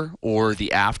before or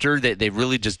the after. They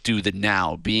really just do the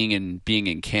now, being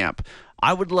in camp.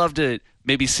 I would love to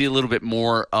maybe see a little bit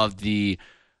more of the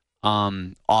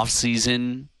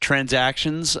off-season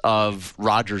transactions of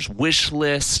Rodgers' wish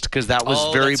list, because that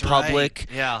was very public.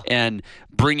 Right. Yeah. And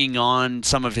bringing on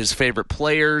some of his favorite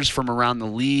players from around the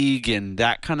league and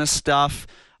that kind of stuff.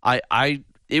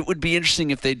 It would be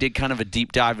interesting if they did kind of a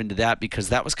deep dive into that, because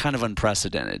that was kind of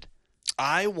unprecedented.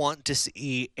 I want to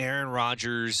see Aaron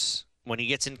Rodgers, when he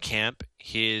gets in camp,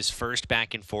 his first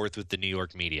back and forth with the New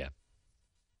York media.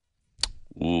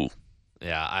 Ooh.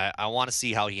 Yeah, I want to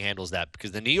see how he handles that,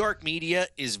 because the New York media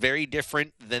is very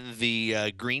different than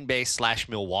the Green Bay /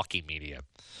 Milwaukee media.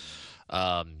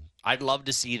 I'd love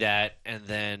to see that, and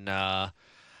then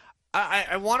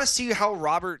I want to see how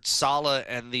Robert Saleh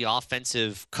and the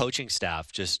offensive coaching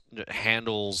staff just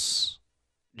handles,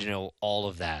 all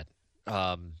of that.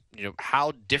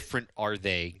 How different are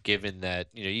they, given that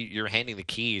you're handing the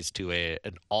keys to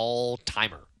an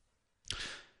all-timer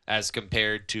as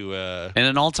compared to and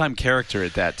an all-time character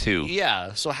at that too.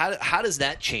 Yeah. So how does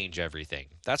that change everything?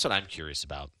 That's what I'm curious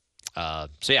about.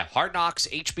 Hard Knocks,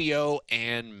 HBO,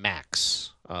 and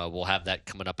Max. We'll have that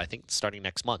coming up, I think, starting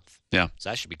next month. Yeah. So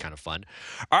that should be kind of fun.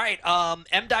 All right.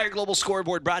 M. Dyer Global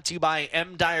Scoreboard brought to you by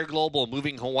M. Dyer Global,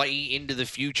 moving Hawaii into the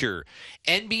future.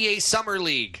 NBA Summer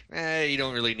League. You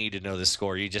don't really need to know the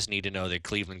score. You just need to know that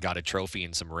Cleveland got a trophy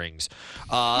and some rings.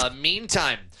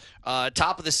 Meantime,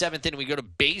 top of the seventh inning, we go to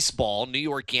baseball. New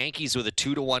York Yankees with a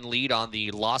 2-1 lead on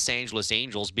the Los Angeles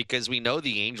Angels, because we know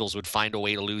the Angels would find a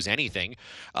way to lose anything.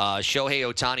 Shohei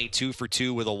Ohtani 2 for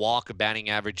 2 with a walk, a batting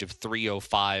average of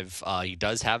 .305. He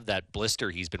does have that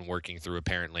blister he's been working through,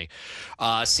 apparently.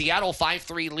 Seattle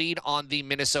 5-3 lead on the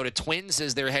Minnesota Twins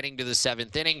as they're heading to the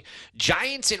seventh inning.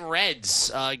 Giants and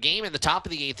Reds game in the top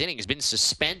of the eighth inning has been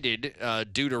suspended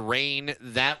due to rain.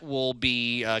 That will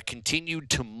be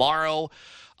continued tomorrow.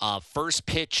 First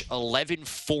pitch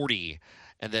 11:40,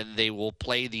 and then they will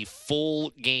play the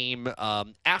full game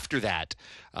after that.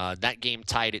 That game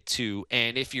tied at 2.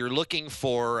 And if you're looking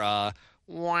for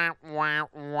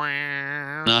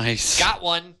Nice. got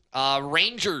one.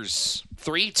 Rangers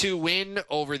 3-2 win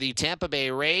over the Tampa Bay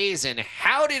Rays. And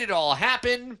how did it all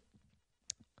happen?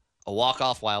 A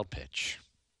walk-off wild pitch.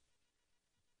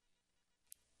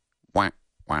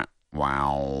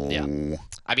 Wow. Yeah.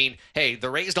 I mean, hey, the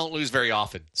Rays don't lose very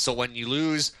often. So when you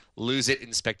lose it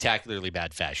in spectacularly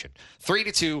bad fashion.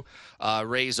 3-2,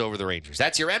 Rays over the Rangers.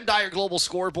 That's your M. Dyer Global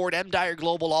Scoreboard. M. Dyer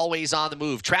Global, always on the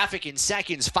move. Traffic in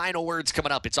seconds. Final words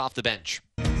coming up. It's Off the Bench.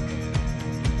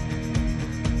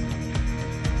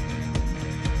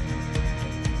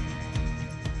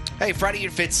 Hey, Freddie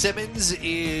and Fitzsimmons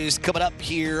is coming up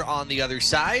here on the other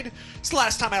side. It's the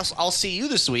last time I'll see you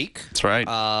this week. That's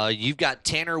right. You've got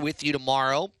Tanner with you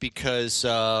tomorrow, because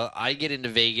I get into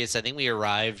Vegas. I think we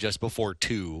arrive just before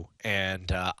 2,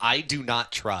 and I do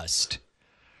not trust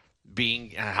being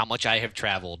how much I have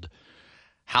traveled,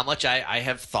 how much I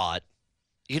have thought,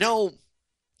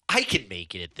 I can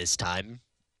make it at this time.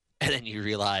 And then you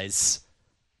realize,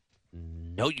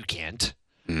 no, you can't.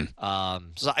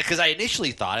 Because I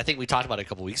initially thought, I think we talked about it a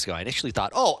couple weeks ago, I initially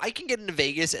thought, I can get into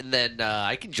Vegas and then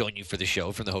I can join you for the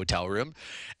show from the hotel room.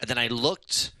 And then I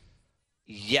looked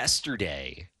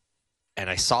yesterday and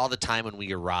I saw the time when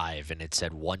we arrive, and it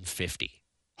said 1:50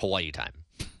 Hawaii time.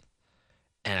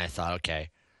 And I thought, okay,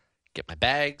 get my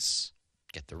bags,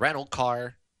 get the rental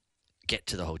car, get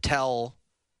to the hotel,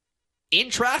 in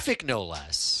traffic no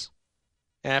less.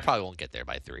 And I probably won't get there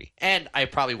by 3. And I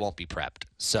probably won't be prepped.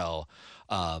 So,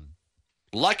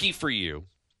 lucky for you.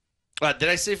 Did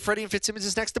I say Freddie and Fitzsimmons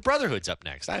is next? The Brotherhood's up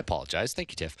next. I apologize.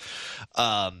 Thank you, Tiff.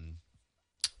 I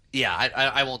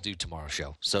won't do tomorrow's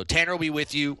show. So Tanner will be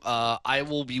with you. I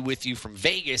will be with you from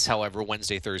Vegas, however,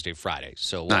 Wednesday, Thursday, Friday.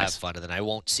 So we'll have fun, and then I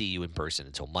won't see you in person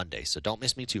until Monday. So don't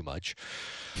miss me too much.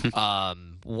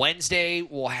 Wednesday,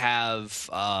 we'll have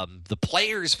the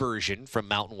players version from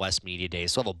Mountain West Media Day.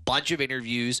 So we'll have a bunch of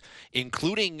interviews,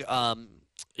 including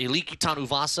Eliki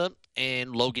Tanuvasa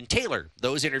and Logan Taylor.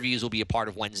 Those interviews will be a part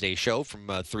of Wednesday's show from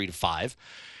 3 to 5.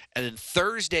 And then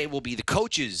Thursday will be the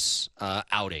coaches'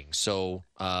 outing. So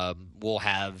we'll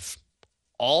have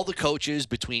all the coaches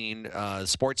between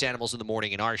Sports Animals in the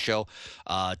morning and our show.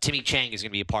 Timmy Chang is going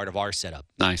to be a part of our setup.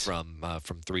 Nice. From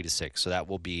 3 to 6. So that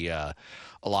will be a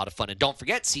lot of fun. And don't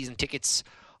forget, season tickets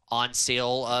on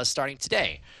sale starting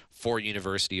today for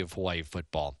University of Hawaii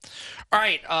football. All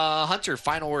right, Hunter,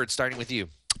 final word starting with you.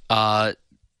 The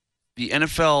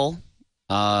NFL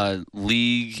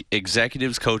league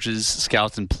executives, coaches,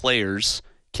 scouts, and players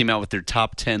came out with their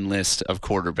top 10 list of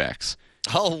quarterbacks.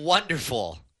 Oh,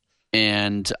 wonderful.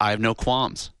 And I have no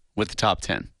qualms with the top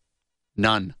 10.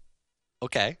 None.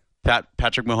 Okay.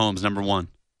 Patrick Mahomes, number 1.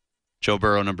 Joe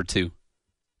Burrow, number 2.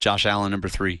 Josh Allen, number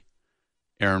 3.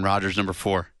 Aaron Rodgers, number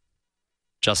 4.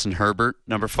 Justin Herbert,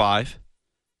 number 5.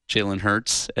 Jalen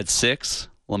Hurts at 6.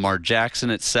 Lamar Jackson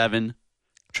at 7.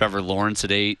 Trevor Lawrence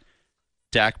at 8.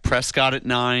 Dak Prescott at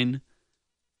 9.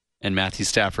 And Matthew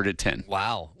Stafford at 10.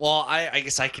 Wow. Well, I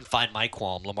guess I can find my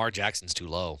qualm. Lamar Jackson's too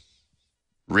low.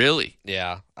 Really?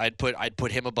 Yeah. I'd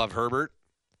put him above Herbert.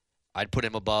 I'd put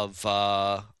him above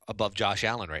Josh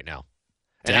Allen right now.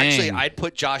 And Dang. actually, I'd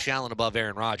put Josh Allen above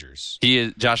Aaron Rodgers.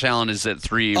 Josh Allen is at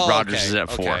 3. Rodgers is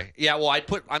at 4. Okay. Yeah, well,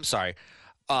 I'm sorry.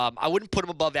 I wouldn't put him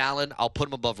above Allen. I'll put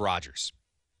him above Rodgers.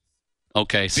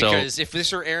 Okay, so because if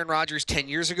this were Aaron Rodgers 10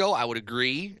 years ago, I would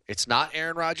agree. It's not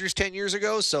Aaron Rodgers 10 years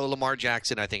ago, so Lamar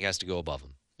Jackson, I think, has to go above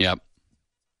him. Yep.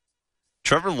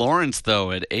 Trevor Lawrence,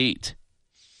 though, at 8.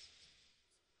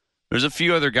 There's a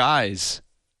few other guys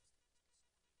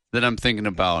that I'm thinking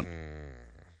about.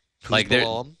 Who's like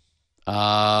below him?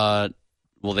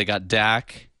 Well, they got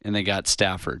Dak and they got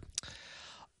Stafford.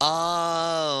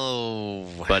 Oh.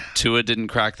 But Tua didn't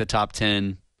crack the top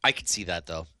 10. I could see that,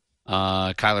 though.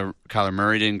 Kyler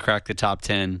Murray didn't crack the top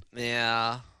 10.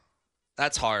 Yeah.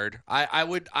 That's hard. I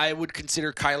would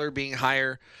consider Kyler being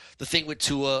higher. The thing with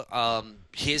Tua,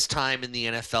 his time in the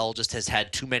NFL just has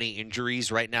had too many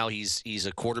injuries. Right now, he's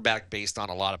a quarterback based on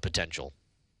a lot of potential,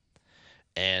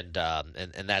 and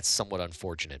that's somewhat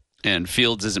unfortunate. And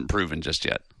Fields isn't proven just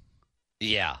yet.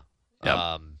 Yeah.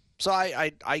 Yep. So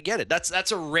I get it.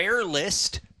 That's a rare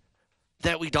list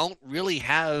that we don't really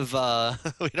have.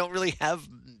 We don't really have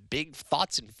big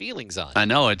thoughts and feelings on. I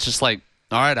know. It's just like,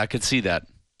 all right, I could see that.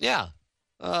 Yeah.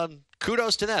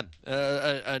 Kudos to them.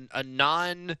 A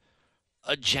non-agenda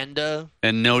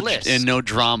and no list. And no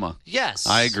drama. Yes,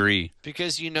 I agree.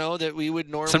 Because you know that we would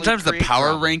normally sometimes the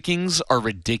power drama. rankings are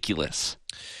ridiculous.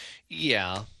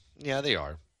 Yeah, they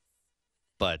are.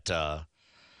 But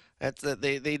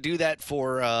they do that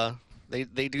for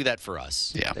they do that for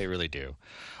us. Yeah, they really do.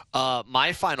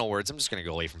 My final words. I'm just going to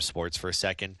go away from sports for a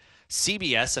second.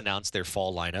 CBS announced their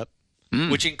fall lineup.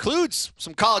 Which includes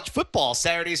some college football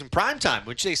Saturdays in primetime,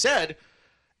 which they said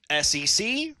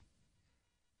SEC,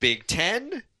 Big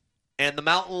Ten, and the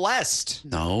Mountain West.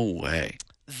 No way.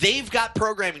 They've got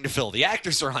programming to fill. The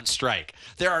actors are on strike.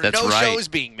 There are That's no right. shows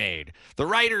being made. The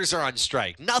writers are on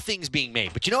strike. Nothing's being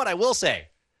made. But you know what I will say?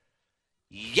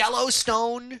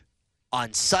 Yellowstone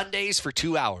on Sundays for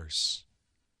 2 hours.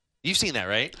 You've seen that,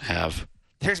 right? Have.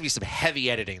 There's going to be some heavy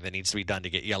editing that needs to be done to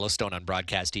get Yellowstone on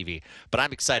broadcast TV, but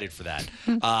I'm excited for that.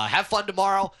 Have fun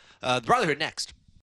tomorrow. The Brotherhood next.